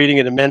enjoyed reading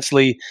it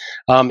immensely.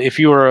 If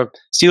you are a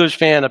Steelers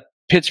fan, a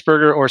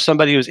Pittsburgher, or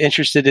somebody who's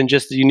interested in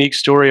just the unique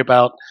story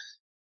about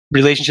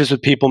relationships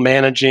with people,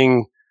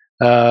 managing,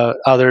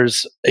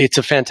 others. It's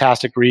a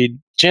fantastic read.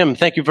 Jim,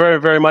 thank you very,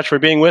 very much for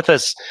being with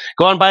us.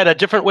 Go on by it, A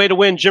Different Way to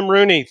Win. Jim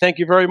Rooney, thank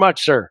you very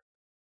much, sir.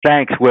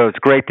 Thanks, Will. It's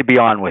great to be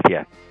on with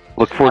you.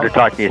 Look forward to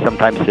talking to you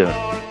sometime soon.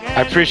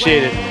 I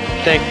appreciate it.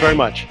 Thank you very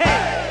much.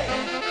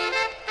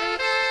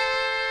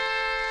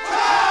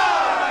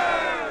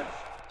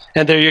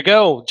 And there you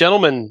go,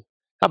 gentlemen.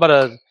 How about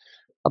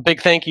a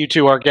big thank you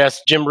to our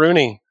guest, Jim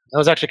Rooney. That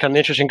was actually kind of an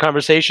interesting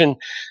conversation,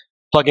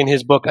 plugging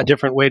his book, A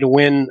Different Way to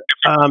Win.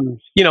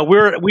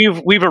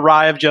 We've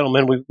arrived,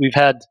 gentlemen. We've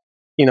had,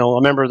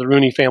 a member of the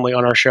Rooney family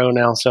on our show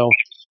now, so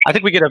I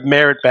think we get a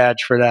merit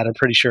badge for that. I'm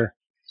pretty sure.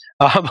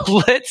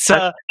 Let's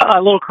a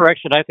little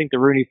correction. I think the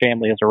Rooney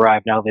family has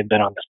arrived now they've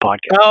been on this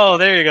podcast. Oh,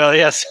 there you go.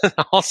 Yes,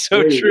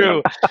 also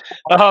true.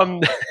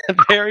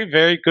 Very,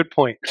 very good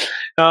point.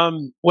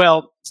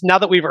 Well, now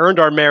that we've earned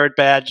our merit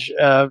badge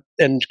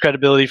and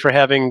credibility for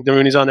having the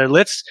Rooneys on there,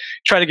 let's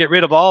try to get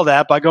rid of all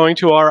that by going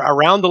to our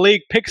Around the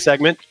League pick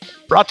segment,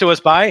 brought to us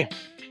by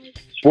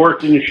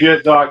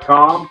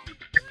sportsandshit.com.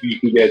 You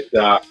can get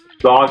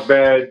dog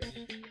beds,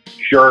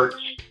 shirts,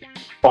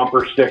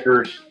 bumper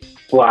stickers,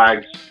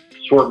 flags,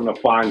 assortment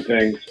of fine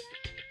things.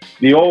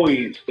 The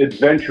always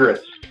adventurous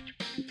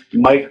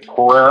Mike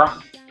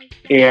Pereira,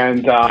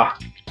 and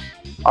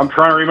I'm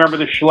trying to remember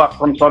the schlep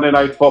from Sunday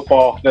Night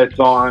Football that's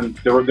on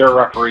their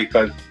referee,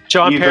 because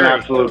John he's Perry. an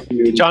absolute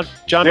beauty. John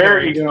there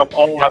Perry. you go.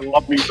 Oh, I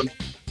love me some.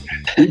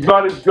 He's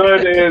not as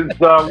good as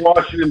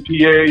Washington,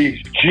 PA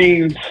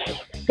Gene's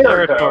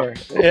territory.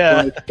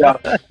 Yeah.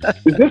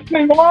 Is this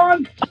thing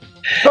on?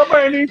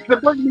 Somebody needs to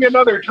bring me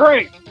another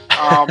drink.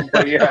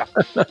 But yeah.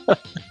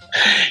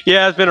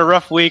 Yeah, it's been a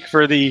rough week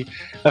for the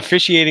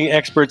officiating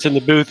experts in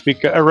the booth,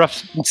 a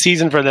rough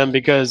season for them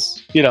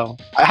because,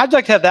 I'd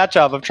like to have that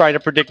job of trying to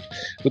predict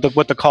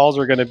what the calls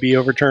are going to be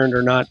overturned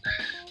or not.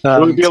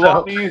 It would be a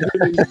lot easier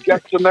to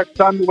guess the next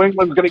time New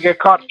England's going to get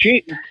caught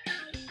cheating.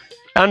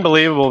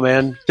 Unbelievable,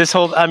 man.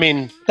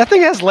 That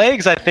thing has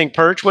legs, I think,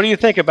 Perch. What do you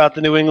think about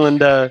the New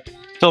England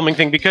filming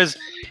thing? Because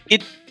they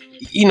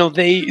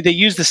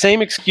use the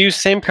same excuse,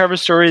 same cover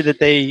story that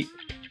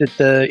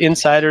the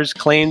insiders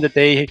claimed that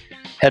they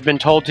had been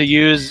told to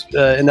use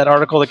in that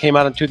article that came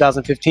out in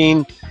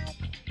 2015.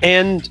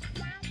 And,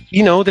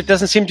 there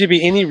doesn't seem to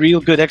be any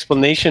real good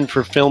explanation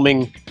for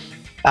filming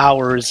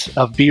hours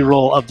of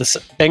B-roll of the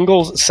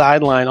Bengals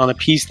sideline on a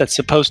piece that's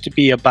supposed to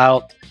be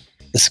about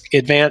the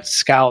advanced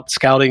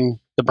scouting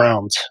the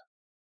Browns.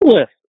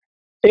 Listen,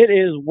 it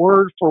is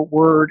word for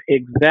word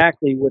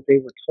exactly what they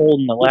were told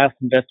in the last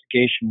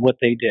investigation, what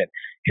they did.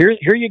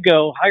 Here you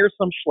go. Hire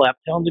some schlep.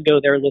 Tell them to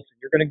go there. Listen,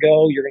 you're going to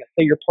go. You're going to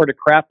say you're part of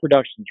Kraft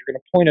Productions. You're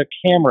going to point a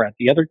camera at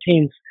the other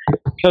team's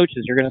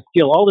coaches. You're going to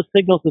steal all the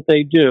signals that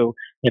they do.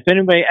 If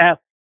anybody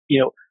asks,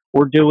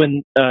 we're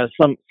doing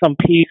some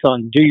piece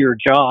on do your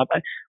job.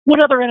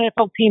 What other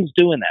NFL team's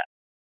doing that,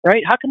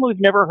 right? How come we've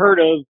never heard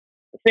of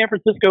the San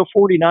Francisco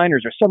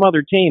 49ers or some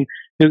other team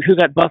who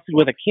got busted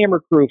with a camera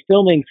crew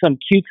filming some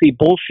cutesy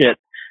bullshit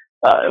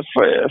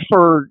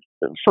for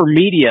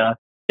media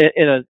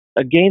in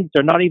a game that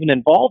they're not even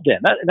involved in?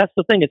 That's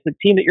the thing. It's the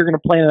team that you're going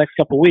to play in the next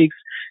couple of weeks,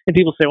 and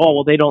people say, "Oh,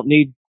 well, they don't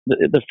need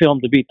the film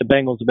to beat the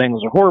Bengals. The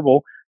Bengals are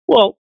horrible."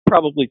 Well,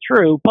 probably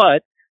true,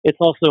 but it's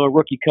also a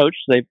rookie coach.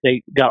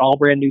 They got all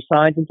brand new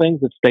signs and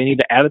things that they need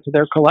to add it to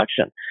their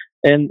collection.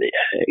 And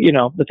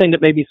the thing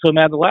that made me so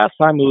mad the last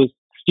time was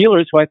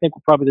Steelers, who I think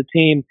were probably the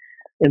team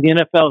in the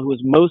NFL who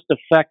was most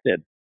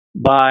affected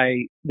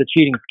by the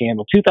cheating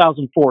scandal.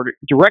 2004,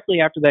 directly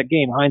after that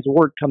game, Hines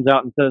Ward comes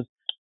out and says,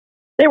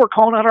 "They were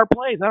calling out our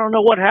plays. I don't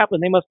know what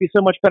happened. They must be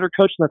so much better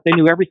coached than us. They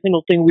knew every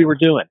single thing we were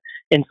doing."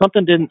 And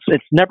something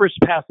it's never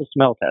passed the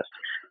smell test.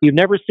 You've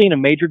never seen a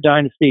major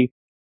dynasty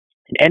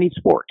in any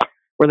sport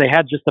where they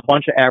had just a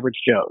bunch of average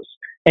Joes.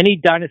 Any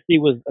dynasty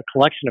was a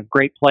collection of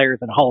great players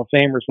and Hall of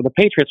Famers, where the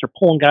Patriots are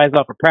pulling guys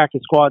off of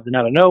practice squads and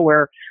out of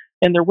nowhere,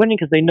 and they're winning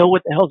because they know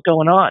what the hell's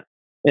going on.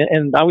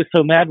 And I was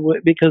so mad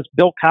because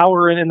Bill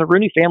Cowher and the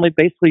Rooney family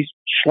basically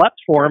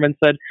schlepped for him and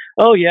said,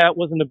 "Oh yeah, it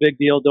wasn't a big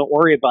deal. Don't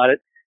worry about it."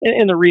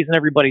 And the reason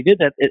everybody did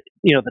that,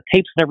 the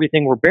tapes and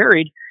everything were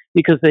buried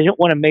because they didn't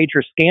want a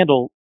major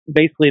scandal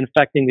basically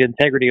infecting the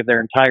integrity of their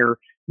entire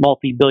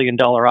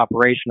multi-billion-dollar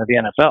operation of the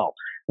NFL.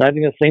 And I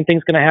think the same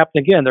thing's going to happen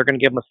again. They're going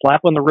to give them a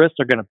slap on the wrist.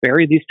 They're going to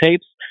bury these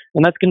tapes,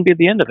 and that's going to be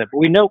the end of it. But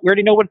we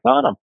already know what's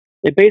on them.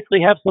 They basically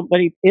have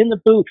somebody in the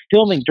booth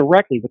filming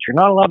directly, which you're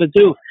not allowed to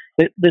do.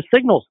 The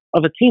signals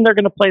of a team they're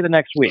going to play the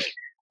next week.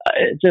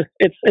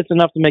 It's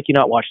enough to make you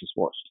not watch the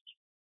sports.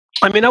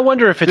 I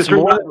wonder if it's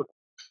more.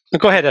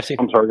 Go ahead, FC.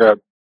 I'm sorry, go ahead.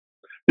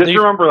 Just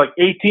remember, like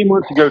 18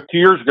 months ago, 2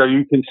 years ago,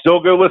 you can still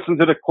go listen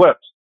to the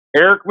clips.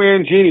 Eric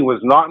Mangini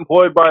was not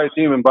employed by a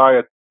team and by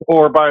a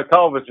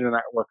television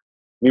network.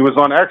 He was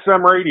on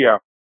XM radio,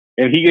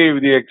 and he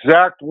gave the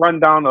exact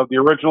rundown of the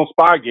original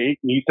Spygate,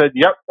 and he said,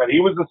 "Yep, that he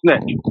was a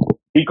snitch."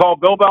 He called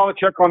Bill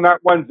Belichick on that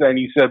Wednesday, and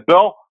he said,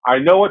 "Bill, I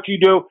know what you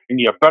do, and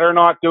you better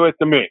not do it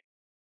to me."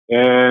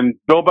 And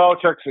Bill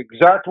Belichick's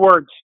exact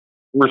words,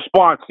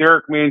 response to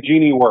Eric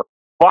Mangini were,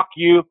 "Fuck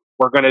you,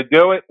 we're going to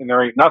do it, and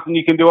there ain't nothing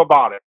you can do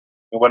about it."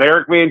 And what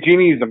Eric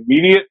Mangini's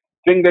immediate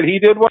thing that he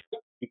did was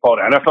he called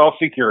NFL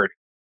security,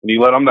 and he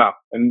let them know.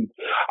 And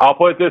I'll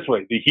put it this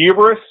way: the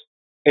hubris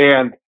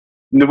and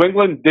New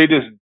England, they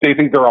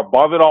think they're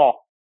above it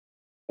all.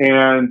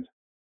 And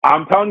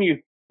I'm telling you,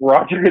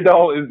 Roger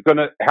Goodell is going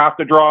to have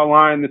to draw a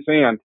line in the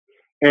sand.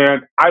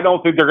 And I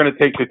don't think they're going to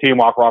take the team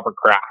off Robert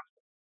Kraft.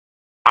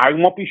 I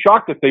won't be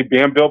shocked if they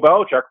ban Bill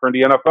Belichick from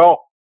the NFL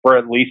for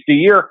at least a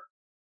year.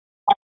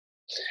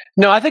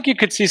 No, I think you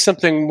could see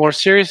something more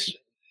serious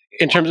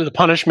in terms of the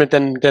punishment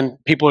than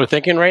people are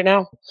thinking right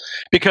now,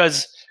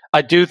 because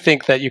I do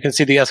think that you can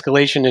see the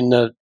escalation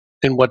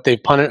in what they've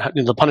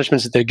in the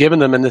punishments that they've given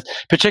them, and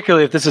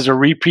particularly if this is a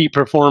repeat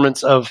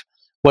performance of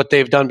what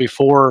they've done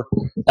before,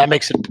 that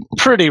makes it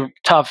pretty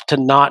tough to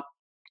not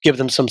give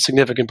them some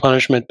significant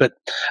punishment. But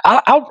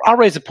I'll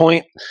raise a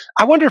point.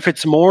 I wonder if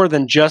it's more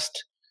than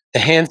just the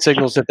hand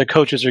signals that the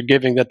coaches are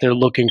giving that they're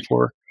looking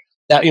for.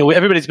 That,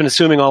 everybody's been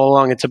assuming all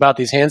along it's about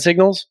these hand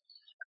signals,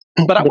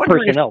 but I wonder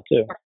personnel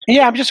too.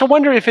 Yeah, I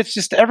wonder if it's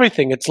just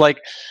everything. It's like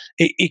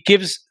it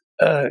gives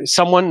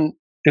someone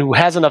who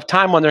has enough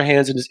time on their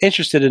hands and is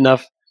interested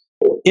enough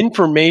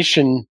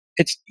information.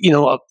 It's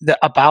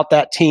about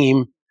that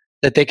team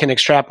that they can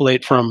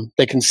extrapolate from.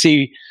 They can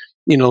see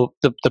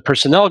the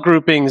personnel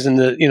groupings, and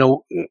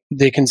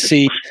they can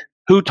see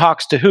who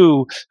talks to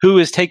who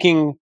is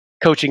taking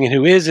coaching and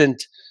who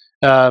isn't.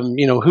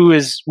 Who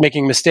is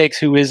making mistakes,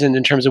 who isn't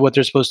in terms of what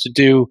they're supposed to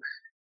do.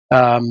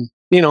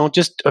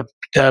 Just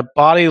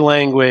body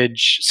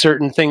language,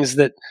 certain things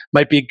that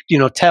might be,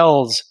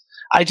 tells.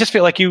 I just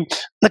feel like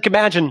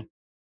imagine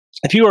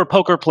if you were a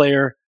poker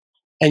player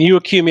and you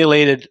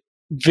accumulated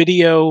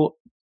video,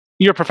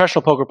 you're a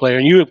professional poker player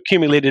and you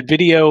accumulated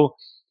video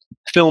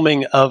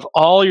filming of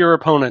all your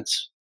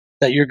opponents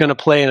that you're going to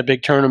play in a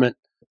big tournament.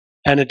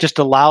 And it just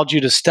allowed you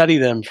to study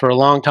them for a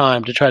long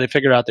time to try to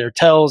figure out their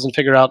tells and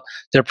figure out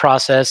their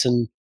process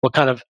and what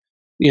kind of,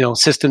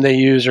 system they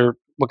use or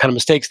what kind of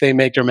mistakes they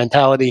make, their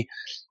mentality.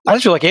 I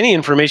just feel like any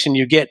information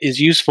you get is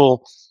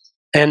useful.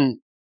 And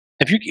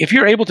if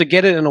you're able to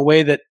get it in a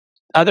way that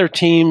other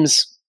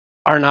teams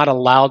are not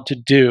allowed to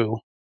do,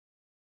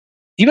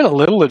 even a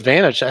little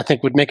advantage, I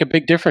think, would make a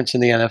big difference in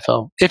the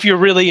NFL. If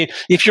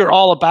you're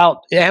all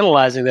about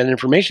analyzing that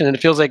information, and it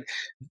feels like,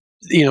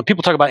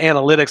 people talk about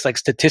analytics, like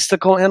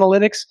statistical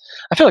analytics.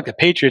 I feel like the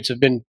Patriots have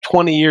been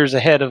 20 years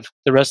ahead of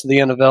the rest of the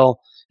NFL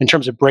in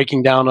terms of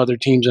breaking down other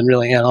teams and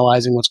really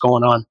analyzing what's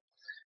going on,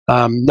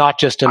 not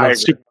just in a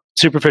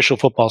superficial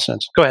football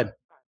sense. Go ahead.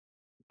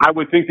 I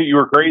would think that you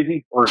were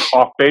crazy or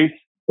off base,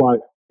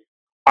 but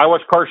I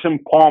watched Carson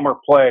Palmer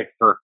play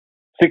for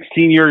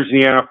 16 years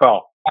in the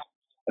NFL,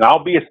 and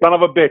I'll be a son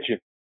of a bitch.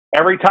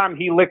 Every time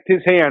he licked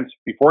his hands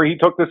before he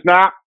took the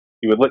snap,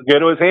 he would go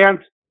to his hands.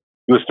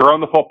 He was throwing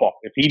the football.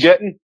 If he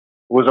didn't, it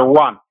was a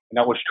run. And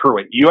that was true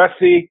at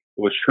USC. It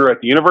was true at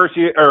the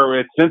University or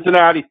at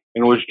Cincinnati.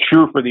 And it was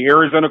true for the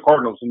Arizona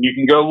Cardinals. And you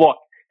can go look.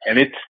 And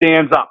it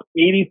stands up.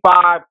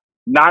 85,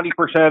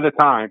 90% of the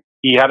time,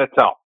 he had a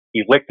tell.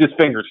 He licked his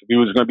fingers if he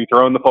was going to be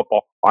throwing the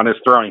football on his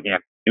throwing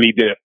hand. And he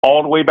did it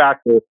all the way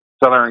back to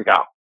Southern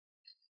Cal.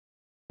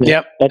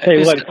 Yep. I'll tell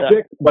you what,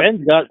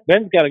 Ben's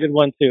got a good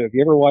one too. If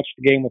you ever watch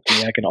the game with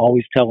me, I can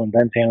always tell when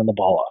Ben's handing the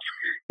ball off.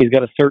 He's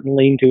got a certain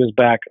lean to his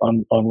back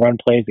on run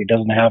plays he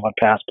doesn't have on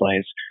pass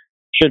plays.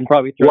 Shouldn't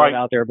probably throw it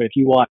out there, but if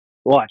you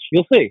watch,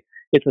 you'll see.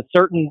 It's a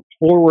certain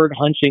forward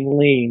hunching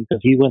lean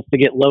because he wants to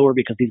get lower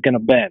because he's going to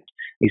bend.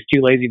 He's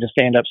too lazy to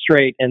stand up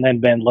straight and then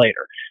bend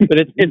later. But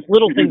it's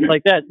little things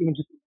like that. Even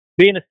just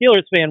being a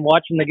Steelers fan,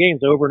 watching the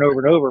games over and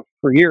over and over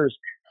for years,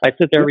 I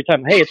sit there every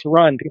time, hey, it's a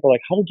run. People are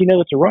like, how did you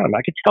know it's a run?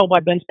 I could tell by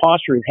Ben's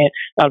posture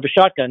out of a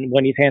shotgun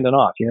when he's handing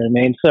off. You know what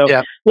I mean? So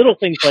little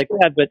things like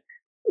that. But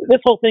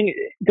this whole thing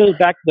goes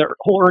back to the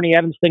whole Ernie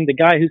Adams thing. The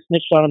guy who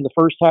snitched on him the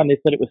first time, they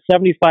said it was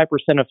 75%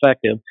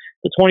 effective.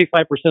 The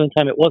 25% of the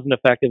time it wasn't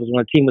effective was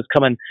when a team was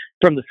coming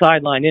from the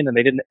sideline in and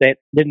they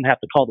didn't have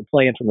to call the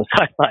play in from the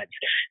sidelines.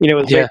 It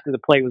was basically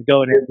the play was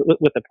going in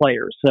with the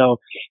players. So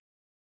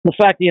the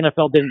fact the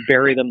NFL didn't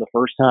bury them the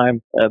first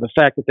time, the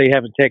fact that they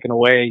haven't taken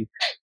away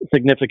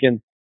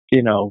significant,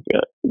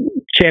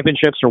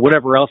 championships or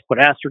whatever else, put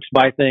asterisks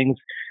by things,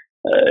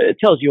 it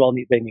tells you all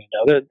they need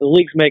to know. The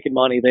league's making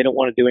money. They don't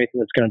want to do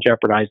anything that's going to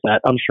jeopardize that.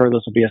 I'm sure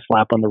this will be a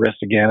slap on the wrist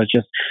again. It's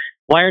just,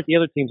 why aren't the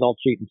other teams all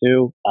cheating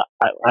too?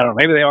 I don't know.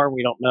 Maybe they are and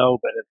we don't know,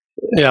 but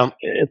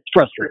it's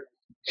frustrating.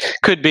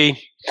 Could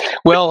be.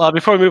 Well,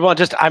 before we move on,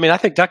 I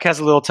think Duck has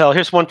a little tell.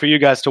 Here's one for you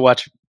guys to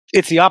watch.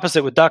 It's the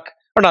opposite with Duck.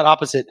 Or not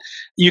opposite.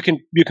 You can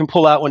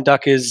pull out when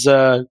Duck is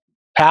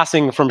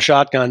passing from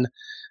shotgun.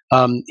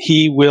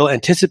 He will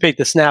anticipate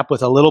the snap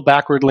with a little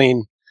backward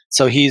lean.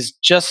 So he's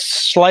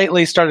just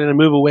slightly starting to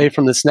move away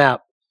from the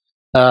snap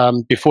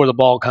before the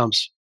ball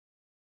comes,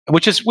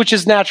 which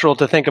is natural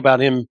to think about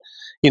him,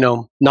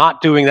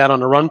 not doing that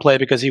on a run play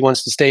because he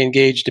wants to stay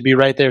engaged to be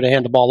right there to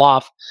hand the ball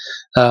off.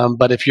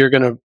 But if you're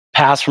going to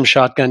pass from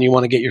shotgun, you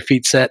want to get your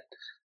feet set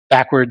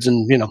backwards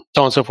and,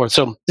 so on and so forth.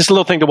 So just a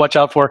little thing to watch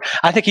out for.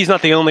 I think he's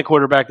not the only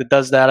quarterback that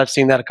does that. I've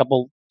seen that a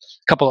couple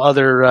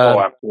other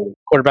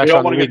quarterbacks. They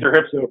don't want to get their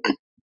hips open.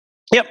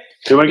 Yep.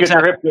 They want to get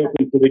their hips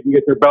open so they can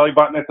get their belly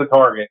button at the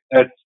target.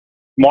 That's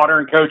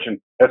modern coaching.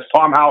 That's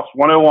Tom House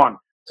 101.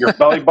 Your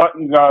belly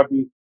button got to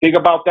be. Think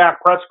about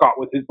Dak Prescott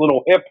with his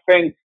little hip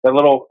thing. That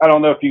little, I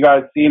don't know if you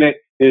guys seen it,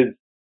 his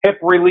hip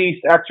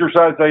release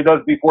exercise that he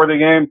does before the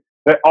game.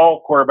 That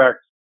all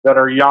quarterbacks that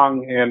are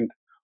young and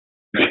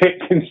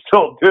can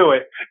still do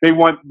it. They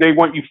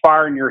want you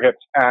firing your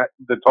hips at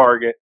the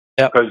target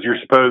because you're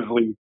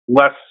supposedly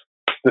less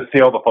to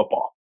steal the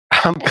football.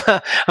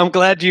 I'm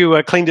glad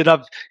you cleaned it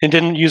up and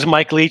didn't use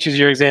Mike Leach as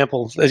your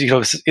example. As you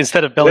know,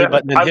 instead of belly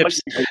button and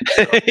hips,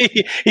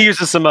 he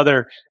uses some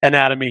other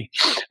anatomy.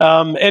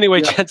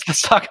 Anyway, gents,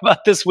 let's talk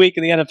about this week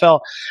in the NFL.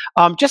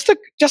 Just a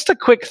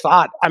quick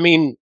thought. I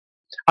mean,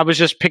 I was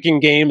just picking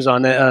games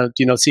on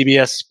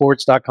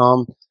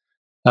CBSSports.com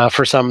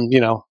for some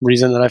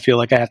reason that I feel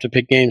like I have to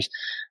pick games.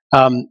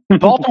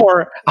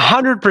 Baltimore,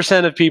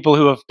 100% of people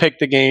who have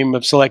picked the game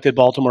have selected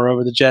Baltimore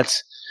over the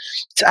Jets.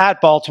 It's at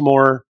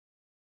Baltimore.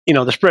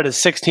 The spread is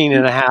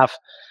 16.5.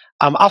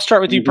 I'll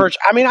start with you, Perch.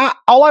 I mean,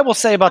 all I will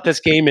say about this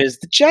game is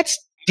the Jets'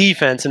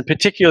 defense, and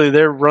particularly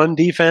their run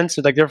defense,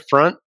 like their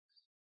front,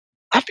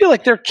 I feel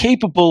like they're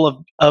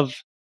capable of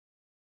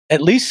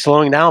at least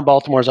slowing down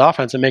Baltimore's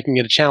offense and making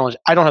it a challenge.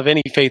 I don't have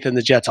any faith in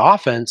the Jets'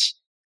 offense,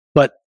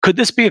 but could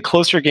this be a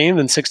closer game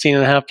than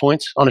 16.5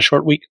 points on a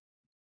short week?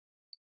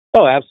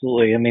 Oh,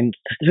 absolutely. I mean,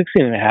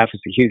 16.5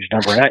 is a huge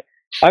number. And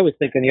I was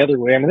thinking the other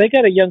way. I mean, they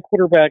got a young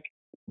quarterback.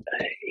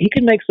 He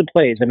can make some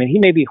plays. I mean, he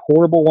may be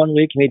horrible one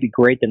week, he may be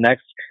great the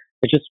next.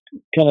 It's just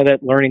kind of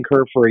that learning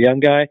curve for a young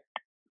guy.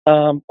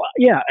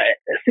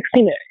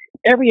 16.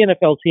 Every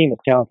NFL team is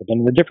talented. I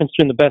mean, the difference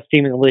between the best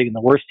team in the league and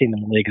the worst team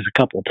in the league is a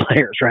couple of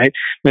players, right?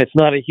 I mean, it's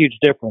not a huge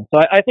difference. So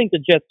I think the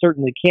Jets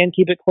certainly can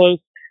keep it close,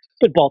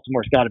 but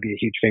Baltimore's got to be a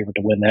huge favorite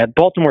to win that.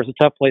 Baltimore's a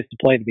tough place to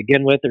play to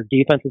begin with. Their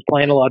defense is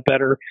playing a lot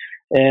better,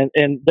 and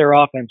their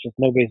offense, just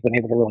nobody's been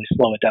able to really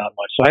slow it down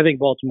much. So I think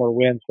Baltimore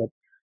wins, but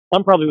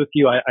I'm probably with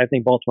you. I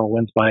think Baltimore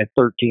wins by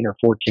 13 or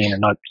 14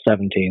 and not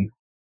 17.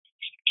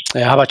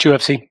 Yeah, how about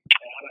UFC?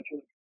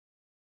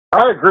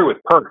 I agree with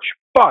Perch,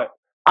 but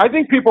I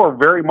think people are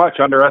very much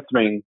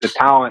underestimating the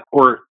talent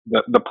or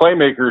the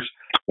playmakers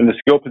and the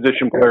skill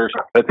position players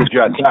that the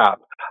Jets have.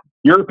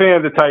 You're a fan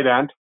of the tight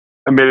end,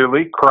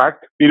 admittedly,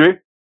 correct, BD?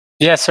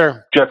 Yes,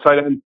 sir. Jets tight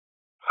end.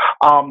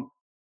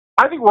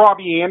 I think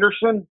Robbie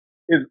Anderson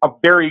is a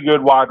very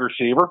good wide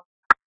receiver.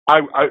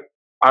 I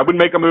would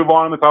make a move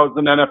on him if I was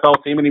an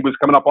NFL team and he was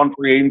coming up on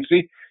free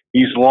agency.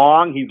 He's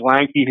long, he's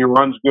lanky, he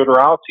runs good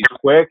routes, he's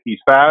quick, he's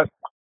fast.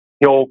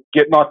 He'll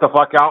get knocked the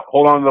fuck out,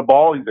 hold on to the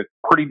ball. He's a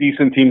pretty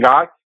decent team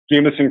guy.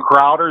 Jamison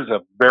Crowder's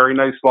a very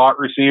nice slot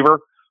receiver.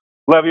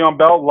 Le'Veon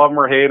Bell, love him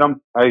or hate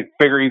him. I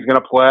figure he's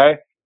going to play.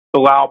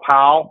 Bilal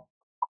Powell.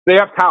 They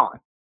have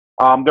talent.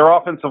 Their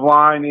offensive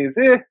line is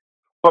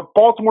but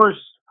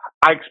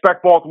I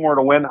expect Baltimore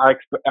to win. I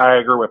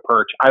agree with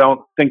Perch. I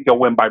don't think they'll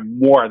win by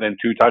more than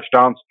 2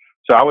 touchdowns.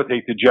 So I would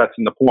take the Jets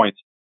in the points.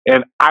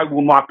 And I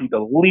will not be the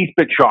least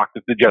bit shocked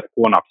if the Jets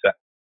pull an upset.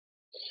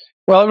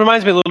 Well, it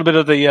reminds me a little bit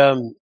of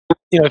the,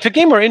 if a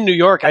game were in New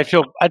York, I'd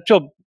feel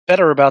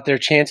better about their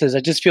chances. I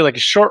just feel like a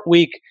short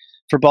week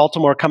for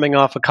Baltimore coming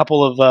off a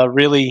couple of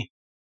really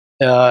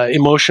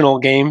emotional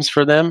games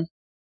for them,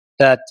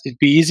 that it'd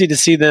be easy to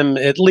see them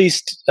at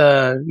least,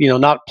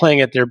 not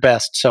playing at their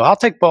best. So I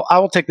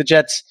will take the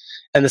Jets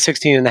and the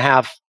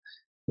 16.5.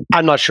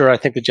 I'm not sure. I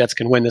think the Jets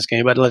can win this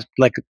game, but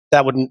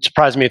that wouldn't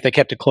surprise me if they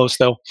kept it close,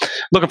 though.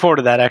 Looking forward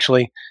to that,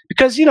 actually,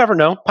 because you never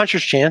know.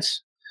 Puncher's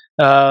chance.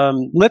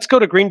 Let's go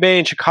to Green Bay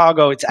and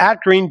Chicago. It's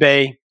at Green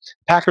Bay.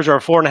 Packers are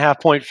a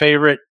 4.5-point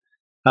favorite.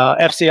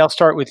 FC, I'll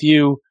start with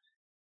you.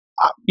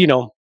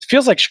 It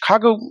feels like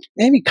Chicago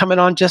maybe coming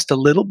on just a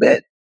little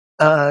bit.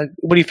 What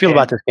do you feel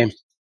about this game?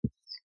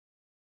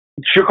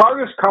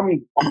 Chicago's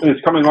coming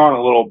on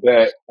a little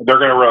bit. They're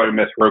going to really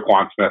miss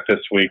Roquan Smith this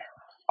week.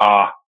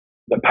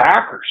 The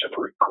Packers have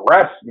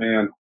regressed,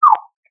 man.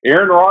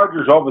 Aaron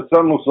Rodgers all of a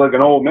sudden looks like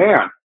an old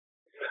man.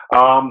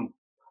 I'm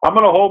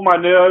going to hold my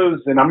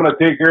nose, and I'm going to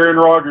take Aaron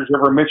Rodgers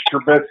over Mitch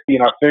Trubisky,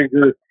 and I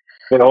figure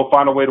that he'll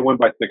find a way to win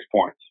by 6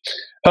 points.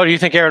 Oh, do you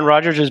think Aaron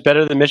Rodgers is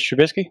better than Mitch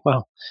Trubisky?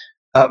 Well,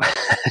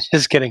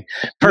 just kidding.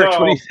 Perch,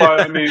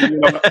 but I mean,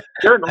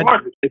 Aaron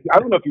Rodgers, I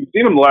don't know if you've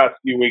seen him the last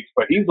few weeks,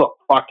 but he's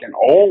fucking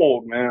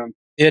old, man.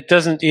 It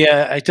doesn't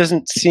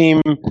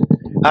seem,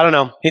 I don't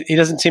know. He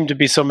doesn't seem to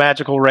be so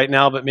magical right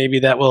now, but maybe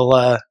that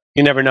will,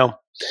 you never know.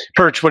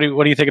 Perch, what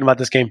are you thinking about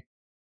this game?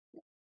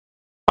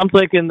 I'm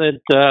thinking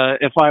that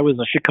if I was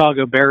a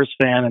Chicago Bears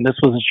fan and this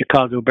was a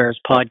Chicago Bears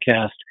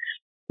podcast,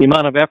 the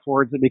amount of F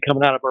words that be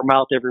coming out of our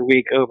mouth every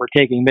week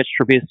overtaking Mitch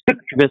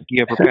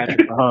Trubisky over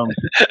Patrick Mahomes.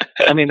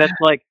 I mean, that's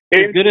like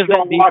as good as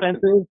that defense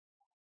is.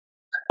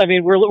 I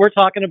mean, we're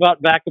talking about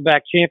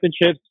back-to-back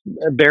championships,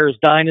 Bears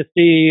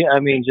dynasty. I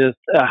mean, just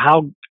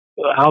how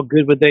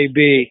good would they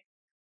be,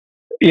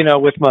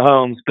 with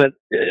Mahomes? But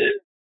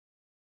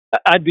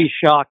I'd be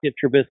shocked if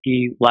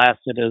Trubisky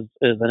lasted as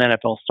an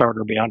NFL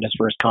starter beyond his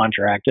first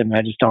contract, and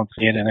I just don't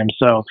see it in him.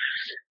 So,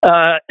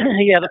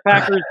 the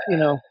Packers,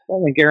 I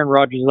think Aaron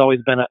Rodgers has always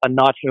been a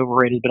notch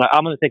overrated, but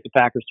I'm going to take the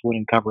Packers to win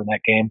and cover in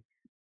that game.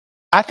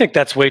 I think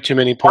that's way too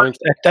many points.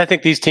 I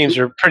think these teams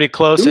are pretty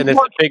close, and it's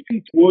a big.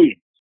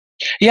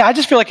 Yeah, I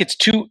just feel like it's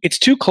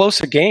too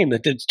close a game.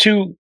 That it's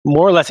two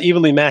more or less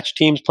evenly matched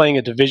teams playing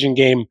a division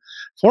game.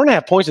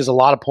 4.5 points is a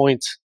lot of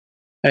points,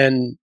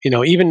 and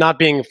even not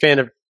being a fan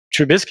of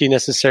Trubisky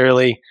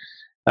necessarily,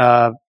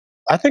 I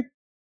think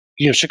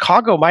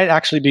Chicago might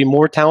actually be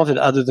more talented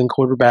other than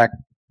quarterback.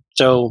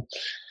 So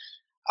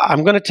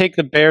I'm going to take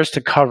the Bears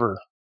to cover.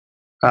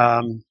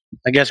 I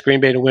guess Green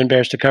Bay to win,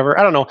 Bears to cover.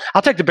 I don't know.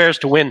 I'll take the Bears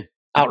to win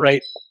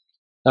outright.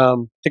 I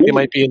think they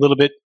might be a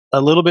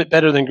little bit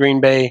better than Green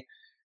Bay,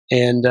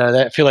 and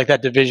I feel like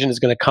that division is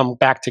going to come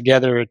back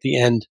together at the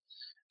end.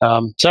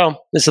 So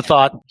this is a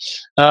thought.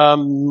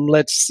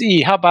 Let's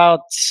see. How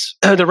about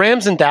the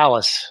Rams and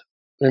Dallas?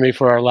 Maybe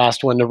for our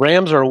last one. The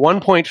Rams are a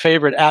 1-point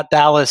favorite at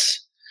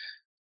Dallas.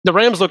 The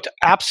Rams looked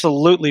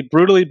absolutely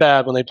brutally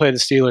bad when they played the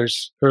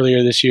Steelers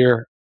earlier this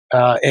year.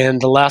 And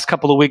the last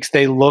couple of weeks,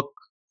 they look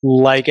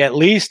like at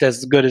least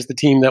as good as the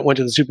team that went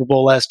to the Super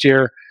Bowl last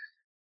year.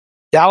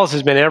 Dallas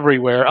has been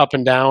everywhere, up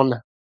and down.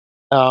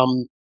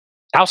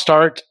 I'll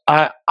start.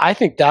 I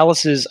think I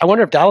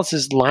wonder if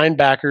Dallas's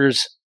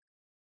linebackers,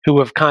 who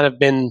have kind of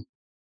been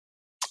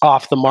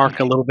off the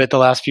mark a little bit the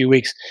last few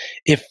weeks,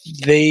 if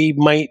they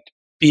might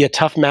be a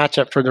tough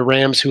matchup for the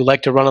Rams, who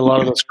like to run a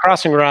lot of those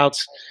crossing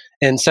routes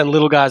and send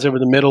little guys over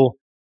the middle.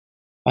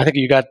 I think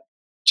you got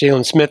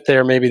Jalen Smith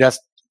there. Maybe that's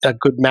a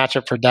good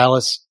matchup for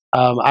Dallas.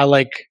 I'll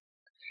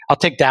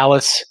take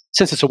Dallas.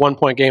 Since it's a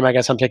 1-point game, I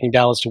guess I'm taking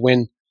Dallas to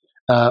win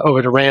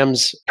over the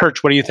Rams.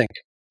 Perch, what do you think?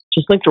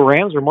 Just think the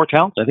Rams are more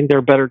talented. I think they're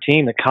a better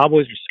team. The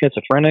Cowboys are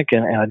schizophrenic,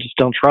 and I just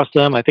don't trust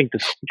them. I think the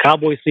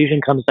Cowboys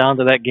season comes down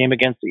to that game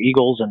against the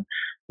Eagles, and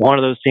one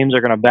of those teams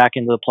are going to back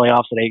into the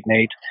playoffs at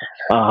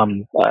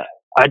 8-8.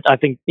 I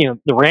think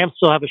the Rams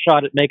still have a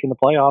shot at making the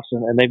playoffs,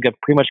 and they've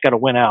pretty much got to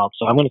win out.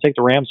 So I'm going to take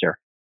the Rams here.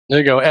 There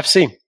you go,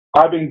 FC.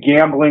 I've been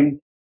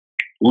gambling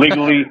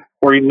legally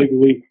or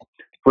illegally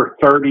for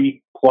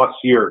 30 plus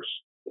years.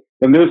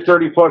 In those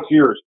 30 plus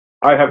years,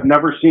 I have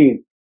never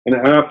seen an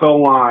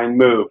NFL line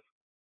move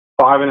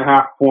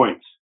 5.5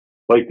 points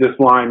like this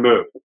line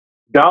moved.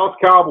 Dallas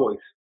Cowboys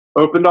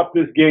opened up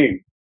this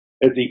game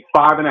as a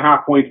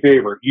 5.5 point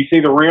favorite. You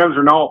say the Rams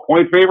are now a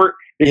point favorite?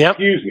 Yep.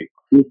 Excuse me.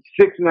 It's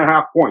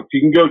 6.5 points.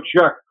 You can go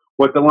check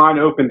what the line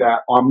opened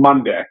at on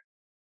Monday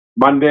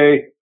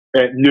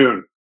at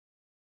noon.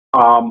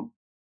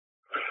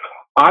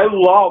 I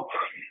love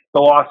the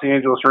Los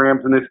Angeles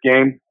Rams in this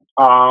game.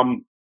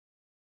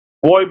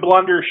 Boy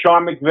blunder,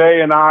 Sean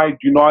McVay and I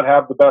do not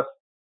have the best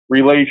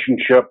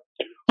relationship,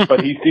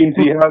 but he seems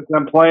he has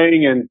them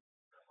playing, and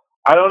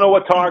I don't know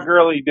what Todd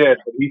Gurley did,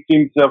 but he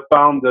seems to have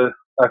found a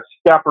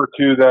step or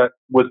two that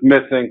was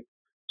missing.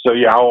 So,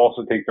 yeah, I'll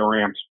also take the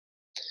Rams.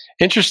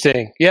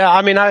 Interesting. Yeah,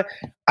 I mean, I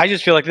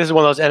just feel like this is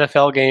one of those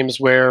NFL games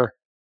where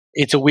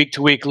it's a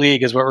week-to-week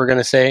league is what we're going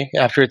to say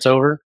after it's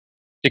over.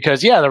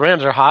 Because, yeah, the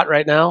Rams are hot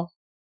right now,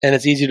 and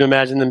it's easy to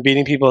imagine them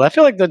beating people. I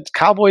feel like the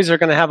Cowboys are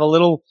going to have a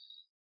little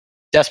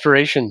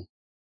desperation.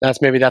 That's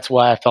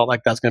why I felt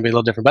like that's going to be a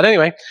little different. But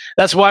anyway,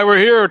 that's why we're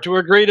here, to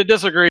agree to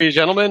disagree,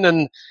 gentlemen.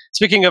 And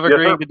speaking of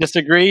agreeing to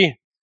disagree,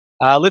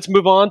 let's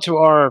move on to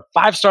our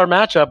 5-star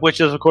matchup, which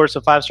is, of course,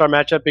 a 5-star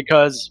matchup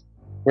because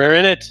we're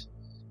in it.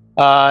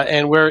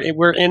 And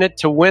we're in it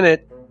to win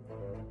it.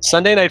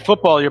 Sunday Night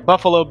Football, your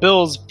Buffalo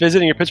Bills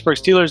visiting your Pittsburgh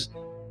Steelers.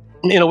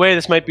 In a way,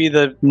 this might be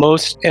the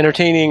most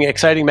entertaining,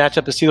 exciting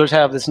matchup the Steelers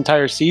have this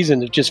entire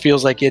season. It just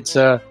feels like it's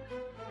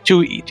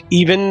two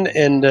even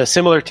and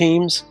similar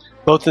teams,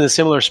 both in a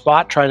similar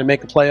spot, trying to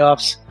make the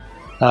playoffs.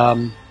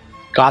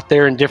 Got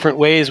there in different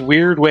ways,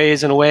 weird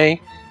ways in a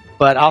way.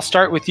 But I'll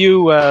start with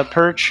you,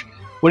 Perch.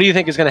 What do you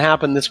think is going to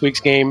happen this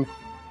week's game?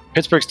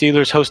 Pittsburgh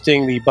Steelers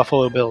hosting the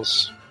Buffalo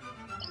Bills.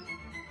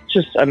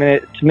 To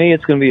me,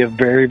 it's going to be a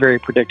very, very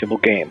predictable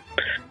game.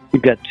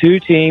 You've got two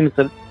teams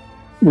that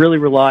really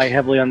rely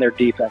heavily on their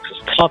defenses.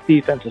 Tough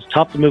defenses,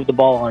 tough to move the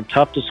ball on,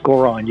 tough to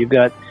score on. You've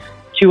got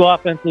two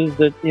offenses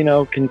that,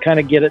 can kind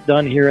of get it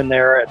done here and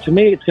there. To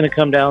me, it's going to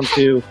come down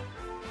to,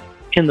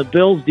 can the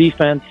Bills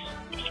defense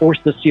force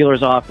the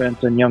Steelers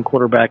offense and young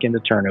quarterback into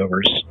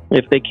turnovers?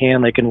 If they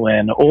can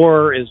win.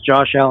 Or is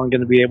Josh Allen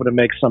going to be able to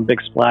make some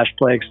big splash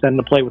play, extend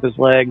the play with his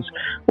legs,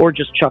 or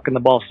just chucking the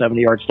ball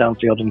 70 yards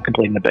downfield and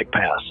completing the big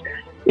pass?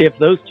 If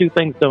those two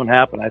things don't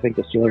happen, I think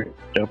the Steelers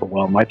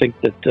overwhelm. I think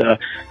that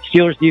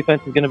Steelers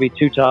defense is going to be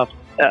too tough.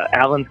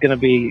 Allen's going to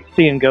be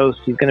seeing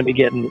ghosts. He's going to be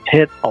getting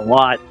hit a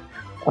lot.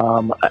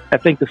 I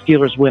think the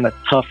Steelers win a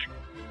tough,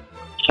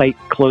 tight,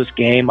 close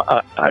game.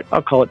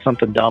 I'll call it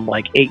something dumb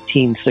like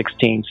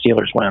 18-16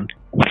 Steelers win.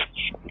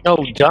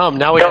 Oh, dumb.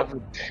 Now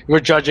we're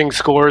judging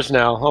scores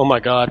now. Oh, my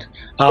God.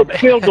 It's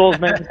field goals,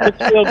 man.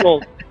 It's field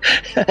goals.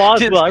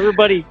 Boswell,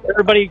 everybody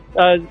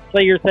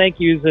say your thank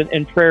yous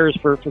and prayers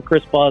for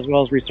Chris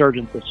Boswell's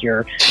resurgence this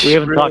year. We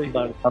haven't talked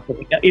about it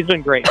enough. He's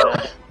been great,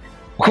 man.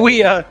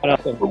 We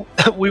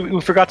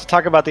we forgot to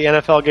talk about the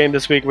NFL game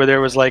this week where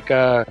there was like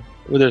where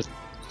there's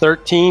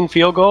 13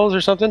 field goals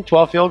or something,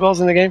 12 field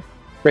goals in the game.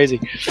 Crazy.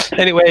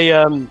 Anyway,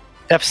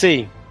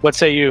 FC, what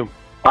say you?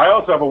 I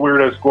also have a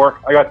weirdo score.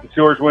 I got the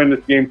Steelers winning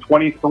this game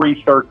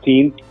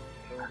 23-13.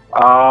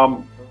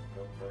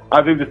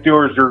 I think the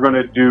Steelers are going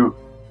to do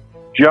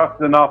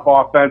just enough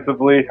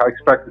offensively. I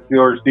expect the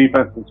Steelers'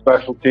 defense and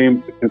special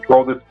teams to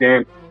control this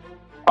game.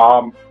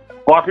 A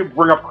lot of people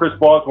bring up Chris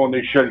Boswell, and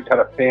they should. He's had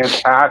a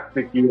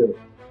fantastic year.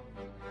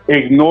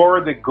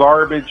 Ignore the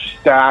garbage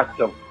stats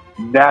of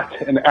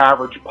net and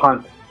average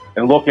punt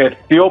and look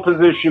at field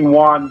position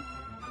one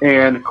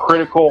and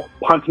critical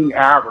punting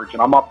average.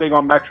 And I'm not big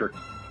on metrics.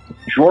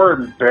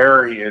 Jordan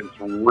Berry has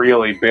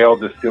really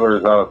bailed the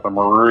Steelers out of some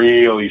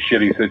really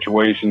shitty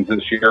situations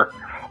this year.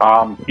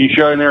 He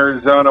showed in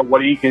Arizona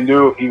what he can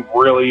do if he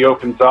really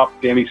opens up.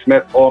 Danny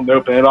Smith told him to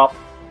open it up,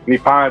 and he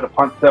found to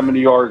punt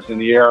 70 yards in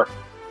the air.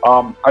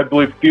 I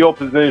believe field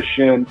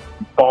position,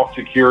 ball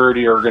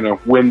security are going to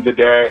win the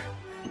day,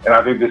 and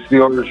I think the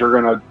Steelers are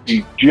going to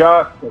be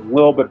just a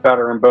little bit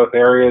better in both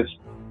areas.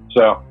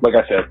 So, like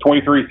I said,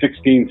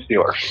 23-16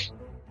 Steelers.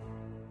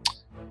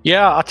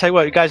 Yeah, I'll tell you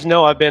what. You guys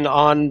know I've been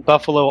on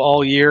Buffalo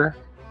all year.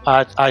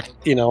 I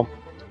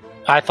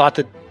thought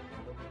that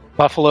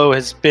Buffalo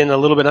has been a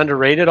little bit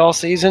underrated all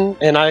season,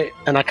 and I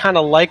kind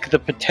of like the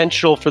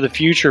potential for the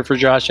future for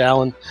Josh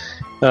Allen.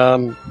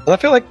 And I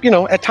feel like,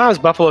 at times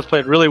Buffalo's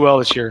played really well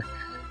this year.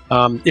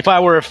 If I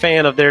were a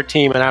fan of their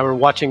team and I were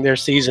watching their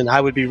season, I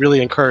would be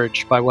really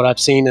encouraged by what I've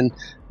seen and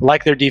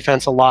like their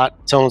defense a lot,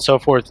 so on and so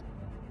forth.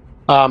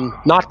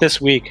 Not this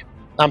week.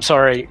 I'm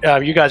sorry.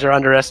 You guys are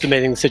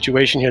underestimating the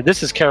situation here.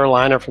 This is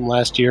Carolina from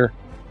last year,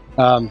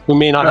 who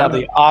may not have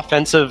the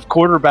offensive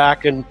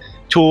quarterback and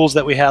tools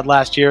that we had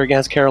last year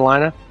against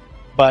Carolina.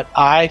 But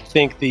I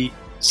think the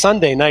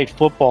Sunday night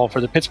football for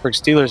the Pittsburgh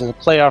Steelers in the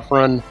playoff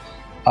run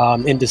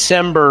in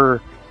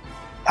December,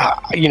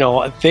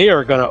 they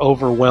are going to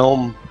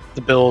overwhelm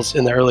the Bills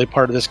in the early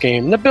part of this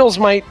game. And the Bills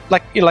might,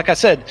 like I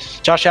said,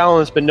 Josh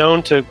Allen has been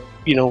known to,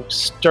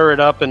 stir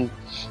it up and,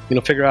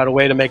 figure out a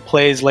way to make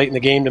plays late in the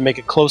game to make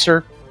it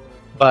closer.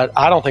 But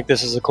I don't think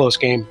this is a close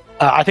game.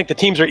 I think the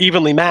teams are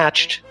evenly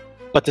matched,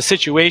 but the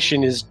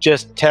situation is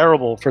just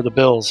terrible for the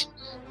Bills.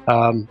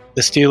 The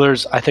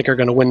Steelers, I think, are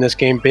going to win this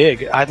game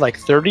big. I'd like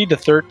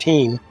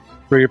 30-13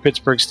 for your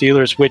Pittsburgh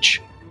Steelers, which,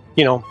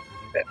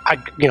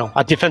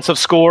 a defensive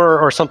score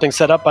or something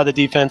set up by the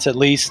defense at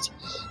least.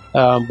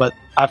 But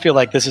I feel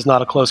like this is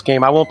not a close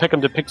game. I won't pick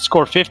them to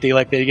score 50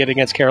 like they did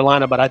against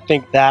Carolina, but I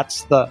think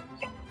that's the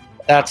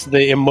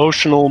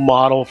emotional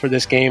model for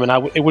this game. And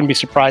it wouldn't be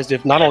surprised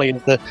if not only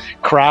is the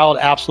crowd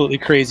absolutely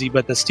crazy,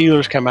 but the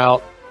Steelers come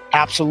out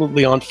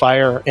absolutely on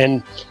fire.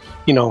 And,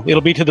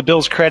 it'll be to the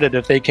Bills' credit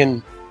if they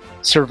can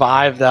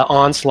survive the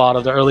onslaught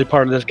of the early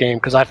part of this game,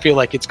 because I feel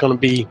like it's going to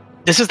be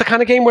 – this is the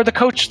kind of game where the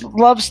coach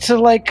loves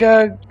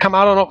to come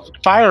out on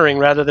firing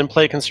rather than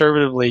play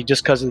conservatively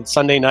just because it's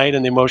Sunday night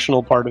and the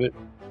emotional part of it.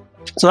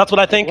 So that's what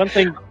I think. One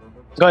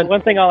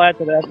thing I'll add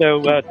to that,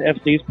 though, to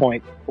FC's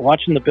point,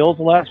 watching the Bills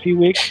the last few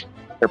weeks,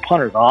 their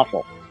punter's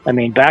awful. I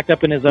mean, backed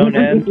up in his own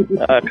end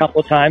a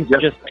couple of times,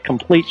 just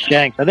complete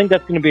shanks. I think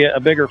that's going to be a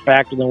bigger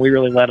factor than we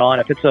really let on.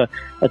 If it's a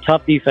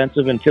tough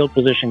defensive and field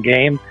position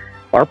game,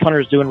 our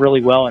punter's doing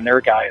really well, and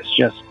their guy is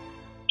just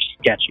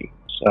sketchy.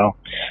 So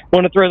I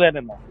want to throw that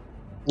in there.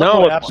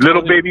 No,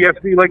 absolutely. Little baby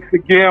FC likes to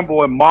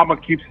gamble, and mama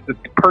keeps the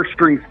purse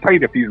strings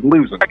tight if he's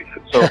losing.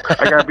 So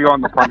I got to be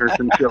on the punters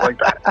and shit like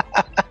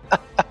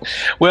that.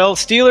 Well,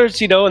 Steelers,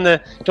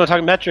 don't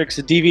talk metrics,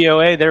 the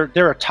DVOA,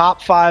 they're a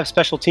top 5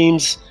 special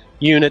teams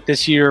unit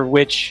this year,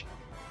 which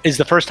is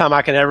the first time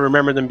I can ever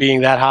remember them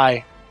being that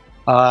high.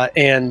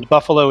 And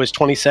Buffalo is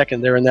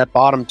 22nd. They're in that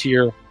bottom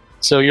tier.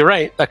 So you're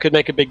right. That could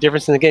make a big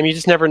difference in the game. You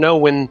just never know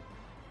when,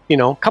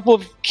 a couple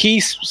of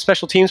key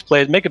special teams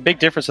plays make a big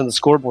difference on the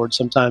scoreboard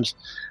sometimes.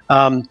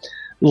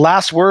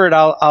 Last word,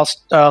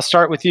 I'll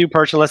start with you,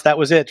 Perch, unless that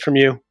was it from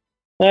you.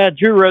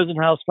 Drew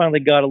Rosenhaus finally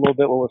got a little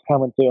bit what was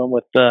coming to him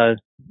with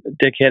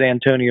dickhead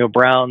Antonio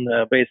Brown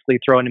basically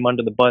throwing him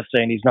under the bus,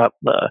 saying he's not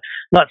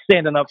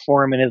standing up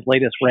for him in his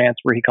latest rants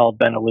where he called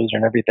Ben a loser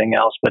and everything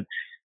else. But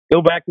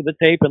go back to the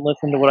tape and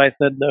listen to what I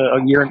said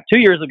 2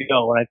 years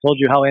ago when I told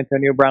you how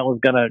Antonio Brown was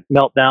going to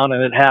melt down,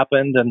 and it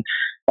happened. And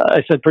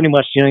I said pretty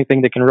much the only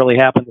thing that can really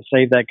happen to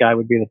save that guy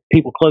would be the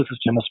people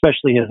closest to him,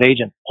 especially his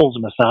agent, pulls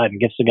him aside and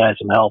gets the guy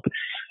some help.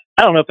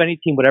 I don't know if any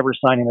team would ever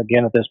sign him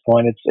again at this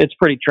point. It's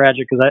pretty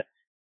tragic because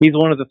he's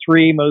one of the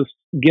 3 most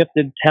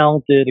gifted,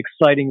 talented,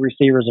 exciting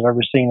receivers I've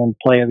ever seen in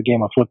play the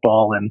game of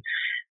football. And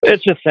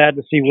it's just sad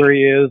to see where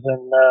he is.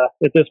 And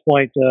at this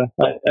point,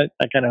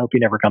 I kind of hope he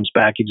never comes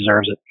back. He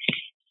deserves it.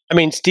 I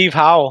mean, Steve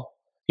Howell,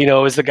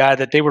 is the guy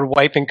that they were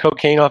wiping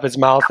cocaine off his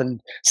mouth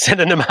and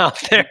sending him out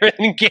there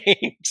in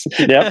games.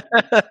 Yep.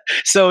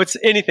 So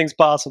anything's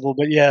possible.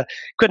 But yeah,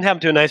 couldn't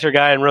happen to a nicer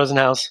guy in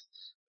Rosenhaus.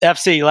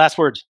 FC, last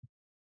words.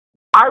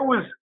 I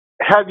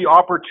had the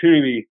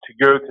opportunity to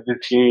go to this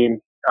game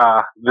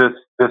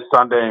this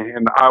Sunday,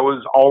 and I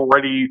was all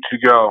ready to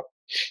go.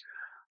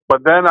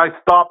 But then I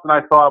stopped and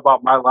I thought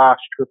about my last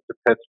trip to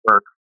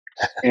Pittsburgh.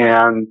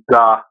 And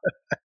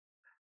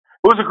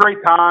it was a great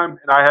time,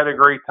 and I had a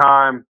great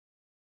time.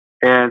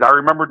 And I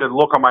remember the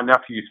look on my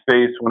nephew's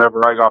face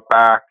whenever I got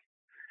back.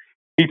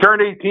 He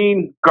turned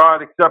 18,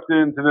 got accepted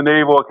into the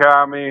Naval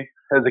Academy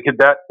as a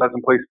cadet,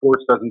 doesn't play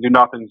sports, doesn't do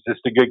nothing, he's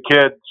just a good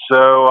kid.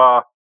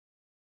 So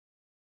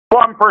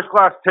bought him first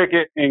class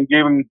ticket and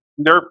gave him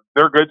they're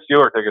good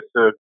Steeler tickets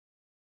to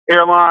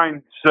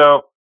airline.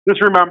 So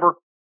just remember,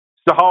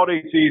 it's the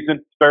holiday season.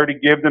 It's better to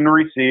give than to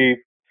receive.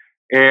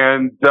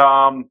 And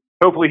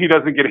hopefully he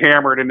doesn't get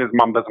hammered and his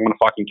mom doesn't want to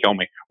fucking kill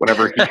me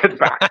whenever he gets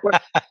back.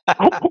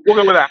 We'll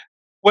go with that.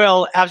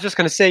 Well, I was just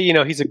going to say,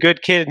 he's a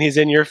good kid and he's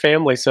in your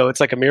family, so it's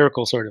like a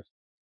miracle, sort of.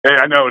 Hey,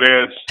 I know it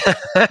is.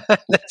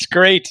 That's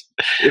great.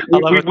 We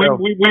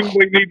need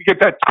to get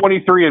that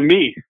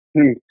 23andMe.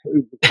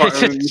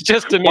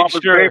 just to make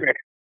sure.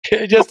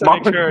 Just to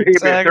make sure.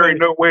 Exactly. There ain't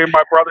no way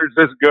my brother's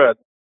this good.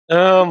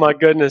 Oh, my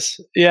goodness.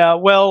 Yeah,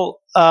 well,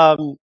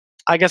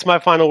 I guess my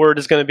final word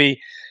is going to be,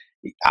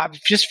 I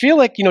just feel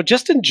like,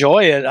 just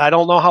enjoy it. I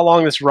don't know how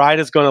long this ride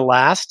is going to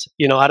last.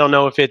 I don't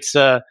know if it's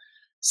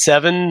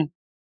 7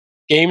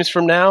 games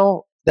from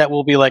now that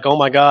will be like, oh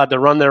my God, the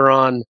run they're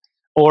on,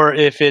 or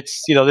if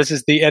it's, this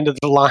is the end of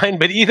the line.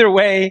 But either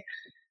way,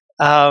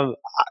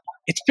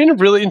 it's been a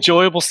really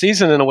enjoyable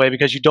season in a way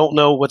because you don't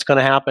know what's going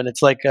to happen.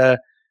 It's like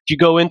you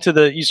go into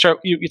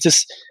it's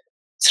this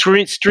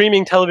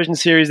streaming television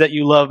series that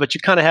you love, but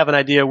you kind of have an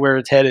idea where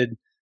it's headed.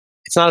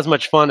 It's not as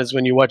much fun as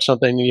when you watch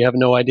something and you have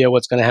no idea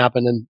what's going to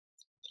happen. And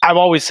I've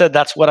always said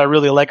that's what I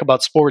really like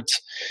about sports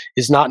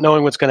is not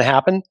knowing what's going to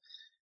happen.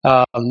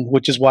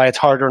 Which is why it's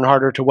harder and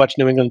harder to watch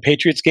New England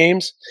Patriots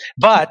games.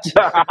 But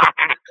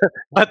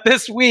but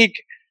this week,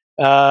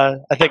 I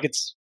think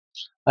it's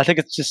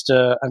just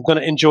I'm going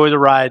to enjoy the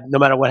ride no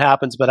matter what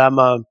happens. But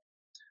I'm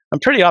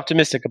pretty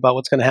optimistic about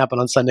what's going to happen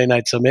on Sunday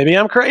night. So maybe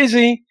I'm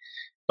crazy,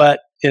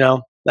 but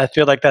I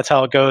feel like that's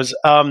how it goes.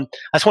 I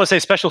just want to say a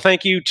special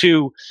thank you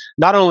to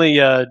not only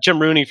Jim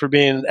Rooney for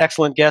being an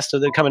excellent guest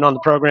and coming on the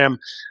program,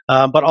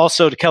 but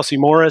also to Kelsey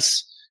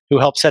Morris who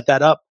helped set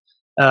that up.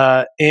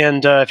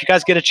 And if you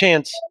guys get a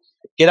chance,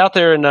 get out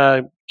there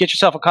and get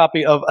yourself a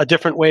copy of A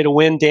Different Way to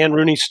Win, Dan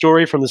Rooney's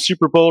story from the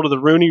Super Bowl to the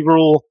Rooney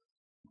Rule.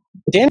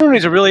 Dan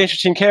Rooney's a really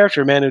interesting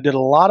character, man, who did a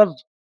lot of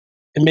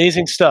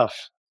amazing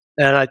stuff.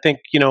 And I think,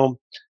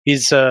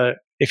 he's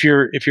if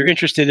you're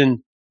interested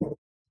in,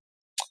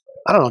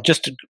 I don't know,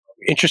 just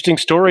interesting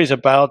stories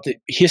about the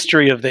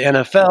history of the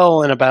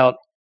NFL and about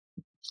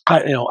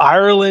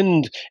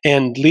Ireland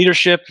and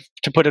leadership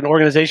to put an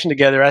organization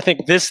together. I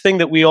think this thing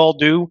that we all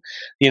do,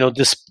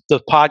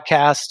 the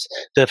podcast,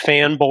 the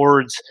fan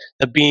boards,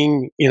 the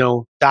being,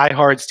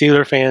 diehard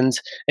Steeler fans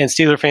and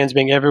Steeler fans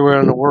being everywhere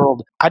in the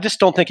world. I just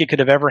don't think it could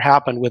have ever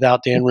happened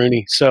without Dan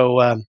Rooney. So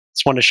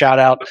just want to shout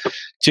out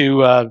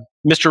to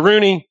Mr.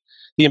 Rooney,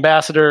 the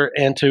ambassador,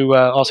 and to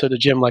also to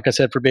Jim, like I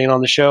said, for being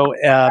on the show.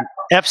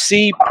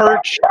 FC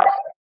Perch,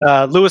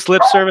 Lewis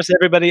Lip Service,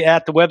 everybody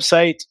at the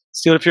website,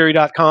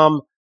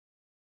 SteelerFury.com.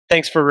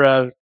 Thanks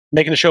for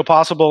making the show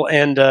possible.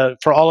 And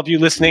for all of you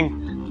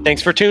listening,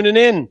 thanks for tuning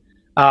in.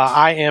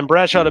 I am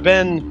Bradshaw to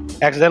Ben,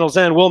 Accidental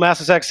Zen, Will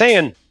Massasack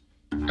saying,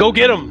 go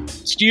get them,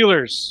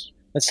 Steelers.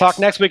 Let's talk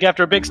next week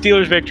after a big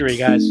Steelers victory,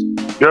 guys.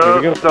 Go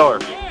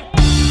Steelers.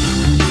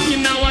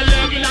 I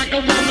look like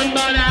a woman,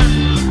 but I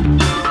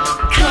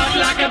cut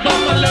like a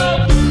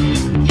buffalo.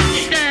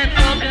 Stand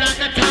up like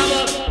a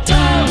tower,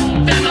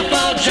 tall, then I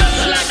fall just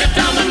like a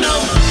domino.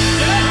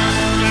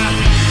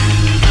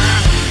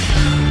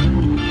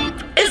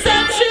 Is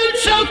that you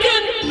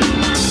choking?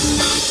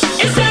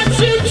 Is that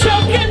you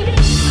choking?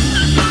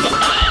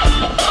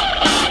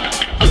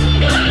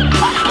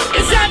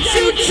 Is that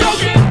you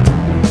choking?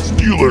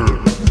 Steeler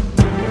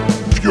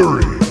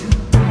Fury.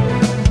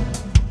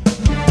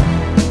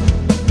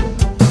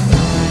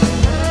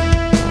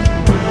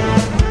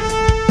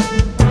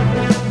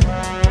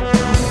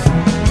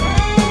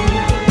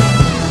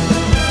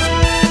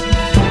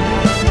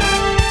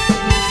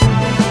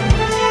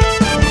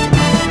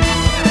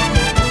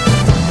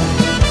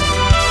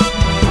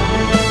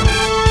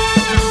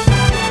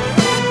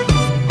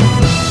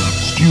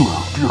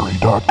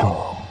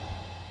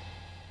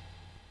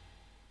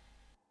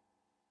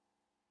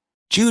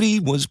 Judy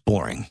was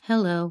boring.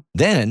 Hello.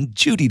 Then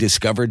Judy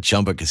discovered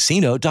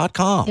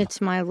ChumbaCasino.com. It's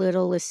my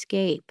little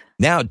escape.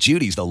 Now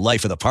Judy's the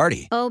life of the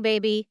party. Oh,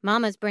 baby,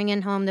 mama's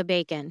bringing home the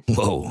bacon.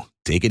 Whoa,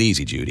 take it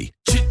easy, Judy.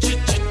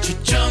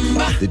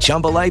 The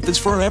Chumba life is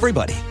for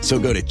everybody. So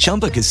go to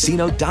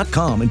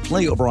ChumbaCasino.com and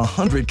play over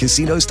 100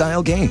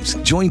 casino-style games.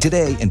 Join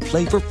today and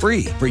play for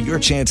free for your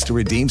chance to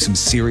redeem some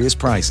serious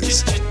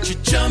prizes.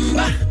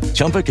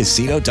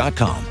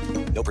 ChumbaCasino.com.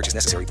 No purchase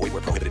necessary. Void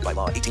where prohibited by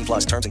law.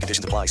 18+ terms and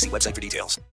conditions apply. See website for details.